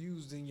been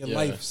infused in your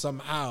life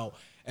somehow.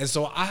 And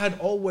so I've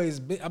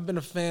been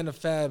a fan of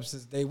Fab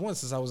since day one,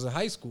 since I was in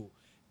high school.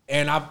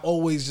 And I've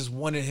always just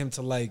wanted him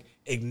to like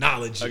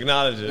acknowledge it.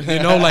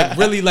 Like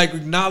really like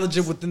acknowledge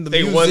it within the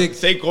music.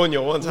 Say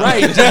coño one time.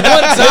 Right, just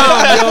one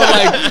time,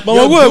 like,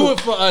 do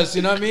it for us,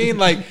 you know what I mean?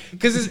 Like,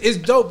 cause it's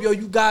dope,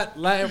 you got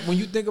like when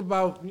you think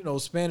about,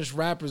 Spanish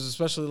rappers,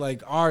 especially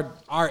like our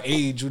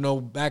age,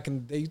 back in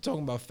the day, you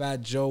talking about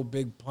Fat Joe,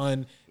 Big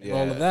Pun, and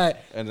all of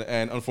that. And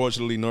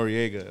unfortunately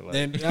Noriega. Like.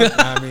 And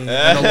I mean,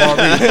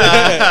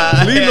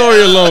 leave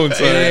Nori alone,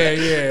 son.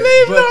 Yeah.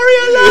 Leave Nori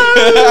alone.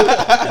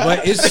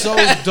 But it's so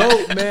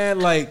dope, man,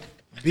 like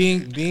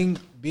being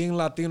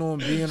Latino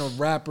and being a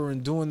rapper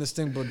and doing this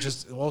thing, but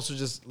just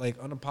like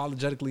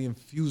unapologetically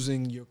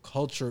infusing your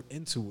culture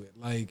into it.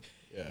 Like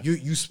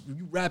you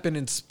rapping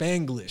in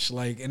Spanglish,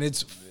 like, and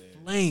it's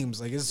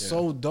flames, like it's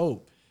so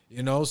dope,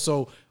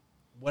 So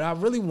what I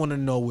really want to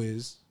know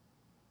is,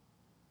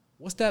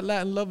 what's that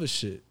Latin lover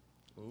shit?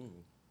 Ooh.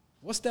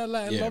 What's that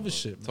Latin lover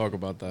shit? Man? Talk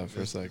about that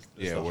for a sec.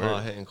 We're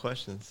hard-hitting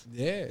questions.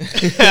 Yeah.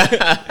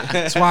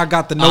 That's why I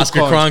got the note Oscar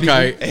cards.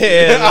 Cronkite.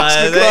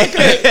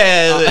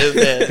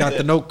 Got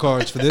the note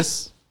cards for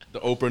this.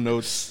 The Oprah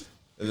notes.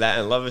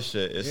 Latin lover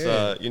shit. It's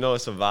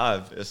it's a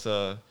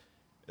vibe.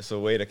 It's a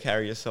way to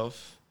carry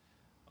yourself.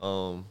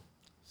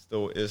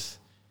 Still, it's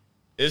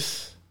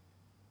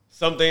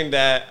something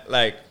that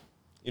like,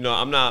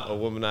 I'm not a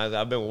womanizer.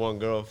 I've been with one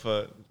girl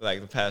for like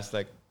the past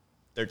like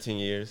 13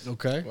 years.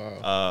 Okay.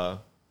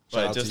 Wow.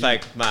 But just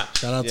like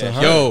shout out to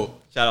her.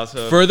 Shout out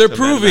to further to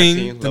proving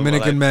Maxine,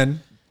 Dominican men.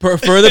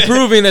 Further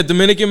proving that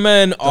Dominican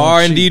men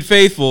are cheat. indeed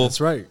faithful. That's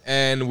right.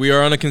 And we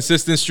are on a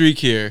consistent streak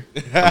here.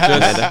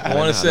 I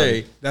want to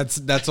say.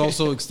 That's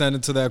also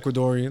extended to the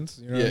Ecuadorians.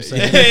 You know what I'm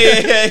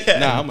saying? Yeah.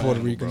 Nah, I'm Puerto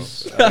a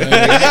Ricans.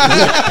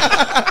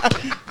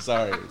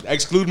 Sorry.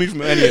 Exclude me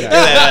from any of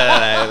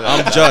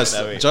that.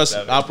 I'm just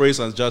operates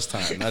on just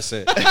time. That's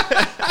it.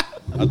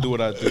 I do what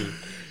I do.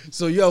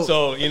 So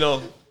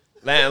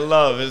Latin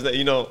love is that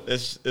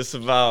it's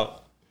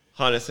about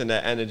harnessing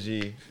that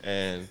energy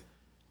and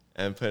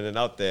putting it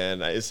out there,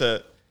 and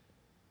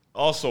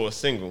also a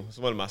single. It's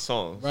one of my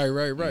songs.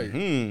 Right.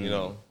 You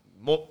know,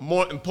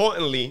 more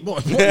importantly, More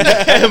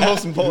important.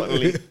 most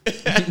importantly,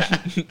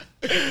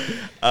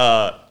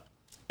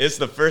 it's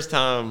the first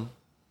time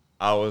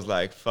I was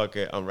like, fuck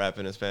it, I'm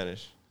rapping in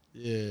Spanish.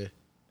 Yeah.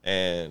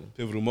 And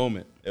Pivotal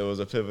moment. it was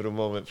a pivotal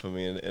moment for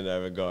me in that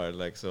regard.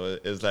 Like, so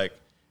it's like,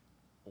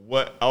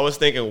 what I was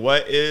thinking,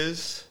 what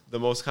is the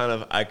most kind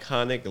of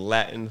iconic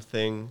Latin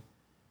thing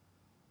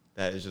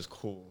that is just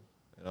cool?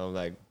 And I'm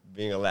like,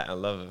 being a Latin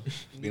lover.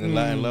 Being a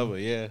Latin lover,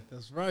 yeah.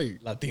 That's right.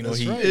 Latino That's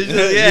heat. right. It's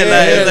just,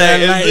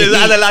 it's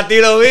either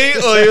Latino heat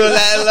or you're a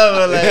Latin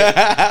lover. Like,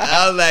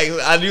 I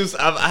was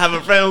like, I have a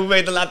friend who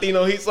made the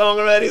Latino heat song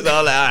already, so I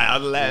was like, all right,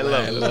 I'm a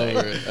Latin lover.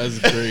 Like, That's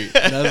great.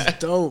 That's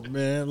dope,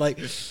 man. Like,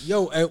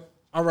 yo,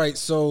 all right.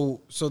 So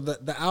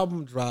the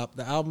album dropped.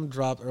 The album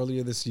dropped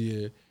earlier this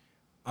year.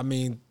 I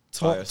mean,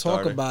 talk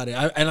Firestarter. about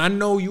it. And I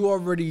know you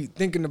already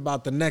thinking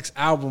about the next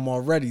album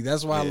already.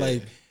 That's why,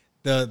 like,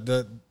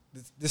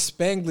 this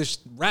Spanglish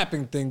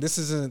rapping thing. This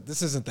isn't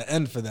the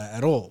end for that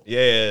at all.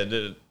 yeah,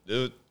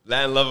 the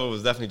Latin lover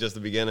was definitely just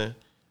the beginning.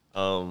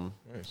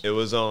 It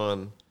was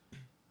on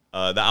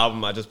the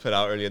album I just put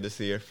out earlier this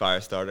year,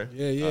 Firestarter.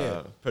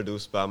 Yeah.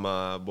 Produced by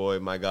my boy,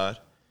 My God.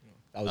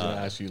 I was gonna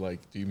ask you, like,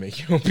 do you make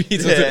your own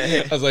beats?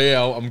 Yeah. I was like,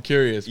 yeah, I'm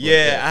curious. But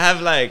Yeah, I have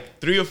like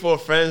 3 or 4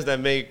 friends that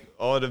make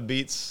all the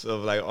beats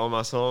of like all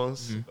my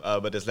songs,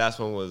 but this last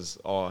one was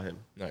all him.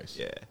 Nice.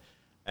 Yeah,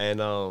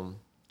 and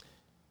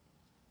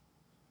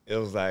it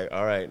was like,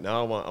 all right,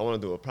 now I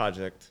want to do a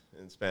project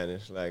in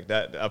Spanish like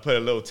that. I put a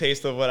little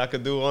taste of what I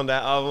could do on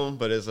that album,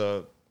 but it's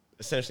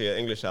essentially an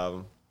English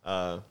album.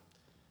 So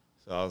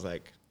I was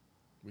like,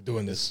 we're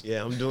doing this.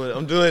 yeah, I'm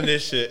doing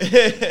this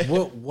shit.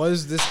 What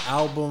was this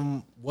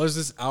album? Was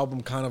this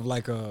album kind of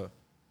like and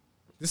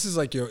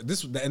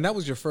that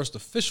was your first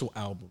official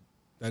album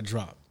that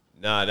dropped?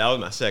 Nah, that was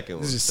my second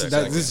one. This is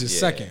your Yeah.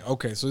 second.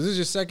 Okay, so this is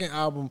your second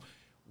album.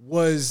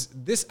 Was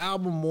this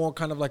album more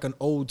kind of like an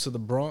ode to the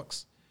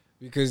Bronx?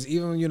 Because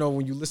even, you know,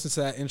 when you listen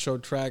to that intro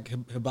track,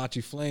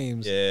 Hibachi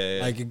Flames,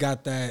 like it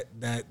got that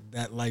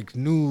like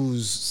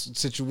news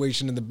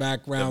situation in the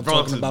background, The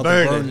Bronx talking is about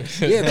burning. the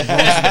burning. Yeah, the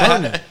Bronx is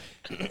burning.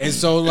 And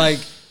so, like,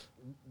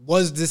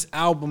 was this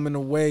album in a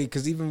way?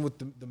 Because even with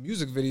the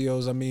music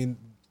videos, I mean,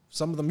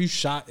 some of them you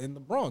shot in the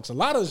Bronx. A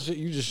lot of shit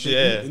you just shot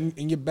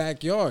in your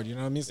backyard. You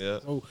know what I mean? Yeah.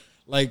 So,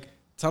 like,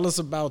 tell us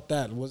about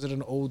that. Was it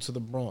an ode to the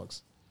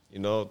Bronx? You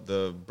know,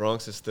 the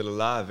Bronx is still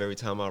alive every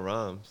time I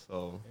rhyme.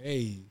 So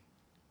Hey.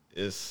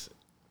 it's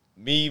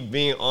me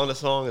being on the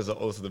song is an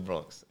ode to the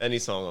Bronx. Any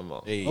song I'm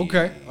on. Hey.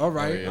 Okay. All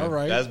right. Oh, yeah. All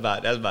right. That's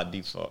by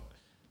default.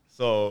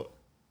 So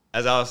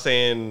as I was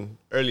saying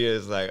earlier,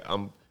 it's like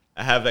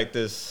I have like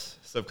this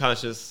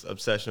subconscious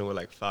obsession with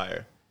like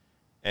fire.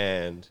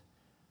 And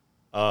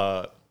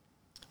I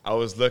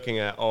was looking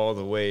at all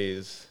the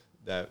ways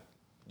that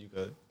you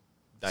could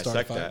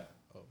dissect fire? that.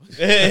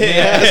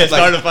 Yeah,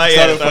 start a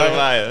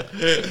fire.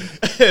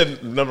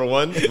 Number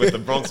 1 with the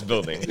Bronx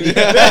building.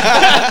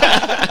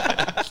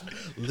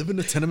 Live in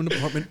a tenement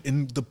apartment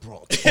in the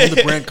Bronx on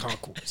the Grand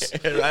Concourse.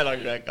 Right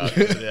on Grand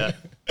Concourse, yeah.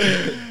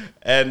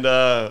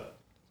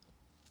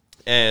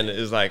 And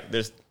it's like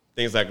there's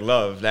things like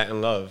love,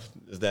 Latin love,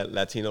 is that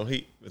Latino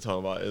heat we're talking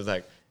about. It's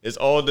like it's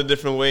all the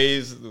different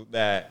ways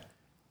that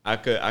I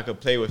could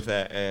play with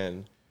that,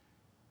 and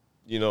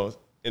you know,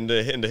 in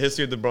the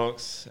history of the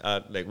Bronx,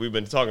 like we've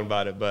been talking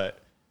about it, but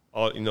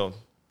all you know,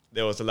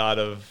 there was a lot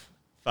of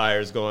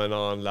fires going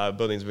on, a lot of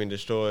buildings being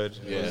destroyed,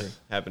 it was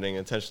happening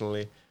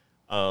intentionally,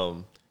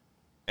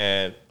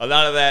 and a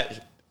lot of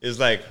that is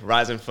like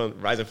rising from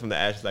the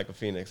ashes like a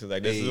phoenix. It's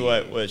like this is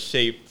what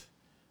shaped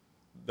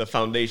the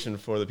foundation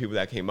for the people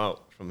that came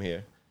out from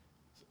here.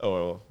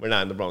 Or we're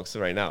not in the Bronx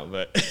right now,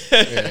 but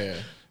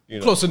you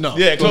know. Close enough.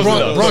 Yeah, close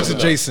enough. Bronx Close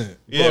enough. adjacent.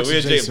 Yeah, Bronx we're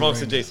adjacent Bronx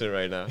right adjacent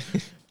right now.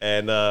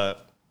 And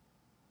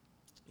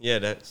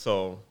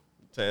so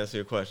to answer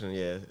your question,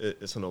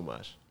 it's an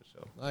homage for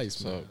sure. Nice,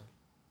 So man.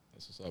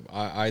 that's what's up.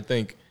 I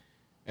think,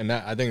 and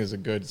that I think is a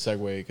good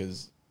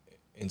segue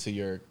into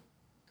your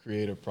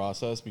creative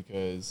process,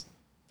 because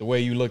the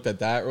way you looked at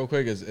that real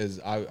quick is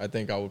I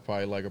think I would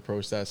probably like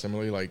approach that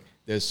similarly. Like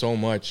there's so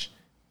much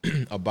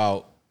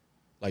about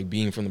like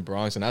being from the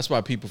Bronx, and that's why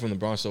people from the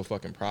Bronx are so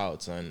fucking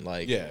proud, son.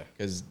 Like,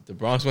 because the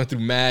Bronx went through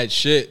mad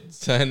shit,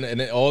 son,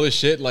 and all the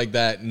shit like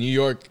that, New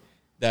York,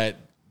 that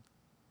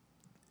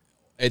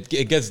it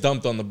gets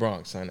dumped on the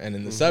Bronx, son, and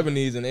in the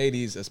 70s and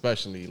 80s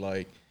especially,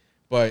 like.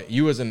 But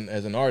you as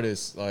an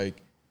artist,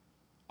 like,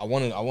 I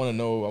want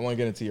to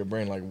get into your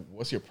brain, like,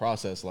 what's your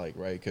process like,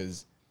 right?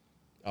 Because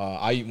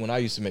when I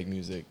used to make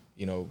music,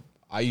 you know,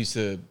 I used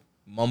to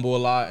mumble a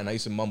lot, and I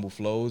used to mumble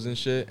flows and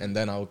shit, and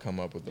then I would come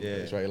up with the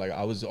lyrics, right? Like,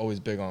 I was always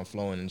big on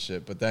flowing and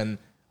shit, but then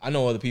I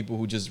know other people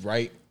who just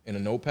write in a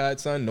notepad,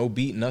 son, no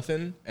beat,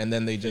 nothing, and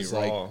then they just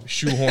like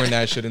shoehorn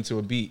that shit into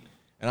a beat,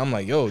 and I'm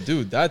like, yo,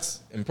 dude,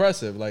 that's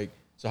impressive. Like,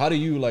 so how do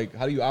you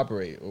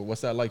operate, or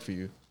what's that like for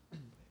you?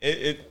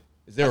 Is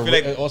there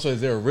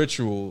a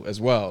ritual as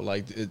well,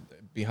 like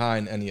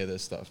behind any of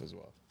this stuff as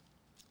well?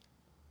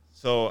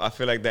 So I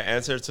feel like the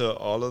answer to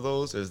all of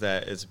those is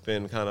that it's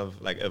been kind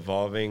of like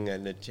evolving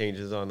and it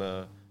changes on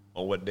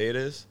what day it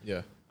is.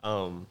 Yeah.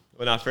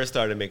 When I first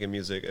started making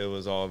music, it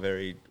was all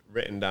very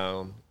written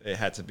down. It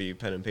had to be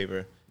pen and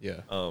paper.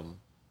 Yeah.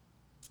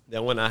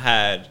 Then when I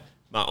had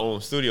my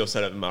own studio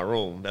set up in my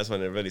room, that's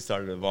when it really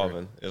started evolving.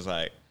 Right. It's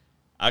like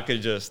I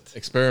could just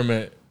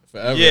experiment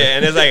forever. Yeah,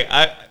 and it's like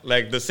I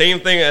like the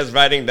same thing as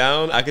writing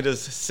down. I could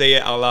just say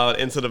it out loud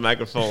into the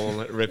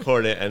microphone,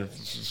 record it, and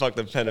fuck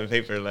the pen and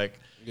paper. Like,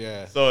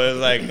 yeah. So it's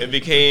like it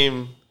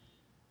became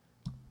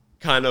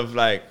kind of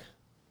like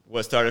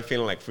what started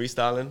feeling like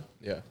freestyling.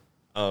 Yeah.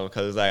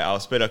 Because it's like I'll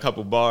spit a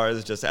couple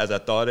bars just as I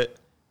thought it.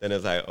 Then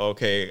it's like,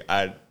 okay,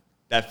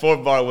 that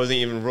fourth bar wasn't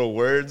even real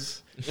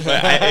words,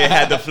 but it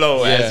had the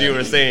flow as you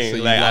were saying.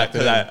 So like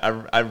because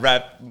I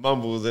rap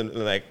mumbles in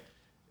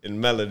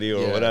melody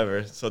or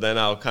whatever. So then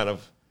I'll kind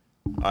of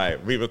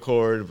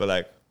re-record, but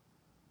like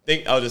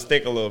I'll just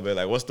think a little bit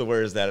like what's the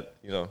words that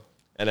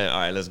and then all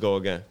right, let's go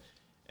again.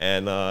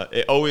 And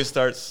it always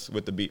starts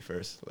with the beat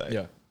first.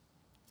 Like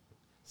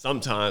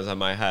sometimes I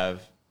might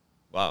have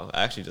I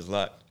actually just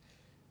lied.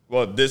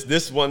 Well,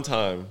 this one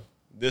time,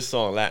 this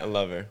song, Latin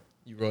Lover.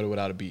 You wrote it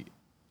without a beat.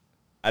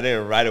 I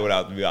didn't write it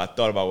without the beat. I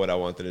thought about what I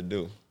wanted to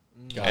do.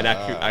 And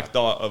I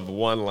thought of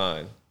one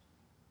line.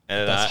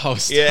 And that's how it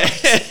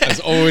starts. That's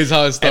always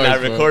how it starts. And I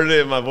recorded it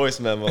in my voice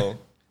memo.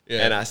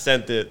 And I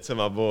sent it to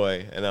my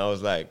boy. And I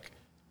was like,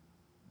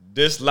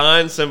 this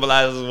line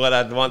symbolizes what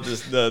I want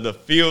the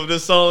feel of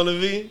this song to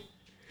be.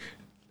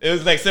 It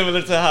was like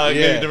similar to how I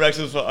gave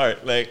directions for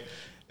art. Like,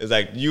 it's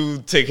like,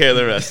 you take care of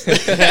the rest.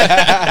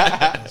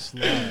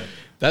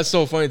 That's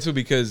so funny, too,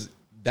 because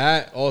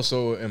that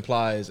also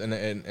implies, and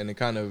it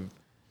kind of,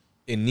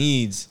 it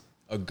needs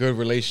a good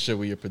relationship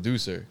with your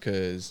producer,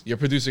 because your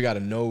producer got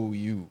to know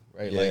you,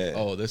 right? Like,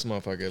 oh, this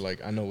motherfucker,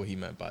 like, I know what he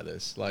meant by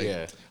this.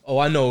 Like, oh,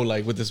 I know,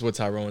 like, what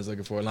Tyrone is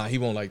looking for. Nah, he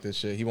won't like this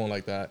shit. He won't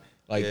like that.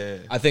 Like,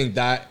 I think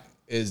that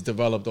is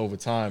developed over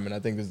time, and I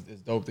think it's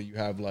dope that you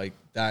have, like,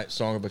 that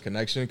strong of a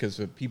connection, because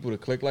for people to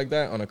click like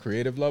that on a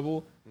creative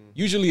level,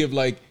 usually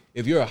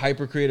if you're a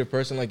hyper creative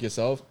person like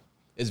yourself,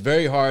 it's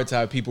very hard to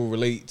have people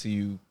relate to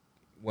you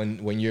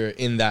when you're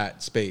in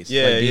that space,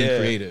 like being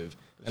creative.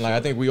 And like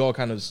I think we all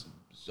kind of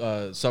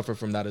suffer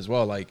from that as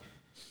well, like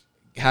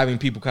having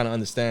people kind of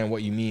understand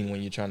what you mean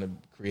when you're trying to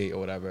create or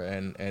whatever.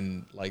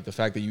 And like the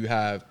fact that you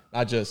have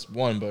not just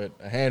one but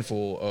a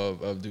handful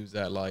of dudes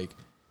that like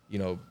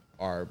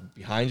are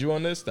behind you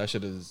on this, that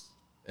shit is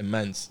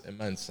immense,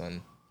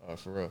 son,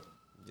 for real.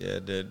 Yeah,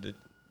 you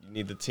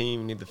need the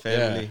team, you need the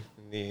family,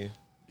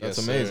 that's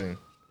amazing.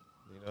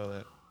 You know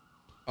that.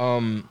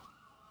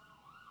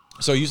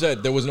 So you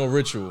said there was no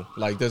ritual.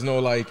 Like, there's no,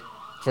 like,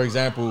 for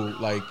example,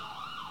 like,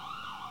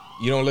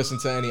 you don't listen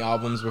to any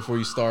albums before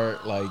you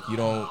start. Like, you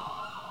don't.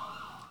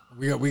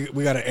 We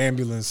got an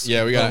ambulance.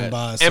 Yeah, we got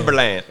ambulance.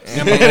 Ambulance. It's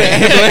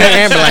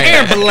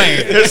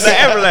the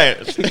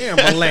ambulance.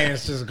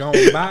 Ambulance just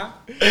going by.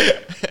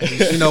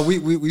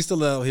 We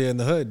still out here in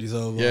the hood.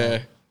 So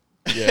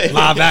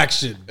live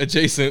action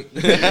adjacent.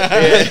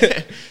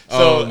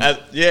 So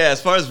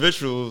as far as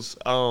rituals,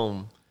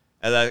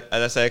 as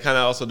I said, it kind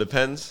of also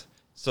depends.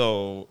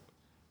 So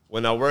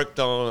when I worked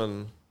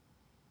on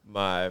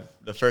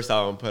the first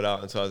album put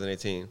out in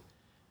 2018,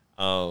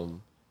 I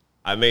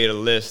made a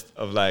list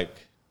of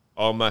like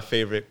all my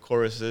favorite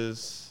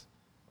choruses,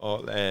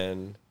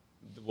 and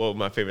what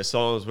my favorite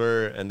songs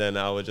were, and then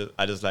I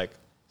just like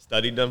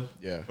studied them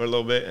for a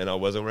little bit, and I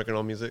wasn't working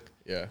on music.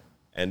 Yeah.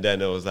 And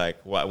then it was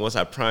like once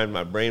I primed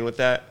my brain with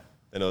that,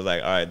 then it was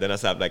like, all right, then I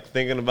stopped like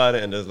thinking about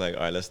it, and it was like,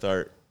 all right, let's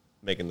start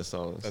making the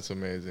songs. That's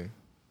amazing.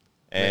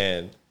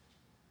 And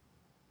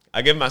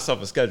I give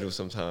myself a schedule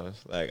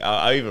sometimes. Like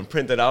I even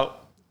print it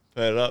out,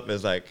 put it up.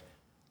 It's like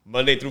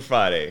Monday through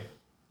Friday,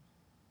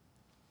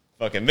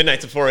 fucking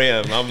midnight to 4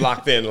 a.m. I'm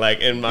locked in,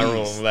 like in my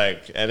room,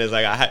 like, and it's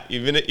like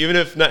even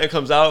if nothing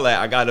comes out, like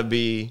I gotta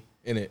be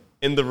in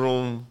the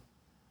room.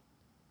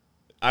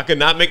 I could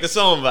not make the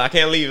song, but I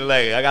can't leave.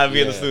 Like I gotta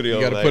be in the studio.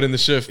 You gotta put in the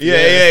shift.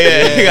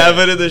 Yeah. You gotta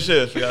put in the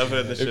shift.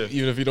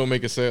 Even if you don't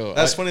make a sale.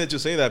 That's funny that you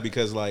say that,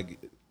 because like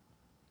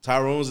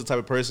Tyrone's the type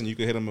of person you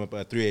could hit him up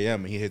at 3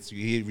 a.m. and he hits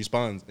you, he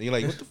responds, and you're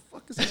like, what the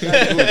fuck is this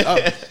guy doing up?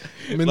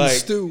 I'm in the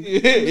stew.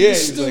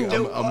 He's like,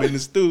 I'm in the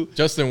stew.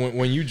 Justin,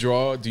 when you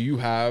draw, do you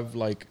have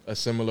like a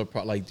similar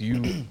like do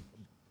you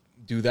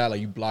do that? Like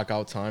you block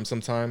out time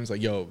sometimes?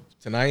 Like, yo,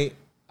 tonight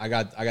I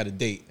got a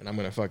date and I'm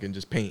gonna fucking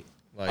just paint.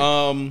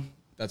 Like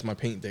that's my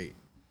paint date.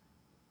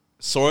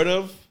 Sort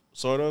of.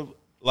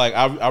 Like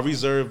I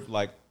reserve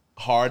like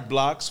hard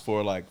blocks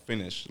for like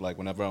finish, like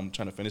whenever I'm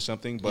trying to finish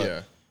something.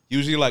 But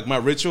usually like my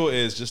ritual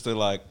is just to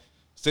like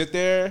sit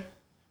there.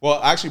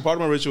 Well, actually part of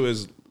my ritual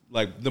is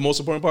like the most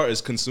important part is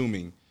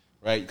consuming,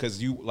 right?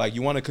 Because you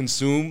want to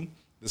consume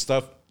the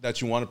stuff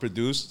that you want to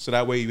produce, so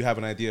that way you have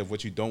an idea of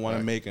what you don't want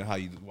to make and how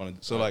you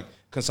want to. So like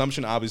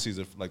consumption obviously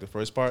is like the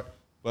first part,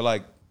 but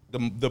like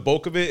the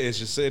bulk of it is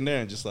just sitting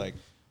there and just like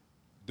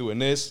doing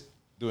this,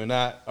 doing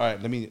that. All right,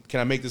 can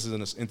I make this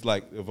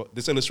like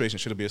this illustration?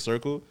 Should it be a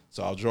circle?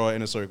 So I'll draw it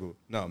in a circle.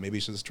 No, maybe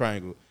it's just a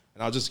triangle.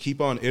 and I'll just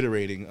keep on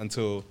iterating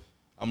until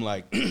I'm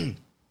like,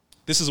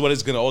 this is what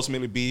it's gonna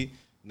ultimately be.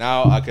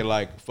 Now I can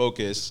like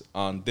focus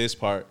on this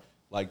part,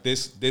 like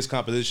this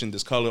composition,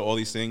 this color, all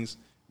these things,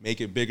 make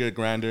it bigger,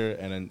 grander,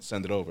 and then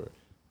send it over,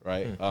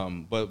 right?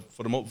 But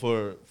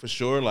for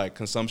sure, like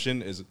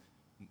consumption is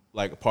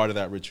like a part of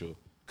that ritual.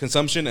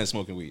 Consumption and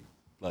smoking weed,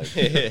 like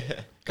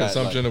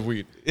Consumption of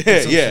weed.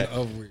 yeah.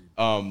 Of weed.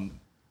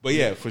 But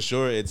yeah, for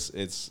sure,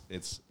 it's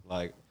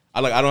like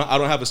I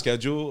don't have a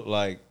schedule,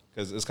 like,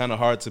 because it's kind of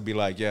hard to be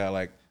like, yeah,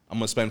 like I'm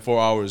gonna spend 4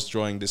 hours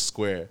drawing this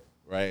square,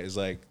 right? It's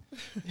like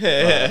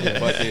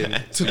fucking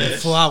Took me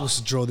 4 hours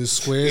to draw this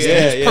square. It's Yeah,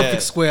 the most yeah.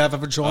 perfect square I've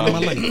ever drawn in my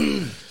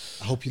life.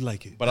 I hope you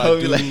like it. But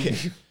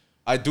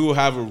I do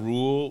have a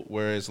rule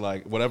where it's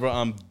like whenever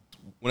I'm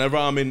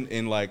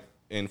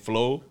in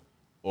flow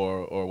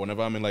or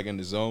whenever I'm in like in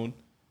the zone,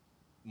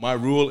 my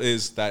rule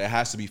is that it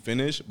has to be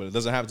finished, but it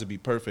doesn't have to be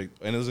perfect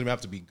and it doesn't even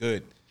have to be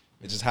good.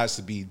 It just has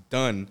to be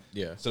done.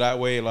 Yeah. So that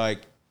way,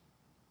 like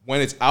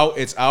when it's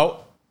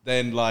out.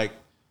 Then like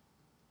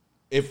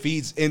it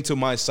feeds into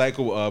my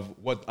cycle of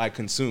what I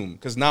consume,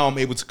 because now I'm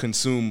able to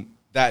consume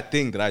that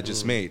thing that I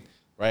just made.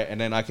 Right, and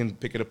then I can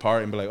pick it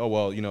apart and be like, oh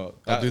well, you know,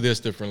 I'll do this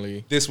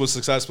differently. This was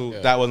successful.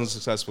 Yeah. That wasn't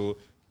successful.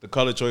 The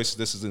color choice,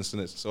 this is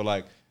this. So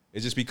like, it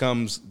just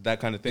becomes that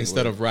kind of thing.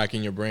 Instead of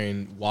racking your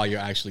brain while you're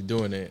actually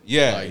doing it.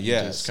 yeah, like, you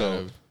yeah. just So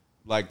kind of,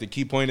 like the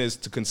key point is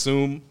to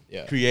consume,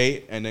 Yeah.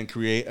 create, and then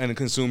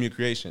consume your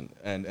creation,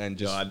 and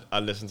Yo, just I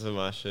listen to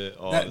my shit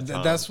all the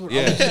time. That's what I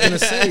Yeah. was just gonna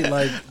say.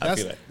 Like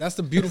feel that. that's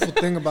the beautiful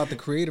thing about the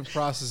creative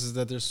process is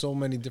that there's so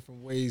many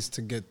different ways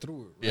to get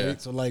through it. Right. Yeah.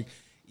 So like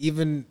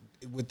even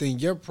within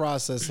your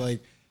process,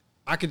 like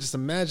I could just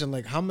imagine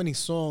like how many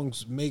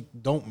songs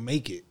don't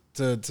make it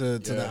to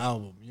the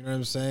album. You know what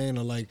I'm saying?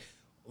 Or like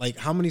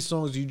how many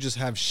songs you just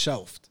have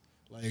shelved?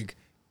 Like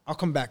I'll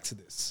come back to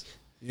this.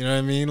 You know what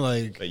I mean?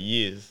 Like For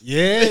years.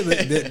 yeah,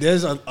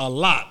 there's a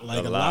lot. Like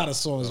a lot lot. of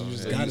songs you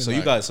just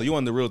got. so you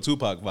on the real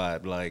Tupac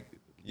vibe. Like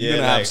you're Yeah,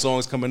 gonna have like-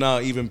 songs coming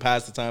out even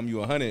past the time you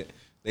 100.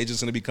 They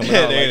just gonna be coming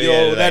out They- like,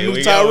 yeah, yo, like, that new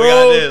we got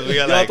Tyrone. this, we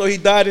got, Yo, I like- thought he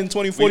died in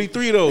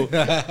 2043 though.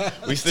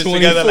 We stitched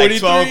together like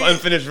 12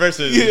 unfinished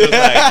verses. Just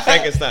like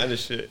Frankenstein and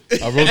shit.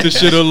 I wrote this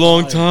shit a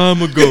long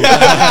time ago.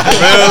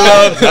 Real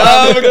long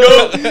time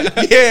ago.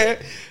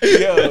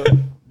 Yeah.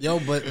 Yo,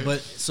 but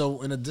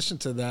so in addition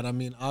to that, I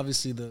mean,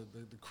 obviously the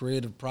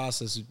creative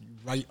process, you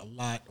write a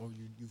lot or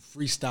you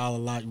freestyle a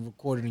lot, you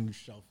record it and you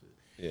shelf it.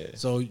 Yeah.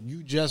 So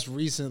you just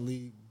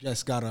recently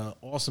got an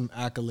awesome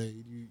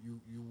accolade.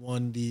 You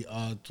won the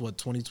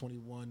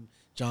 2021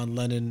 John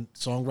Lennon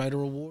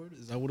Songwriter Award.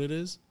 Is that what it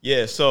is?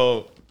 Yeah,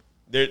 so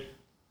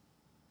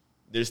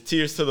there's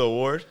tiers to the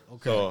award.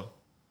 Okay. So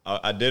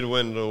I did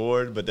win the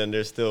award, but then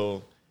there's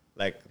still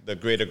like the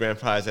greater grand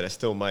prize that I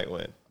still might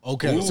win.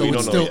 Okay, Ooh, so we it's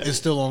don't know still yet. it's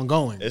still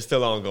ongoing. It's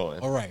still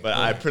ongoing. All right, But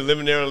all I right.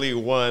 preliminarily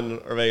won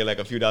already like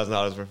a few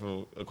 $1,000s worth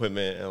of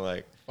equipment and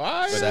like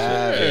Fire.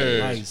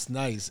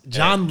 Nice.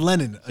 John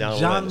Lennon,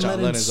 John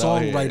Lennon Lennon's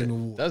out here. Songwriting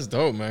Award. That's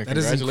dope, man. That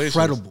is Congratulations.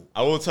 incredible.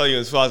 I will tell you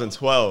in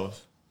 2012,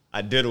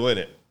 I did win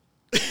it.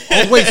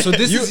 Oh wait, so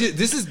this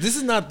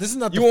is not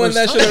the You won first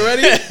that time. shit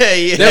already?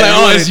 Yeah. They're like,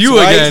 oh, it's you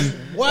again.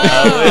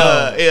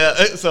 Wow. Yeah.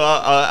 So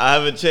I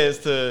have a chance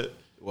to.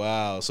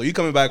 Wow. So you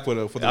coming back for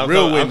the I'm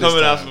real coming, win I'm coming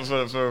this out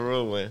time. for a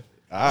real win.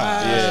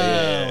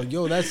 Wow.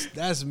 Yo,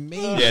 that's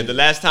amazing. Yeah, the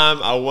last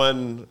time I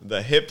won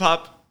the hip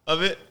hop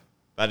of it,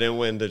 I didn't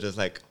win the just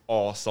like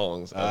all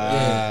songs. Of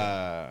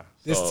it.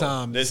 This So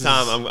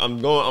time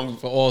I'm going.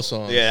 For all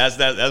songs. Yeah,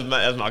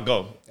 that's my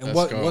goal. And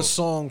Let's go. what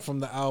song from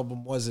the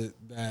album was it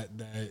that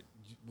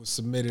was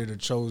submitted or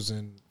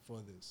chosen for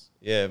this?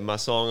 Yeah, my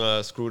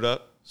song "Screwed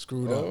Up."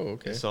 Screwed Oh, Up.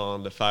 okay. It's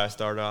on the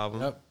Firestarter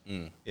album.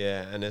 Yep.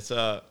 Yeah, and it's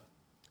a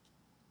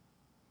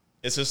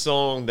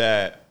song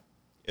that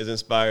is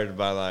inspired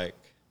by like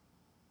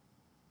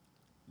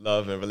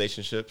love and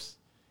relationships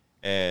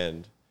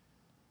and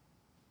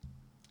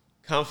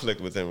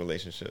conflict within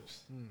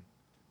relationships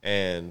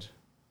and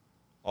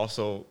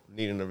also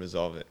needing to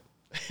resolve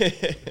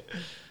it.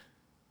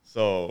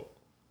 So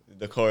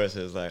the chorus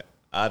is like,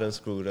 I done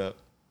screwed up,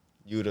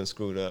 you done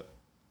screwed up,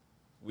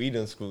 we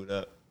done screwed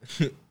up.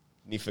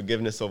 Need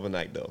forgiveness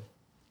overnight though.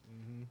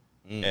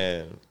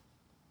 And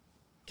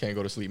Can't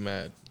go to sleep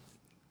mad.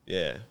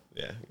 yeah,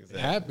 It exactly.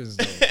 happens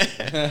though.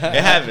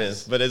 It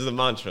happens, but it's the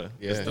mantra.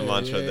 It's Yeah. the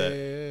mantra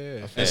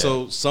that. And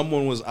so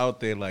someone was out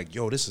there like,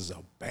 yo, this is a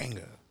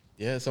banger.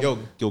 Yeah.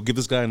 Yo, give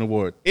this guy an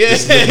award. Yeah,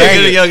 This is a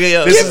banger.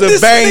 yo. This is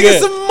a banger.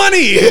 some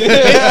money.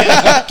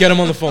 Get him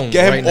on the phone.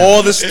 Get him right now.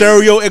 all the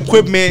stereo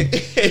equipment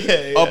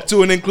up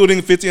to and including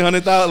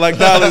 $1,500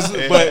 dollars,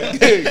 but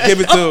give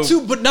it to him. Up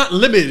to but not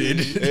limited.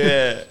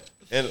 Yeah,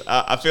 and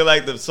I feel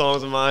like the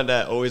songs of mine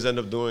that always end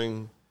up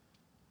doing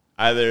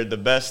either the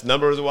best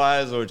numbers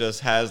wise or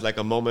just has like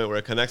a moment where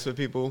it connects with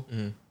people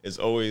is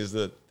always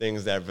the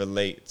things that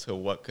relate to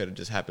what could have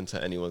just happened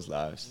to anyone's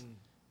lives.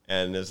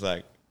 And it's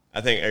like, I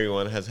think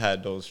everyone has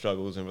had those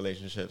struggles in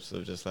relationships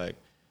of just like,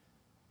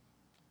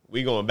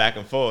 we going back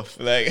and forth.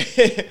 Like,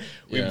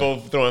 we Yeah.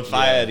 both throwing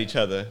fire at each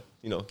other.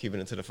 keeping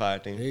it to the fire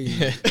thing. Hey.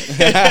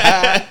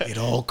 It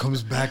all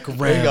comes back It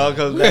around. all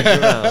comes back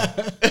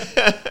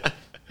around.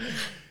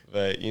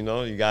 But you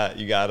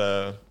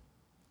gotta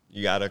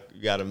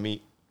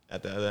meet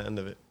at the other end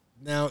of it.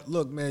 Now,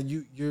 look, man,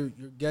 you're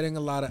getting a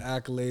lot of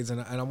accolades,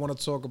 and I want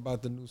to talk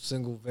about the new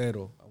single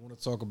Vero. I want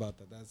to talk about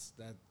that.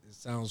 It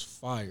sounds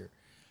fire.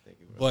 Thank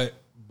you, bro.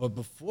 But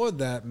before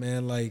that,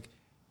 man, like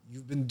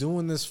you've been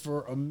doing this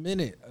for a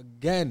minute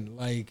again,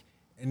 like,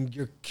 and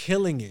you're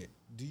killing it.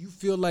 Do you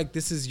feel like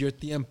this is your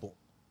tiempo?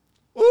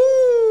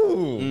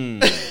 Ooh,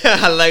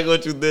 I like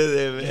what you did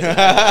there, man.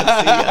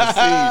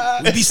 I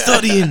see. We be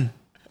studying.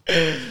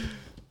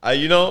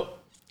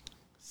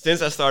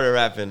 Since I started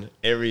rapping,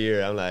 every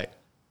year I'm like,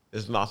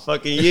 this is my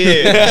fucking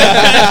year.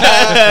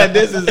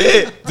 This is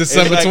it.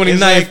 December It's like-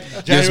 29th.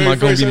 This January is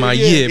gonna be 1st my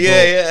every year.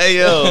 year, bro.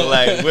 Yo,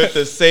 like with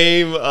the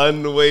same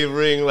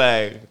unwavering,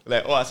 like,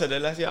 oh, I said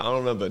that last year. I don't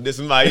remember. This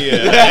is my year.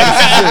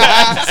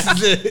 This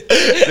is it.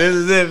 This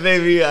is it,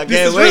 baby. I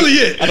can't wait. Really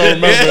it. I don't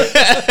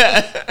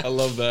remember. I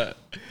love that.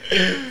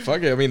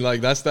 Fuck it. I mean,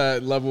 like, that's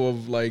that level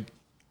of like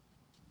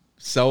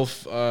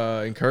self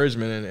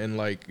encouragement and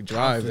like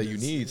drive that you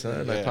Confidence. need,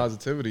 son. Yeah. Like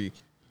positivity.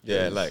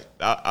 Yeah, like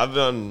I've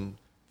done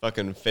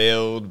fucking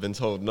failed, been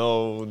told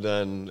no,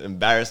 done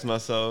embarrassed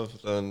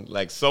myself, done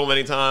like so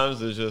many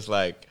times. It's just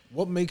like,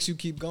 What makes you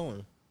keep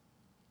going?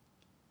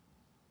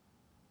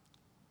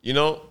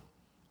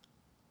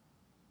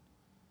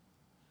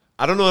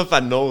 I don't know if I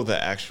know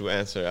the actual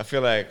answer. I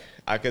feel like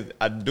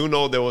I do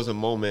know there was a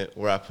moment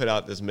where I put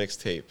out this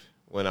mixtape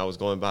when I was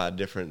going by a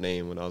different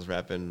name, when I was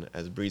rapping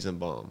as Breeze and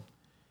Bomb.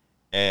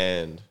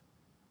 And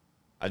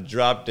I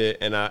dropped it,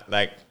 and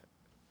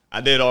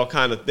I did all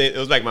kind of things. It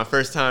was like my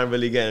first time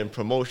really getting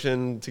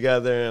promotion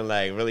together and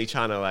like really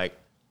trying to like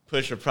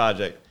push a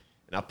project.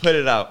 And I put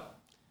it out,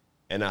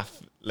 and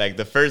like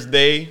the first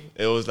day,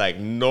 it was like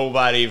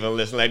nobody even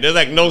listened. Like there's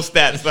like no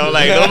stats, so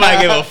like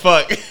nobody give a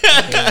fuck.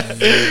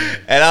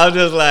 And I was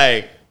just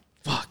like,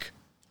 fuck.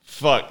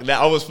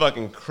 That I was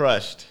fucking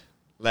crushed,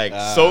 like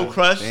so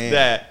crushed damn.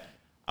 that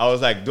I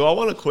was like, do I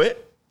want to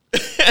quit?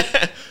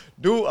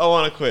 Do I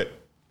want to quit?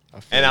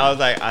 And I was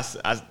like,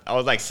 I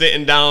was like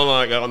sitting down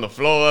on the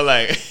floor,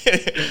 like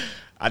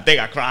I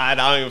think I cried.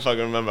 I don't even fucking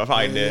remember. I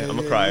probably did. I'm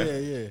a crier.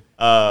 Yeah.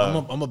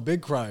 Uh, I'm a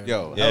big crier.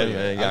 Yo, Yeah, hell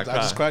man, you I gotta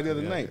just cry. cried the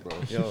other night, bro.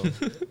 Yo,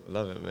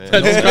 love it, man.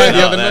 I just cried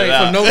the other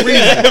night for no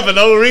reason. For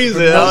no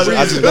reason. I was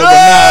I just-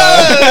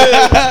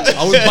 just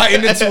I was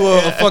biting into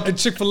a fucking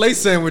Chick-fil-A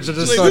sandwich. I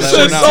just started this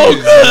shit's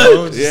showing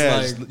so out. yeah,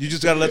 Like, you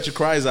just gotta let your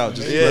cries out.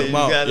 Just Yeah, let you them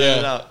out. gotta let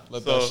it Yeah, out.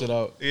 let that shit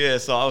out. Yeah,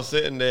 so I was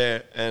sitting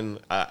there and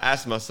I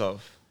asked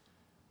myself,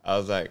 I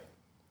was like,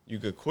 you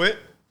could quit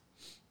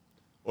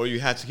or you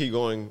have to keep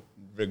going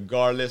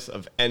regardless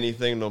of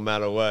anything, no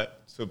matter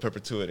what, to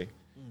perpetuity.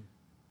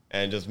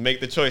 And just make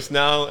the choice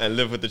now and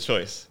live with the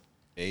choice.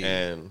 Hey.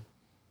 And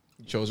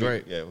You chose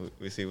right. yeah,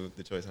 we see what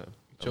the choice, huh?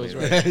 Chose I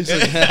right.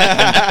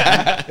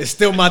 it's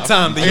still my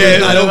time. The year's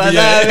not over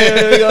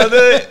yet. We gonna do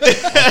it.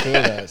 I feel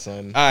that,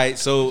 son. All right,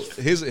 so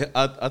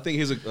I think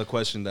here's a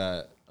question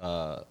that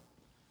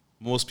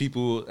most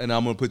people, and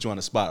I'm gonna put you on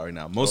the spot right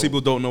now. Most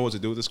people don't know what to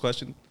do with this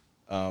question,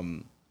 or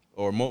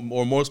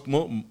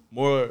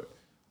more.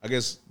 I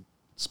guess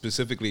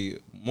specifically,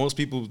 most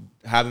people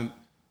haven't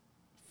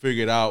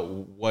figured out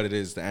what it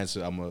is. The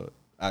answer I'm gonna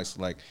ask,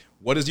 like,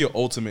 what is your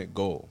ultimate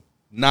goal?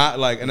 Not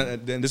like, and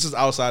this is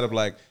outside of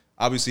like,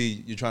 obviously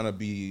you're trying to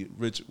be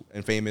rich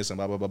and famous and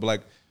blah blah blah. But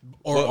like,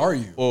 Or are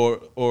you?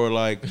 Or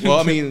like, well,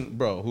 I mean,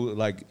 bro, who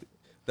like.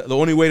 The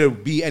only way to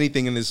be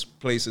anything in this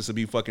place is to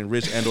be fucking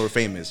rich and or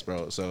famous,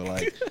 bro. So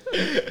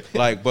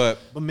but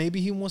But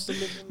maybe he wants to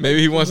live. Maybe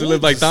he wants to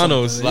live like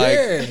Thanos. like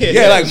Yeah.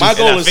 yeah, like my And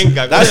I goal is think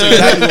I that's could.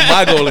 exactly what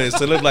my goal is,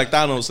 to live like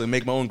Thanos and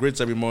make my own grits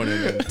every morning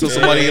until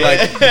somebody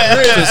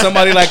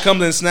like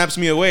comes and snaps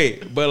me away.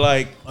 But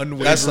like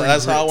that's Unwavering how I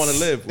grits. want to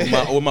live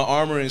with my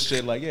armor and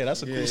shit. Like yeah,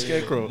 that's a cool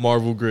scarecrow.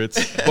 Marvel grits.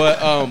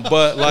 But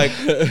like,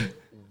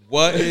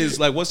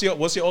 what's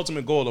your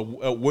ultimate goal?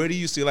 Or, where do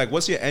you see like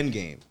what's your end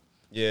game?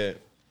 Yeah.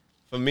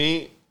 For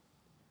me,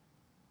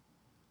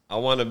 I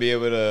want to be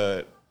able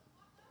to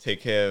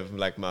take care of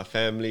like my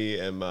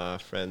family and my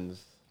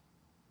friends.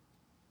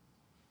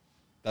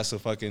 That's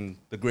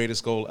the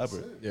greatest goal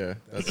ever. Yeah,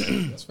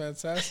 That's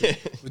fantastic.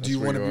 But do you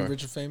where want to you be are.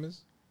 rich or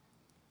famous?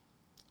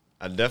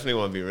 I definitely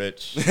want to be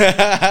rich. You'd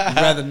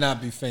rather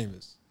not be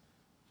famous.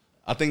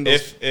 I think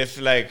those, if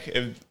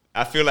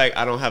I feel like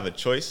I don't have a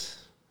choice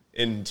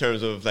in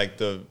terms of like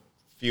the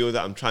field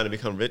that I'm trying to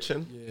become rich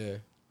in. Yeah.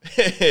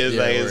 It's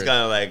Yeah, like it's word.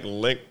 kind of like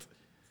linked.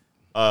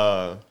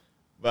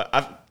 But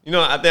I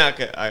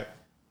think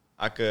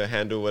I could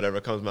handle whatever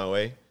comes my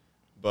way.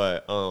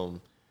 But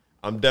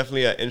I'm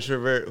definitely an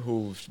introvert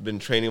who's been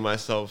training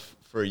myself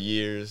for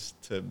years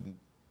to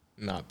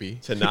not be.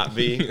 not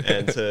be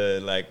and to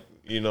like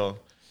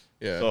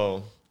Yeah.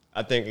 So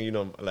I think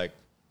like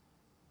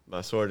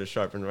my sword is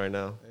sharpened right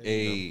now.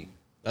 a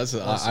That's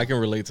I can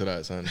relate to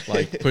that, son.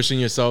 Like pushing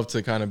yourself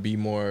to kind of be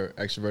more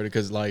extroverted,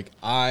 because like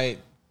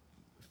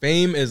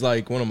fame is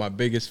like one of my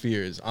biggest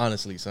fears,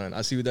 honestly, son.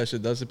 I see what that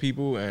shit does to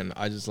people, and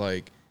I just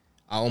like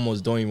I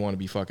almost don't even want to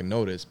be fucking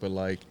noticed. But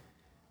like,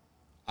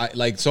 I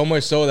like so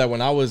much so that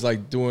when I was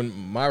like doing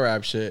my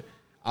rap shit,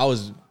 I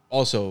was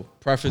also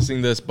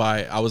prefacing this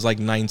by I was like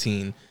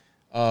 19.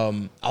 I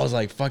was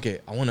like, fuck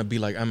it, I want to be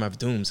like MF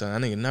Doom, son.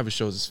 That nigga never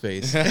shows his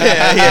face. I was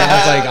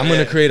like, I'm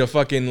gonna create a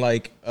fucking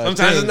like. Sometimes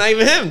thing. it's not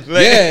even him.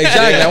 Like, Yeah,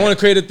 exactly. I want to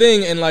create a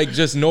thing and like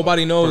just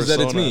nobody knows that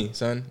it's Persona. me,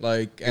 son.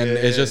 Like, and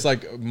it's just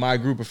like my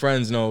group of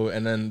friends know,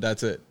 and then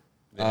that's it.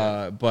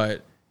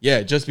 But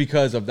yeah, just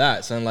because of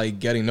that, son, like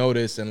getting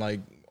noticed and like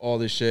all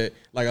this shit,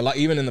 like a lot,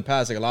 even in the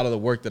past, like a lot of the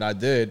work that I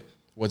did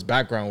was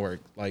background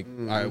work. Like,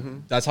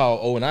 that's how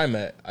O and I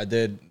met. I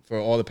did for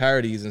all the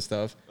parodies and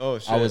stuff. Oh,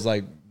 shit. I was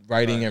like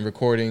writing and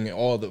recording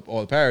all the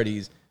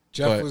parodies.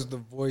 Jeff but- was the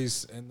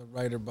voice and the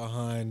writer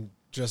behind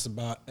just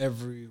about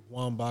every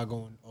Juan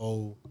Bago and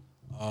O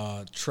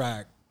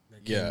track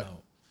that came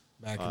out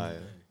back in the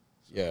day.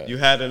 Yeah, You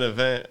had an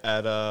event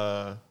at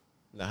the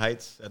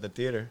Heights at the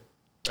theater,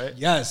 right?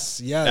 Yes.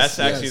 That's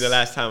actually the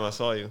last time I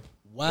saw you.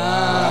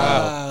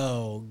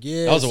 Wow.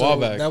 Yeah. That was a while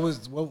back.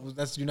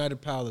 That's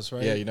United Palace,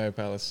 right? yeah, United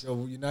Palace.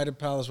 So United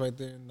Palace right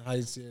there in the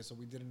Heights. Yeah. So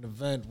we did an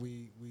event.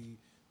 We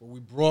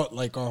brought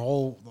like the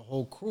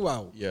whole crew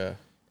out. Yeah,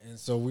 And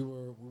so we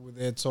were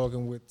there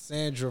talking with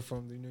Sandra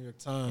from the New York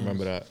Times.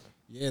 remember that?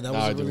 Yeah, that Nah,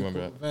 was I a do really cool remember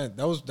that. event.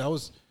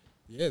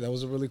 That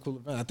was a really cool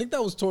event. I think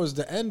that was towards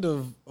the end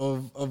of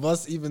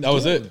us even. That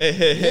was doing it.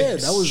 Yeah,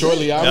 that was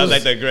Shortly it. after. That was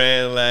like the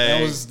grand,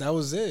 like. That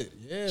was it.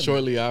 Yeah.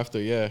 Shortly after,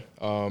 yeah.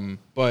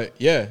 But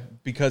yeah,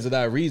 because of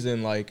that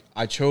reason, like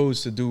I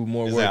chose to do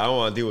more He's work. like, I don't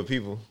want to deal with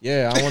people.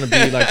 Yeah, I want to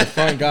be like the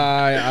front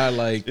guy. I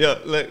like. Yo,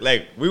 look,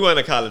 like we went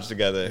to college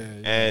together,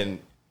 and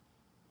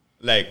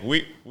like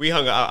we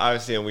hung out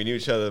obviously, and we knew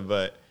each other.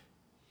 But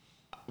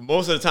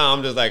most of the time,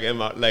 I'm just like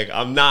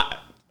I'm not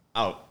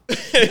out.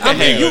 I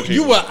mean,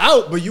 you were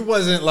out, but you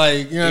wasn't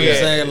like, you know what I'm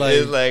saying? Like,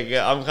 it's like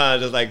I'm kind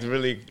of just like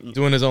really,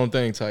 Doing his own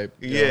thing type.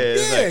 you know?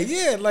 it's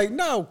like, like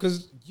no,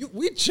 because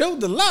we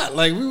chilled a lot.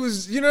 Like we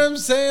was, you know what I'm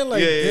saying?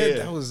 Like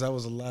Yeah. that was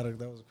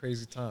a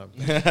crazy time.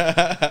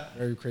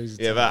 Very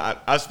crazy. yeah. time.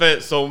 But I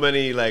spent so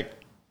many like,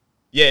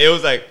 it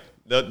was like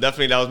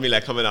definitely that was me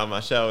like coming out of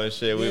my shell and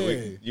shit.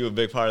 Yeah. You were a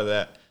big part of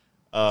that.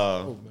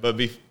 But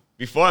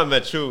before I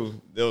met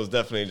you, there was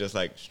definitely just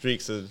like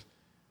streaks of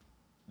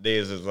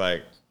days of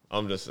like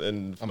I'm just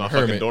in I'm my a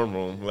fucking hermit. dorm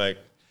room like.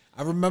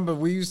 I remember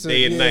we used to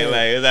Day and night,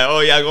 like it's like, oh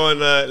y'all going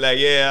to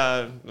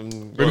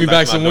like, Bring me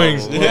back some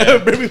wings.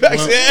 Bring me back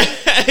some.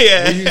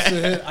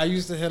 I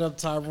used to hit up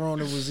Tyrone.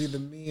 It was either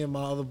me and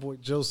my other boy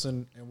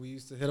Jilson, and we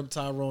used to hit up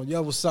Tyrone.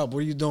 Yo, what's up? What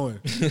are you doing?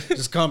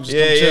 Just come chill.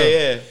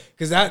 Yeah.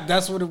 Because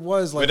that's what it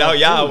was. Like Without our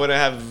y'all, I crew. wouldn't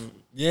have.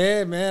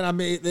 Yeah, man. I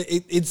mean,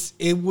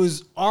 it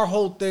was our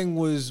whole thing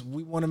was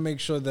we want to make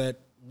sure that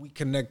we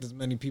connect as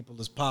many people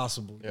as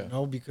possible. Yeah. You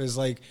know, because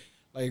like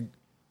if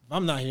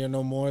I'm not here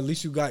no more, at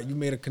least you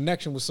made a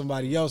connection with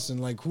somebody else,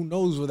 and like who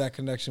knows where that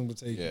connection would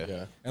take you.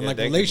 Yeah. And Yeah, like thank you,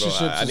 bro.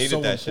 relationships I is needed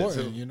so that shit,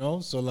 important, too. you know.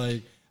 So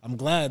like I'm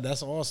glad.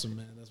 That's awesome,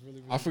 man. That's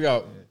really. I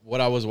forgot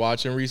what I was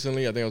watching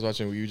recently. I think I was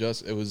watching with you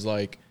just. It was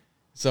like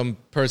some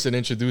person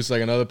introduced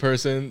like another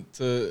person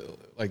to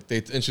like they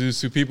introduced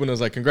two people and it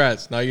was like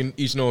congrats. Now you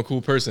each know a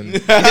cool person. They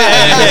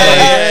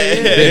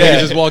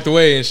just walked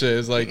away and shit.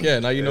 It's like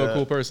now you know a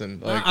cool person.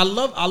 Like I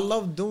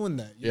love doing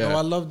that. You Yeah. know,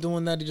 I love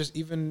doing that. Just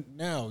even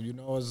now, you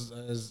know, as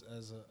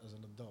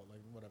an adult, like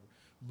whatever.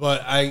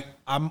 But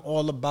I'm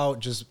all about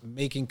just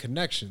making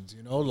connections.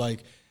 You know,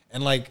 like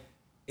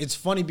it's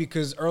funny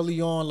because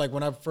early on, like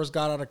when I first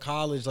got out of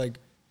college, like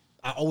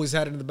I always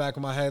had it in the back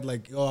of my head,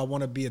 like, I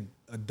want to be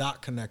a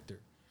dot connector.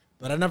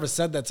 But I never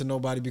said that to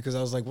nobody because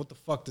I was like, what the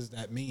fuck does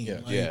that mean?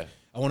 Yeah. Like,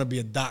 I want to be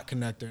a dot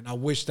connector. And I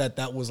wish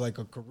that was like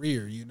a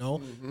career, you know,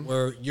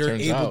 where you're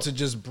Turns able out. to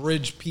just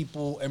bridge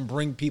people and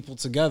bring people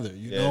together,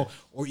 you know,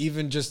 or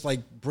even just like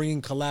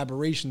bringing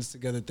collaborations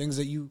together, things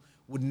that you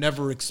would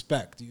never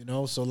expect, you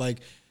know? So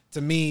like,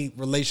 to me,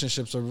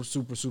 relationships are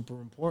super,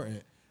 super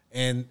important.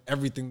 And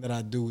everything that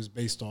I do is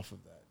based off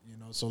of that, you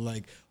know? So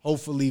like,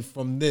 hopefully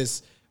from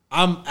this,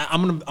 I'm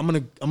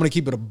gonna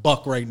keep it a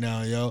buck right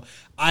now, yo.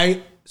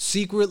 I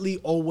secretly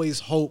always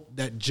hope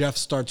that Jeff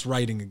starts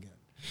writing again.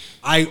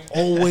 I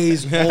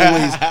always,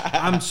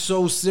 I'm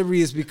so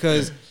serious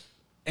because,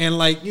 and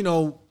like, you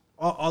know,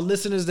 our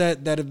listeners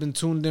that have been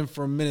tuned in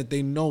for a minute,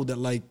 they know that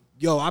like,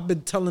 yo, I've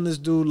been telling this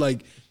dude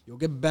like, yo,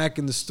 get back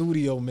in the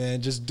studio,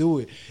 man, just do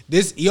it.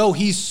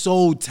 He's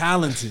so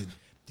talented.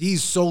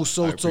 He's so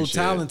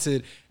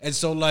talented. And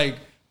so like,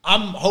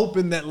 I'm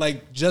hoping that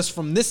like just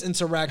from this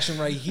interaction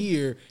right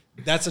here,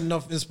 that's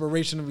enough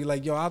inspiration to be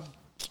like, yo, let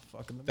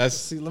me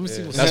see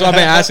what's that's why I've been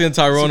asking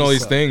Tyrone all what's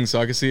these up. things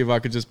so I can see if I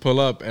could just pull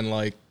up and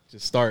like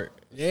just start.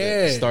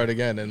 Yeah. Start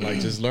again and like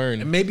just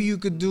learn. And maybe you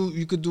could do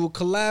a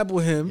collab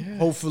with him. Yeah.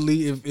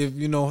 Hopefully, if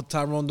you know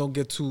Tyrone don't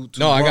get too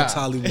No, I got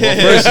Hollywood.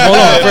 First, hold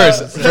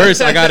on.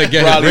 First, I gotta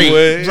get his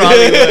rate.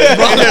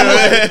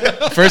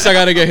 First, I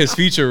gotta get his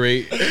feature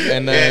rate,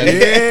 and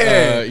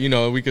then you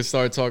know we could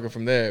start talking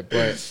from there.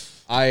 But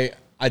I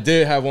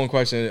did have one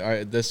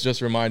question. This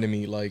just reminded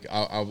me. Like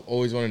I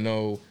always want to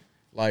know,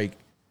 like,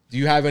 do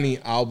you have any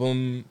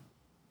album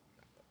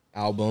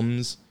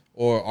albums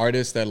or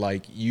artists that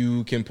like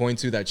you can point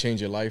to that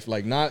change your life?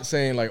 Like not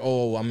saying like,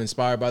 oh, I'm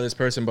inspired by this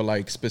person, but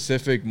like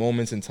specific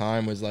moments in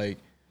time was like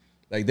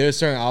there's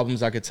certain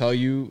albums I could tell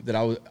you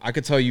that I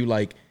could tell you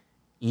like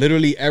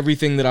literally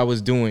everything that I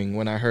was doing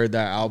when I heard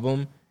that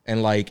album,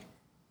 and like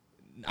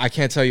I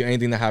can't tell you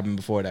anything that happened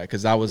before that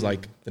because that was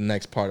like the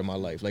next part of my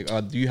life. Like,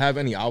 do you have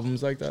any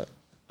albums like that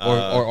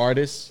or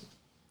artists?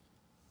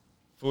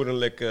 Food and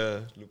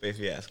Liquor, Lupe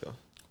Fiasco.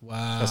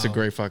 Wow. That's a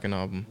great fucking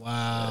album.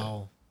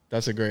 Wow.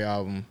 That's a great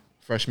album.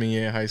 Freshman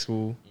year in high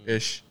school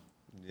ish.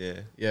 Yeah.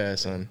 Yeah,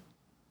 son.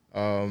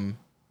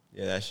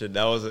 Yeah, that shit.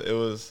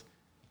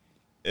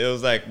 It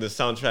was like the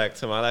soundtrack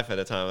to my life at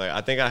the time. Like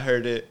I think I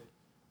heard it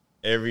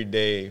every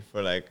day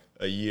for like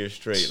a year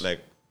straight, like,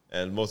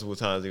 and multiple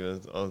times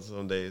even on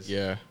some days.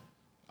 Yeah,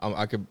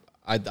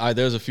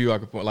 there's a few I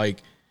could point,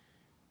 like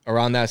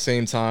around that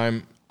same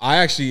time. I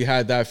actually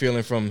had that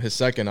feeling from his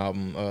second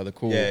album, The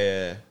Cool.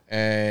 Yeah.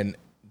 And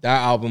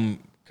that album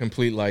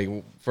complete, like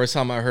first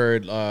time I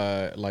heard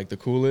like The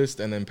Coolest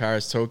and then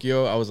Paris,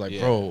 Tokyo, I was like,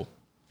 bro.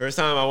 First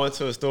time I went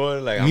to a store,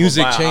 like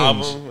music I'm gonna buy an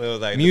changed. album, it was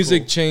like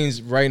Music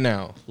changed right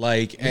now.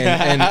 Like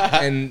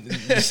and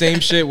the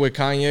same shit with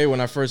Kanye when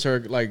I first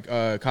heard like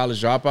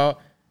College Dropout.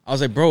 I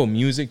was like, bro,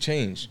 music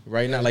changed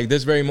right now, like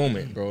this very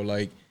moment, bro.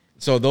 Like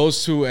so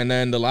those two, and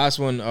then the last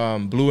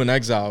one, Blue in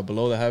Exile,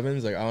 Below the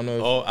Heavens. Like I don't know.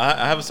 Oh,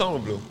 I have a song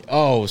with Blue.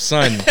 Oh,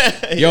 son,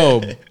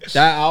 yo,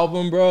 that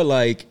album, bro.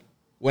 Like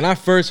when I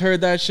first heard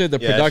that shit, the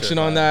production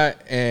on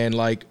that, and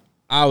like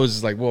I was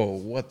just like, whoa,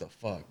 what the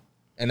fuck.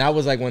 And that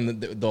was like when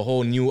the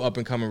whole new up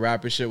and coming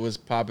rapper shit was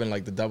popping,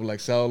 like the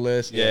XXL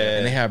list. Yeah.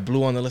 And they had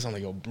Blue on the list. I'm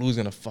like, yo, Blue's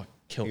gonna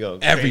kill crazy.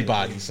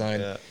 everybody,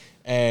 son. Yeah.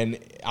 And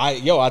I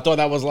thought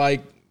that was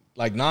like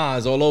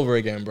Nas all over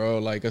again, bro.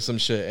 Like or some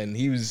shit. And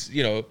he was,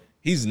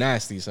 he's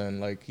nasty, son.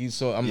 Like I'm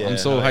so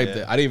hyped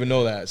that I didn't even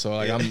know that. So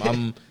like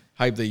I'm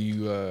hyped that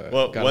you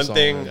well, got one a song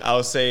thing on.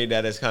 I'll say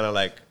that is kind of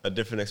like a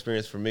different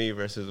experience for me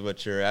versus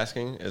what you're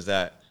asking is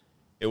that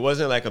it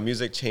wasn't like a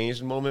music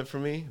changed moment for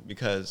me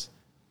because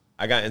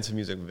I got into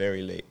music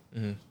very late.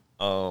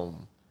 Mm-hmm.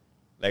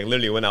 Like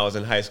literally when I was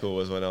in high school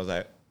was when I was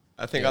like,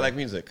 I think I like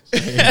music.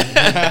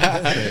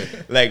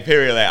 Like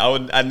period.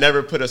 Like I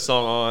never put a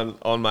song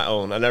on my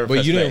own. I never.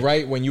 But you didn't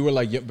write when you were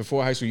like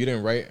before high school. You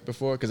didn't write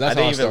before because that's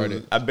how I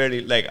started. I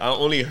barely I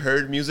only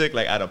heard music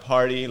like at a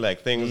party,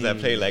 like things that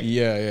play like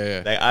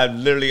yeah. Like I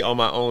literally on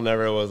my own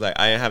never was like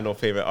I didn't have no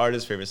favorite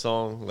artist, favorite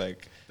song.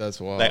 Like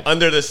that's wild. Like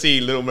Under the Sea,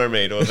 Little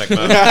Mermaid was like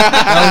my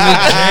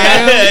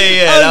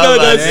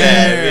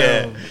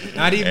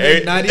Not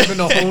even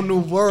a whole new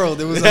world.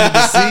 It was Under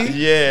the Sea.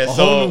 Yeah, a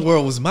whole new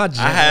world was my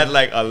jam. I had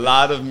like a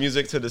lot of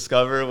music to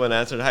discover when I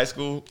entered high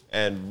school,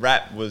 and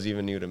rap was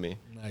even new to me.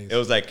 Nice. It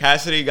was like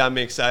Cassidy got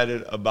me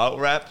excited about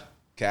rap.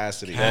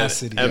 Cassidy.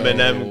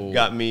 Eminem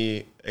got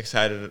me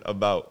excited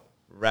about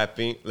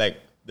rapping, like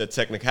the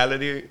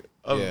technicality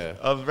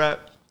of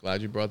rap.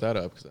 Glad you brought that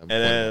up.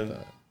 And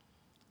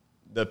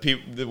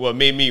then what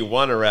made me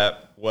want to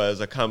rap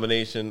was a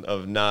combination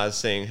of Nas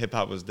saying hip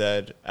hop was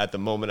dead at the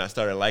moment I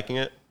started liking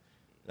it.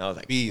 And I was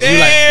like,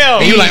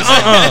 damn! You like,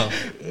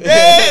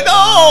 Hey,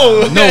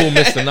 no! No,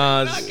 Mr. Nas.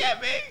 Not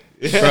get me.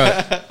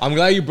 Bruh, I'm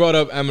glad you brought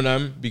up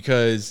Eminem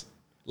because,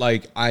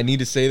 like, I need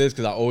to say this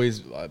because I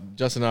always,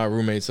 Justin and I are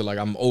roommates, so, like,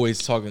 I'm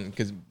always talking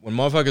because when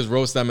motherfuckers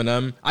roast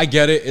Eminem, I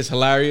get it. It's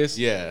hilarious.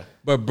 Yeah.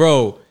 But,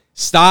 bro,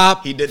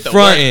 stop He did the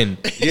fronting.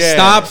 Yeah.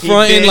 Stop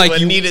fronting like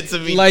you needed to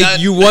be like done.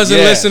 you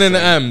wasn't listening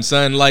to M,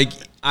 son. Like,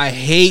 I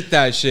hate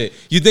that shit.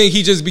 You think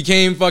he just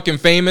became fucking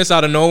famous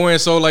out of nowhere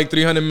and sold like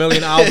 300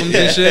 million albums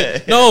and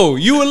shit? No,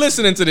 you were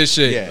listening to this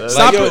shit. Yeah.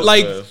 Stop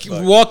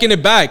walking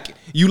it back.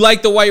 You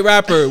like the white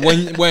rapper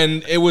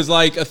when it was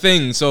like a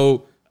thing.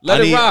 So let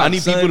it rock. I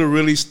need son. people to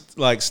really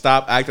like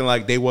stop acting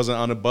like they wasn't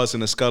on a bus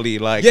in a Scully.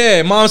 Like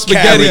Mom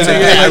spaghetti. Come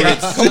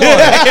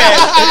on.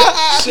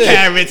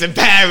 Carrots and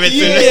parrots.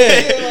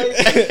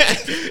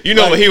 You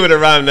know what he would have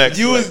rhymed next.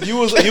 You was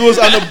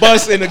on the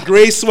bus in a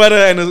gray sweater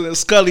and a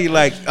Scully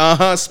like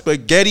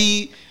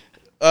spaghetti.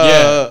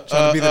 Trying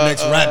to be the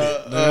next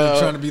rabbit.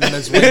 Trying to be the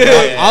next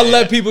rabbit. I'll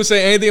let people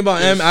say anything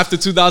about M after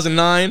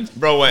 2009.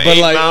 Bro, when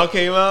 8 Mile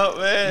came out,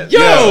 man.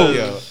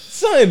 Yo,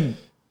 son.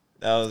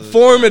 That was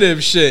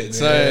formative shit,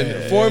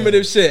 son.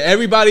 Formative shit.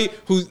 Everybody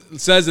who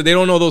says that they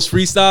don't know those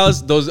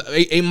freestyles, those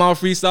 8 Mile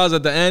freestyles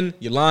at the end,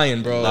 you're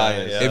lying, bro.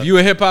 If you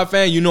a hip hop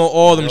fan, you know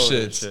all them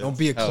shits. Don't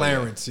be a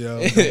Clarence, yo.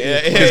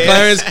 Because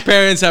Clarence's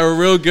parents have a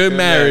real good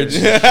marriage.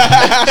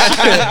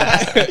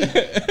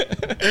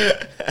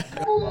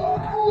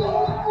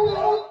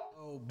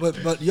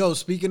 But yo,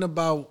 speaking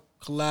about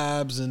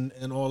collabs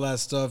and all that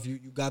stuff, you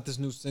got this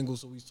new single.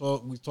 So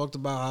we talked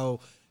about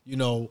how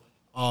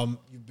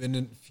you've been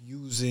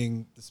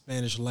infusing the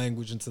Spanish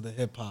language into the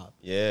hip hop.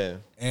 Yeah.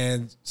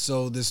 And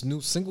so this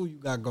new single you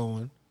got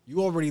going,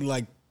 you already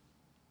like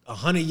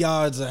 100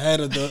 yards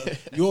ahead of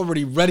you're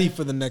already ready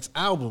for the next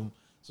album.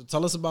 So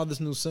tell us about this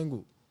new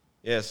single.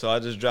 Yeah, so I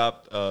just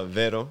dropped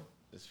Vero.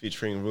 It's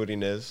featuring Rudy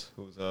Nez,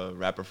 who's a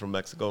rapper from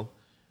Mexico.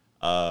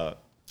 I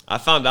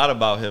found out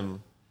about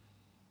him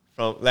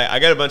from like I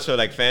get a bunch of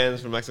like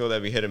fans from Mexico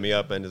that be hitting me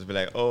up and just be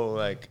like, oh,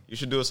 like you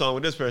should do a song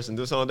with this person,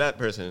 do a song with that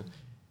person.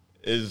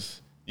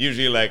 Is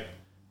usually like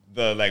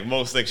the like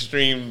most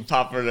extreme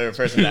popular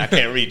person that I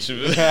can't reach.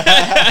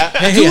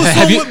 Have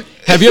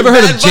you ever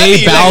heard of J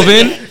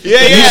Balvin? Like,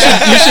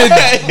 yeah. You should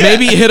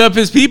maybe hit up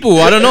his people.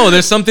 I don't know.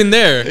 There's something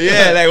there.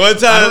 Yeah, like one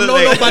time I don't know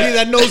like, nobody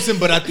that knows him,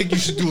 but I think you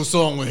should do a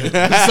song with him.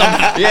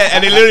 yeah,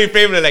 and they literally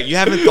framed it like you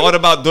haven't thought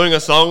about doing a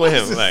song with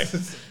him. Like,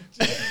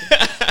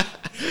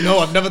 No,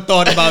 I've never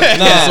thought about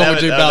doing a song with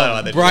J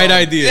Balvin. Bright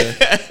idea.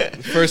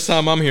 First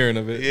time I'm hearing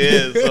of it.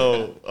 yeah.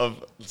 So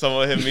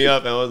someone hit me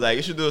up and was like,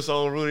 you should do a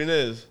song with Rudy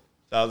Niz.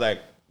 So I was like,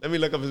 let me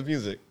look up his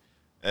music,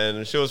 and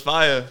the shit was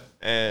fire.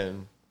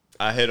 And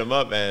I hit him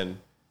up, and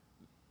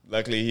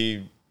luckily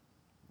he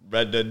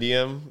read the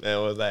DM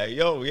and was like,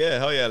 "Yo, yeah,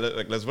 hell yeah,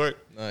 let's work."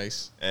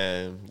 Nice.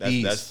 And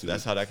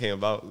that's how that came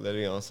about.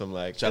 Literally on some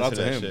like Shout out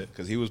to internet him shit.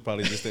 because he was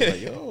probably just there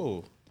like,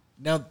 yo.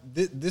 Now,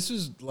 this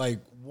is like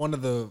one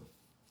of the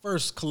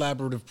first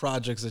collaborative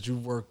projects that you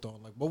worked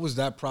on. Like, what was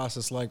that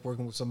process like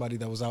working with somebody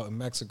that was out in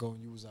Mexico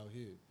and you was out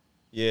here?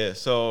 Yeah,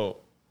 so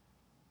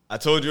I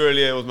told you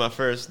earlier it was my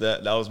first.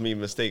 That was me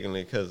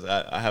mistakenly because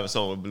I have a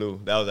song with Blue.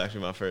 That was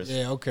actually my first.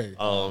 Yeah, okay.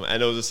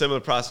 And it was a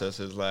similar process.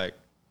 It's like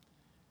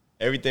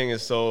everything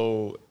is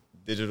so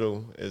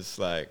digital. It's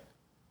like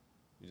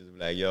you just be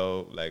like,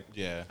 yo, like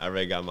Yeah. I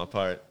already got my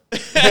part. I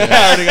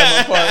already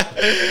got my part.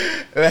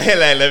 like,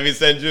 let me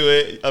send you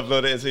it,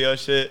 upload it into your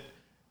shit,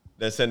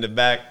 then send it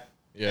back.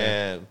 Yeah.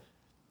 And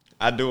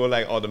I do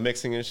like all the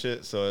mixing and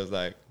shit. So it's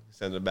like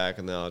send it back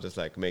and then I'll just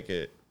like make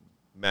it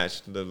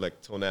match the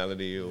like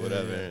tonality or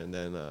whatever, and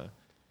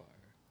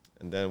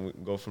then we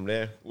go from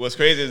there. What's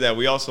crazy is that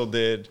we also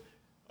did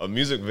a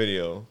music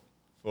video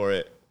for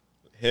it,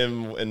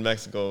 him in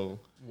Mexico.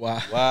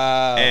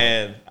 Wow.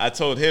 And I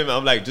told him,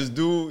 I'm like, just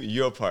do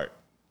your part.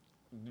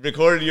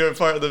 Record your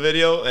part of the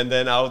video, and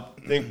then I'll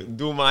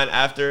do mine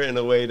after in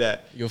a way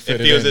that You'll fit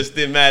it it feels in. as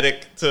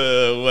thematic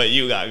to what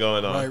you got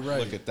going on. Right.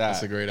 Look at that.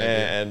 That's a great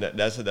idea. And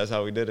that's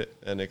how we did it.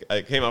 And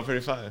it came out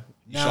pretty fire.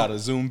 You shot a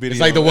Zoom video. It's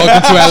like the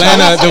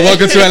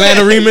Welcome to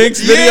Atlanta remix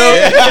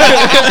video.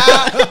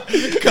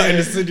 Cutting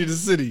the city to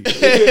city.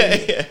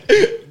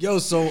 Yo,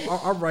 so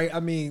all right. I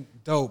mean,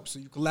 dope. So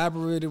you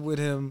collaborated with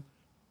him.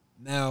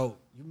 Now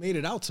you made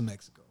it out to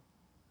Mexico.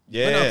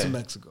 Went out to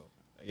Mexico.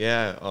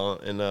 Yeah,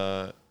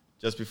 and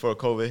just before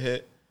COVID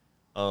hit,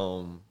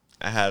 I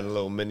had a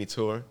little mini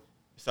tour.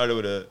 Started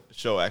with a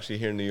show actually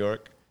here in New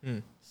York.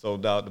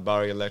 Sold out the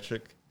Bowery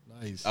Electric.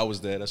 Nice. I was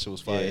there. That shit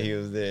was fire. Yeah, he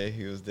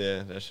was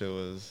there. That shit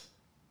was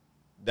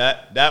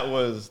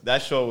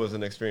that show was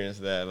an experience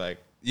that like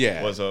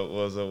was a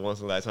once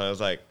in a lifetime. It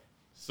was like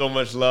so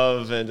much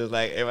love and just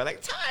like everybody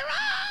like Tyra.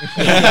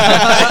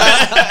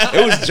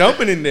 It was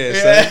jumping in there,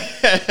 son.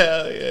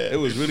 Hell yeah. It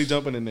was really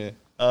jumping in there.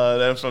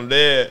 Then from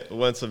there,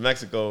 went to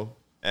Mexico,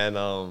 and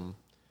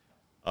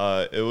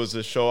it was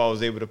a show I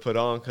was able to put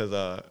on because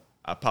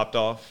I popped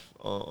off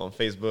on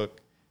Facebook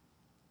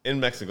in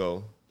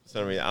Mexico for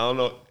some reason. I don't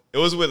know. It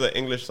was with an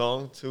English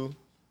song too,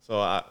 so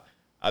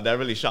that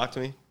really shocked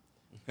me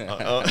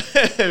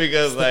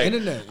because like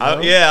internet, I'm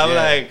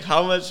like,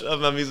 how much of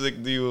my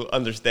music do you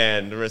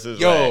understand versus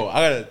Yo,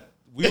 like,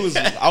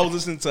 I was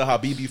listening to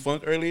Habibi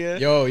Funk earlier.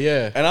 Yo,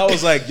 yeah. And I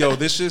was like, yo,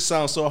 this shit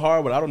sounds so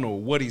hard, but I don't know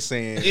what he's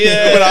saying.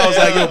 Yeah. But I was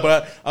like, yo,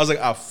 I was like,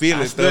 I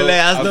feel it, though.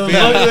 I still feel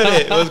fuck with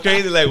it. It was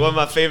crazy. Like one of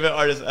my favorite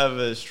artists ever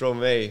is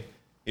Stromae.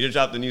 He just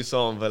dropped a new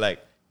song, but like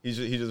he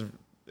just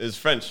is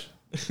French.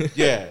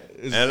 Yeah.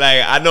 And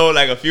like I know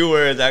like a few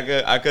words.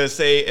 I could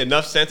say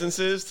enough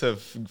sentences to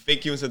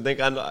fake you to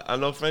think I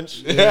know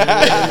French.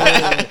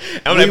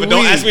 I'm like, but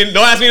don't ask me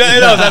nothing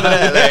else after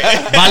that.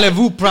 Like,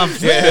 Parlez-vous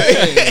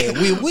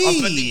français?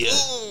 Oui.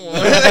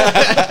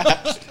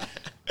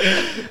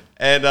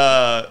 and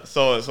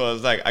so it's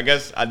like I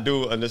guess I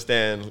do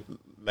understand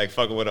like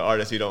fucking with an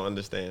artist you don't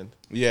understand.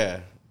 Yeah.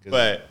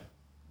 But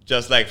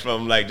just like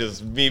from like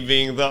just me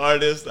being the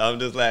artist, I'm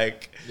just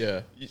like,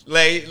 Yeah.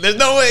 like there's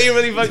no way you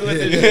really fucking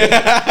with this.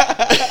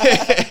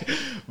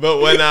 But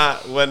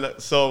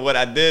what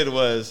I did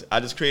was I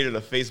just created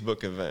a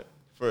Facebook event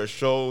for a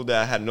show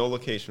that I had no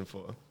location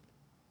for,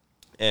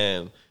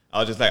 and I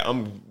was just like,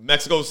 I'm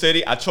Mexico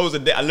City. I chose a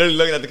day. I literally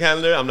looked at the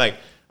calendar. I'm like,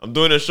 I'm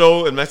doing a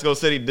show in Mexico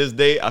City this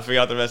date. I figure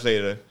out the rest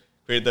later.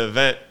 Created the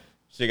event.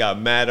 She got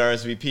mad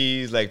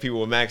RSVPs. Like people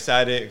were mad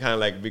excited. It kind of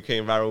like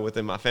became viral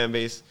within my fan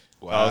base.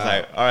 Wow. So I was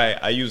like, all right,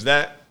 I used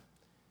that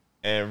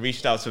and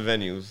reached out to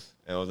venues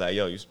and I was like,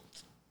 yo,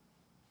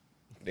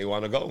 they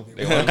want to go.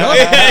 They want to go.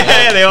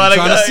 Yeah, they want to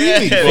go. Trying to see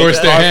me. Yeah, Force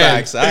their hand.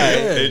 Facts, all right.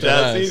 they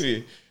trying to see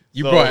me.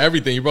 You So- brought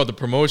everything. You brought the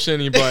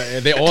promotion.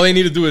 All they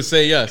need to do is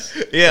say yes.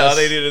 Yeah, all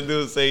they need to do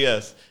is say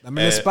yes. Dame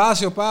el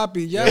espacio,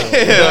 papi, ya.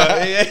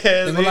 Yeah,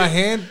 Tengo la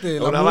gente,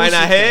 la Una música.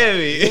 vaina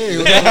heavy.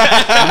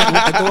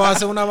 Esto va a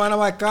ser una vaina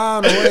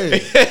bacano,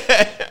 güey.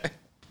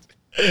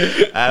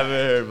 I haven't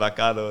heard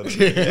Bacano.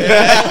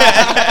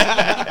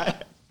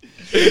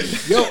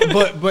 Yo,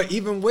 but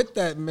even with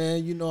that,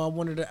 man, you know, I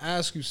wanted to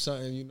ask you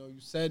something. You know, you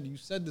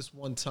said this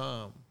one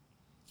time.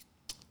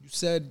 You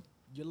said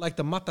you're like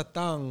the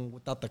matatang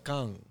without the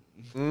kang.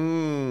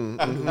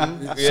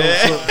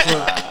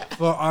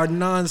 For our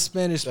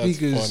non-Spanish That's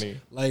speakers, funny.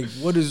 like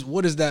what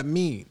does that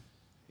mean?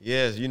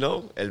 Yes, you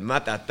know, el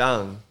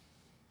matatang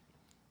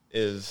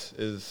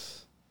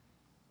is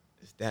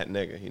that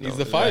nigga. You know, He's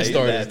the fire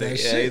starter. That Yeah,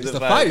 shit. he's It's the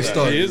fire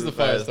starter. He is the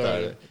fire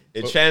starter.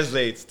 It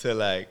translates to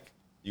like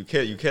you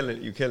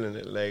killing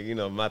it. Like, you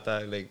know,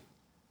 mata like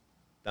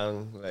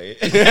tang like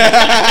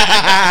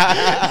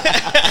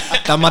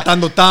Está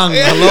matando tang.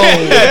 Hello.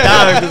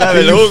 Tang, Can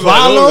el you jugo,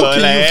 follow? el jugo,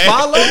 Can you like-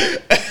 follow?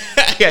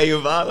 Yeah,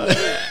 you follow.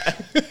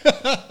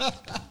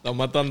 Está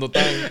matando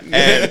tan.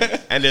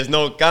 And there's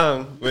no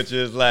kang, which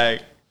is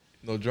like,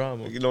 No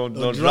drama. you know,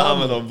 no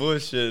drama. drama, no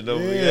bullshit, no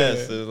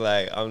BS. It's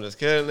like I'm just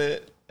killing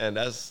it, and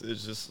it's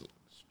just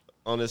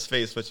on his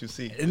face what you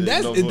see. And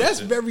There's that's no that's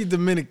bullshit. very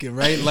Dominican,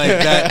 right? Like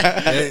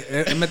that.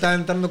 Me está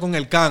entrando con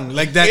el kang.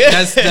 Like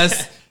that.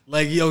 That's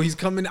like, yo, he's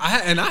coming. I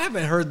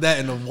haven't heard that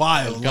in a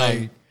while.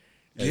 Like,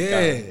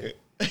 yeah.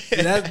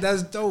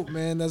 That's dope,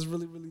 man. That's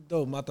really, really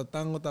dope.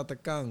 Matatang without the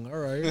kang. All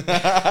right.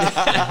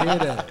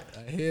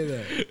 I hear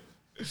that.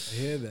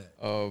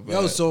 Oh,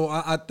 Yo, man. so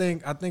I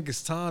think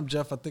it's time,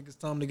 Jeff. I think it's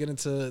time to get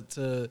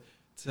into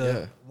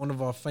Yeah. one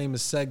of our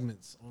famous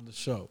segments on the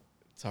show.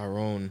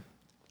 Tyrone,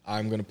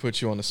 I'm gonna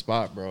put you on the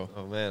spot, bro.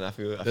 Oh man, I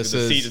feel the This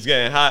seat is- is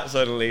getting hot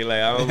suddenly.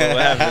 Like I don't know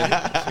what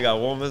happened. She got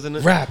warmers in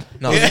it. Rap.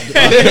 No.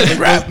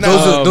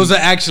 Those are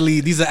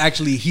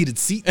actually heated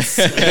seats.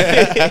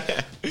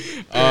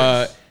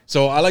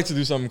 So I like to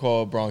do something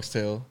called Bronx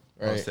Tale,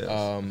 right? Bronx Tales,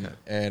 okay.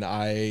 And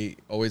I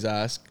always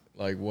ask,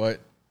 like,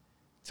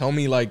 tell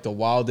me, like, the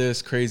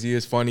wildest,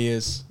 craziest,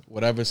 funniest,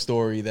 whatever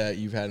story that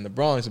you've had in the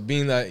Bronx.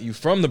 Being that you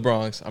from the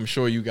Bronx, I'm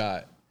sure you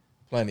got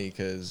plenty,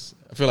 because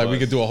I feel like we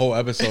could do a whole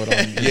episode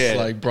on just,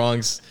 like,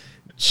 Bronx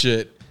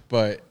shit.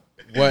 But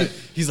what?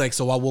 He's like,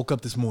 so I woke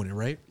up this morning,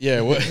 right?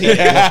 Yeah. What,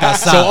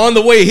 so on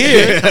the way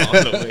here.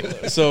 On the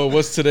way. So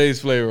what's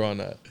today's flavor on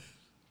that?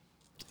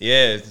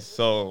 Yeah,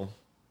 so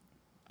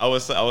I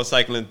was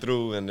cycling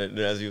through, and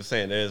as you were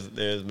saying,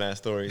 there's mad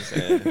stories,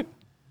 and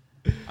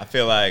I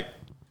feel like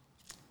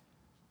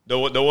the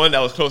one that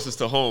was closest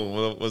to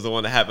home was the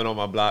one that happened on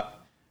my block.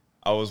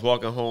 I was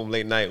walking home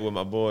late night with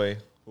my boy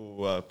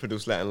who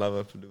produced Latin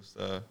Lover, produced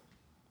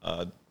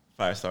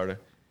Firestarter,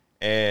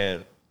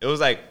 and it was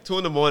like 2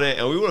 a.m,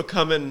 and we were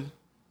coming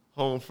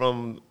home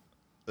from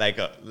like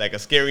a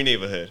scary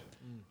neighborhood,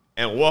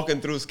 and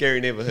walking through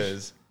scary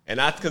neighborhoods. And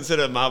I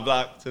consider my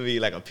block to be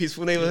like a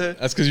peaceful neighborhood.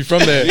 That's because you're from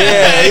there.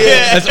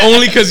 Yeah. That's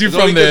only because you're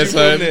from there,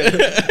 son.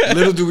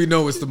 Little do we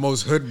know it's the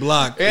most hood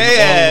block. in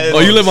Yeah. all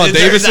Oh, of you live on It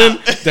turns Davidson?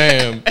 out-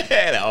 Damn.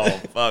 Oh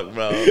fuck,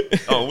 bro.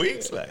 On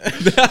weeks, like.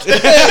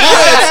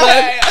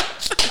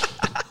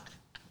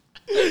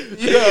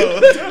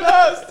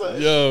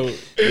 Yo.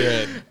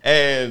 Yeah.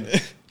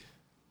 And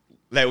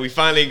like we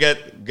finally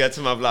get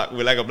to my block.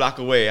 We're like a block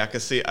away. I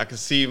could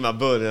see my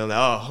building. I'm like,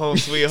 oh, home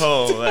sweet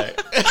home. Like,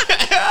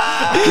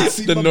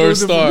 See The my North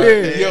building Star. from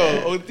here.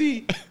 yo,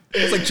 OD.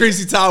 It's like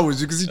Tracy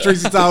Towers. You can see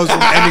Tracy Towers from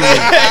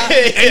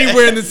anywhere.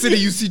 Anywhere in the city,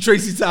 you see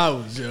Tracy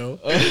Towers, yo.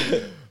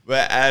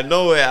 But out of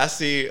nowhere, I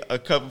see a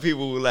couple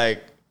people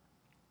like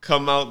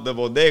come out the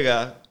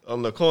bodega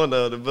on the corner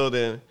of the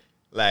building,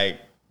 like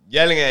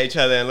yelling at each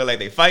other and look like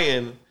they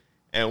fighting.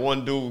 And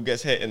one dude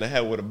gets hit in the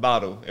head with a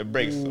bottle. It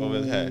breaks over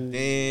his head.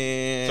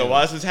 Damn. So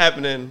while this is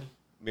happening,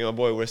 me and my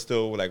boy, we're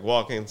still like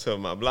walking to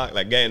my block,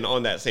 like getting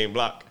on that same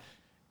block.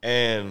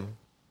 And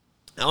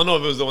I don't know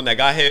if it was the one that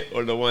got hit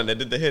or the one that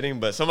did the hitting,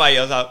 but somebody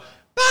yells out,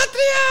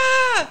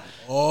 Patria!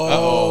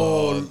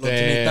 Oh, lo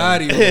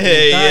damn. Trinitario.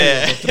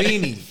 Yeah. Lo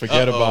Trini.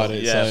 Forget about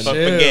it, Yeah, son.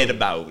 but forget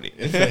about it.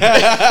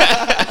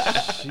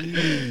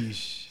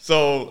 Sheesh.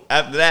 So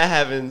after that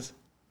happens,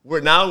 we're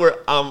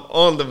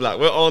on the block.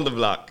 We're on the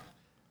block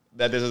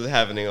that this is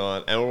happening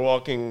on, and we're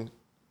walking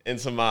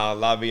into my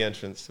lobby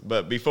entrance.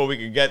 But before we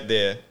could get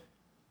there,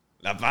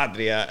 La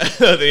Patria,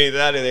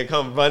 they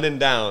come running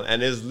down,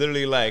 and it's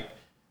literally like,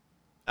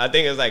 I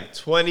think it's like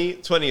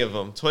 20 of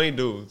them, 20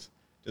 dudes,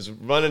 just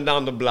running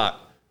down the block.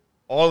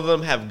 All of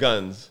them have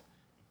guns.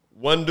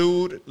 One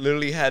dude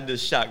literally had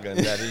this shotgun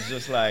that is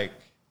just like,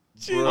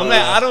 I'm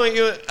like, I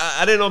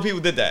didn't know people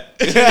did that.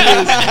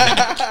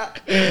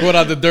 Brought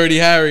out the Dirty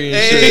Harry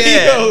and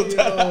shit.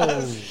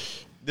 Yeah.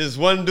 This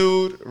one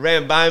dude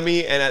ran by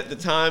me, and at the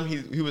time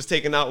he was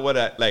taking out what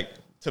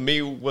to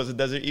me was a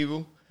Desert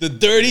Eagle. The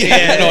Dirty Yeah,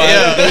 Harry. No,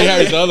 yeah. Dirty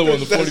Harry's the other one,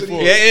 the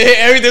 44. Yeah,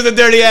 everything's a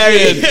Dirty Harry.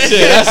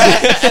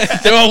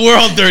 Shit, we're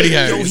all Dirty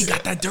Harry. Yo, he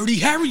got that dirty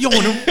Harry on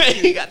him.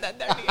 He got that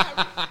Dirty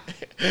Harry.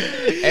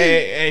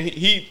 and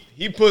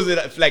he pulls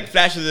it, like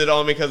flashes it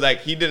on me because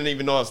like he didn't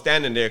even know I was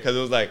standing there because it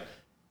was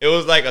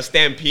like a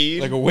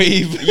stampede. Like a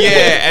wave.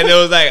 Yeah, and it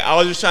was like I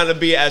was just trying to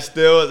be as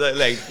still as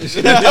like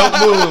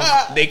don't move.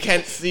 They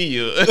can't see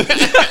you.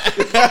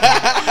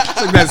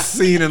 It's like that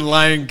scene in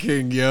Lion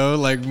King, yo.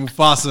 Like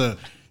Mufasa.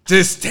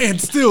 Just stand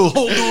still,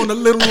 hold on a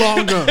little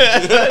longer.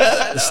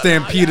 The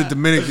stampede of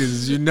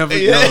Dominicans, you never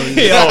know.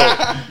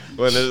 Yo,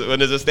 when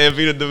there's a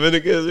stampede of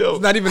Dominicans, yo.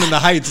 It's not even in the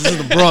Heights. This is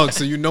the Bronx,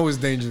 so you know it's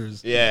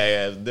dangerous.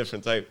 Yeah, it's a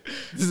different type.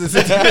 It's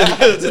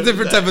a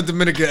different type of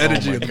Dominican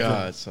energy. Oh in my the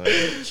God, son.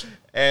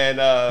 And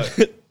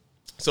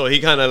so he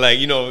kind of like,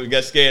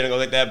 gets scared and goes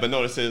like that, but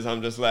notices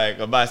I'm just like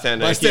a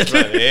bystander and keeps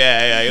running.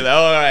 Yeah. He's like,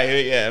 all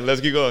right, yeah,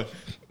 let's keep going.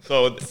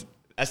 So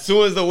as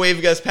soon as the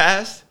wave gets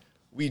past,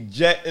 we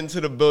jet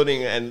into the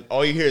building and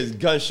all you hear is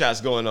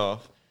gunshots going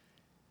off.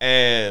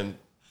 And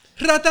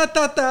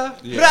Ra-ta-ta-ta.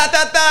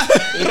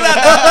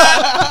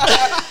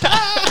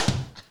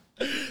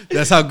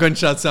 That's how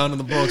gunshots sound in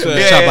the Bronx. When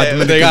they're shot by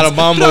Dominicans. They got a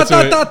mambo to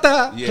it.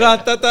 Ra-ta-ta-ta. Yeah.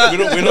 Ra-ta-ta. We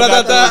don't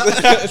got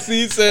those.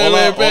 Sí, se All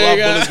le our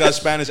pega. bullets got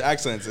Spanish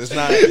accents. It's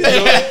not.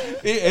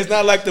 It's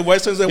not like the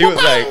Westerns. That he was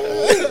like,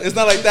 it's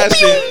not like that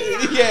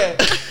shit. Yeah,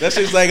 that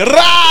shit's like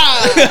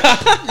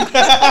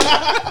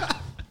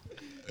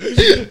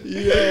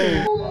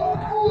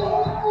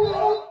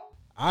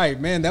All right,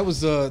 man. That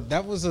was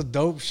a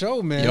dope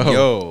show, man.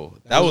 Yo,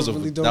 that was a a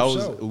really dope that was.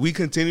 show. We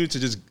continue to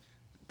just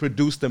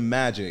produce the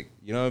magic.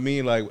 You know what I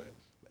mean? Like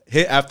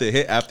hit after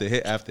hit after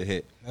hit after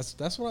hit.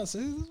 That's what I say.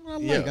 That's what I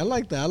like. Yeah. I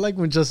like that. I like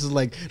when Justin's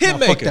like, Hit fuck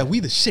maker. that. We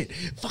the shit.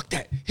 Fuck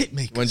that. Hit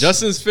maker. When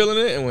Justin's feeling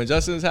it and when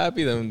Justin's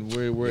happy, then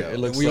it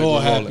looks we like all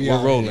we're happy rolling.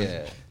 out We're rolling.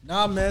 Yeah.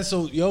 Nah, man.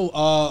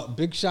 So,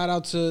 big shout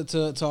out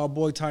to our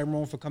boy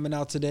Tyrone for coming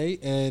out today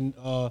and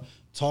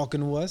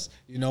talking to us.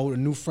 A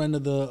new friend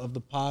of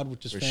the pod,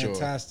 which is For sure.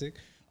 fantastic.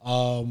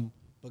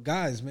 But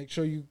guys, make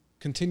sure you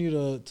continue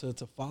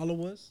to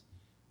follow us.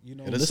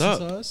 us Listen up.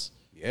 to us.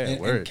 Yeah,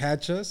 and word.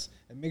 catch us.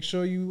 And make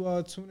sure you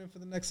tune in for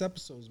the next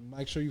episodes.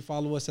 Make sure you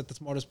follow us at The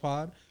Smartest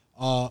Pod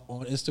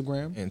on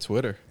Instagram And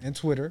Twitter. and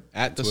Twitter.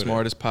 At the Twitter.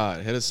 Smartest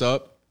Pod. Hit us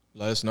up.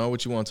 Let us know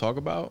what you want to talk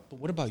about. But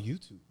what about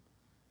YouTube?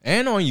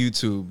 And on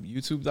YouTube.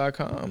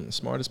 YouTube.com. The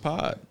Smartest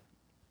Pod.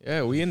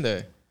 Yeah, we in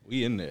there.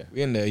 We in there.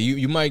 We in there.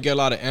 You might get a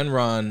lot of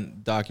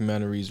Enron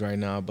documentaries right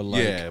now, but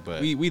like Yeah,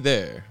 but- we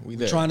there. We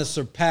there. Trying to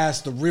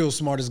surpass the real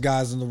smartest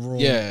guys in the room.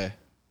 Yeah.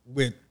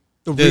 With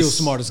the This- real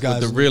smartest guys.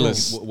 with the in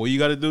realest. room. What you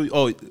got to do?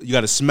 Oh, you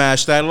got to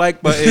smash that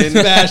like button.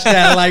 Smash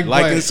that like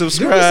button. and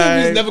subscribe. Didn't we say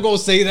we was never gonna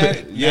say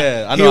that.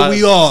 Yeah, I know. Here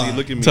we are. See,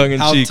 look at me. Tongue in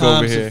How cheek over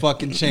times here. have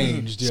fucking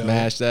changed. Yo.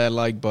 Smash that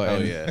like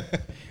button. Oh yeah.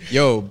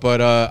 Yo,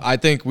 but I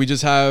think we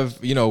just have,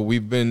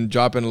 we've been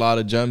dropping a lot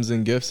of gems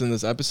and gifts in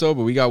this episode,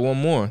 but we got one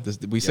more.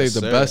 We saved the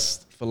sir.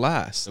 best for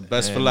last. The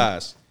best for And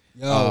last.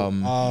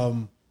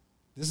 Yo,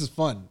 this is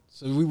fun.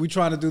 So we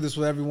trying to do this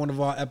with every one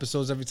of our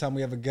episodes. Every time we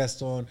have a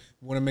guest on,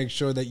 we want to make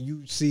sure that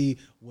you see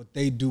what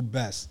they do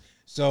best.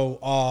 So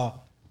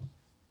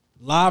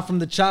live from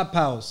the Chop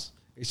House,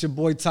 it's your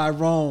boy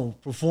Tyrone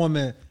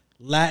performing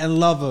Latin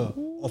Lover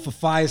off of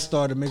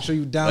Firestarter. Make sure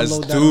you download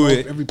Let's that do on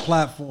it. every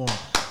platform.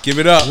 Give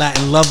it up.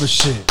 Latin Lover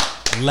shit.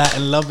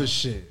 Latin Lover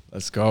shit.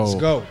 Let's go. Let's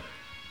go.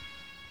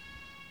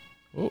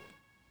 Oh.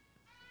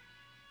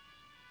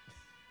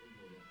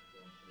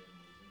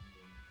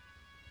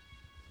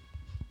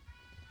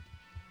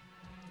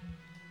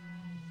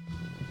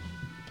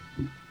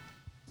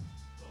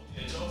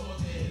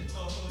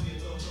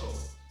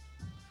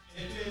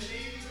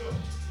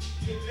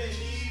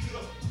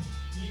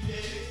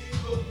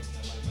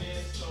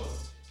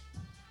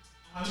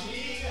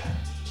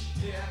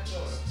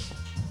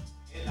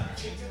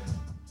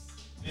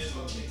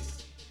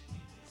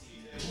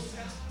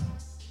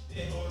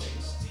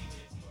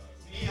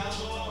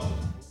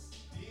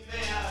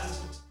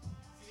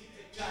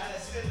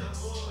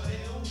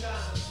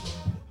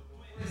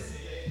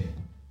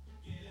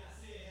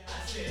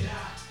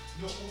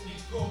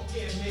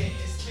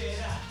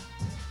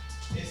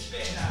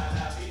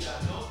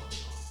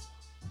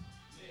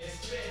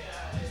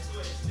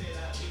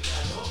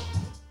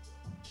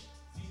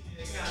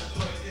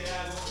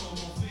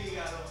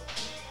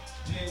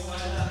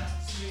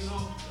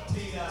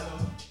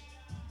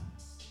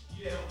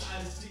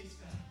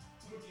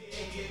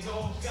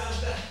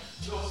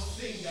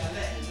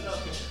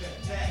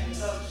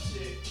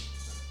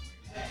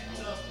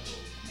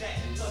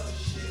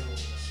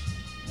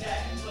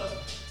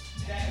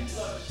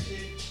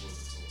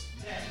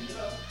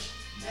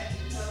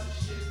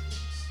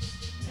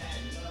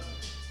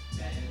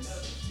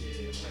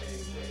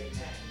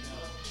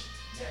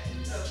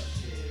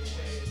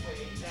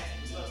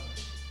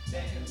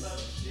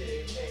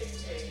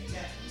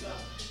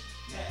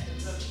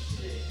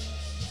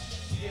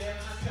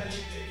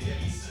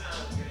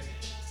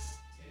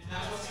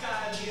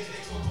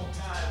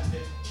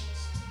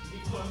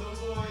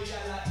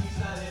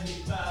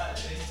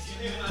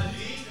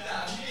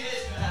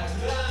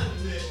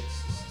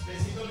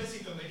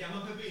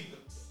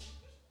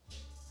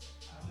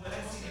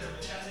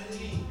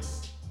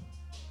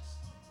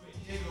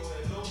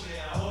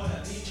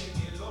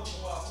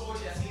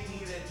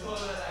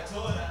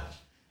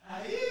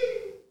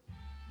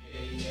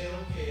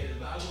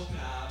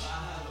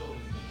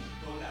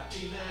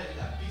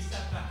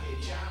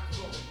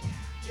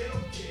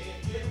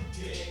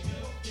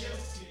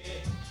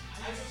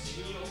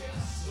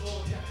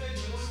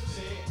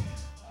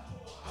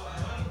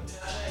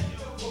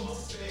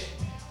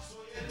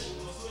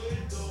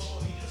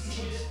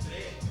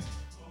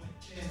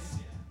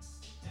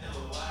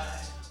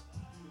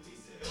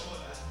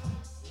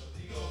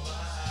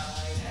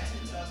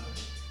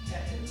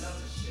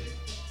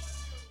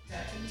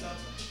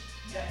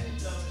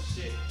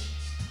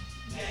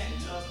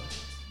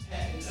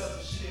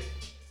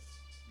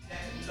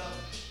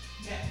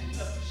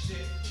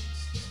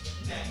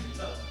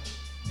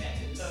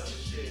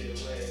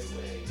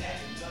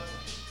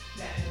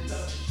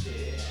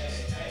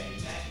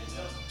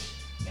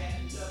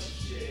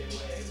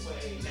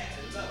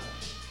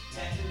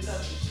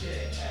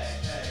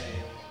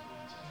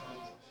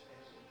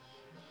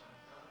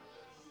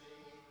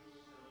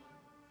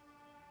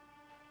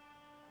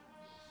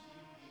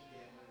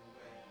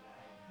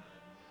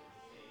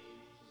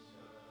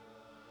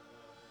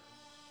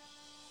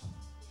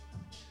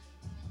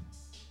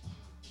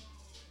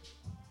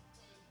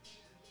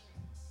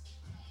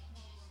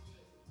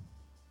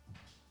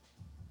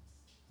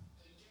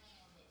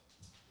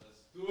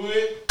 Do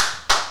it.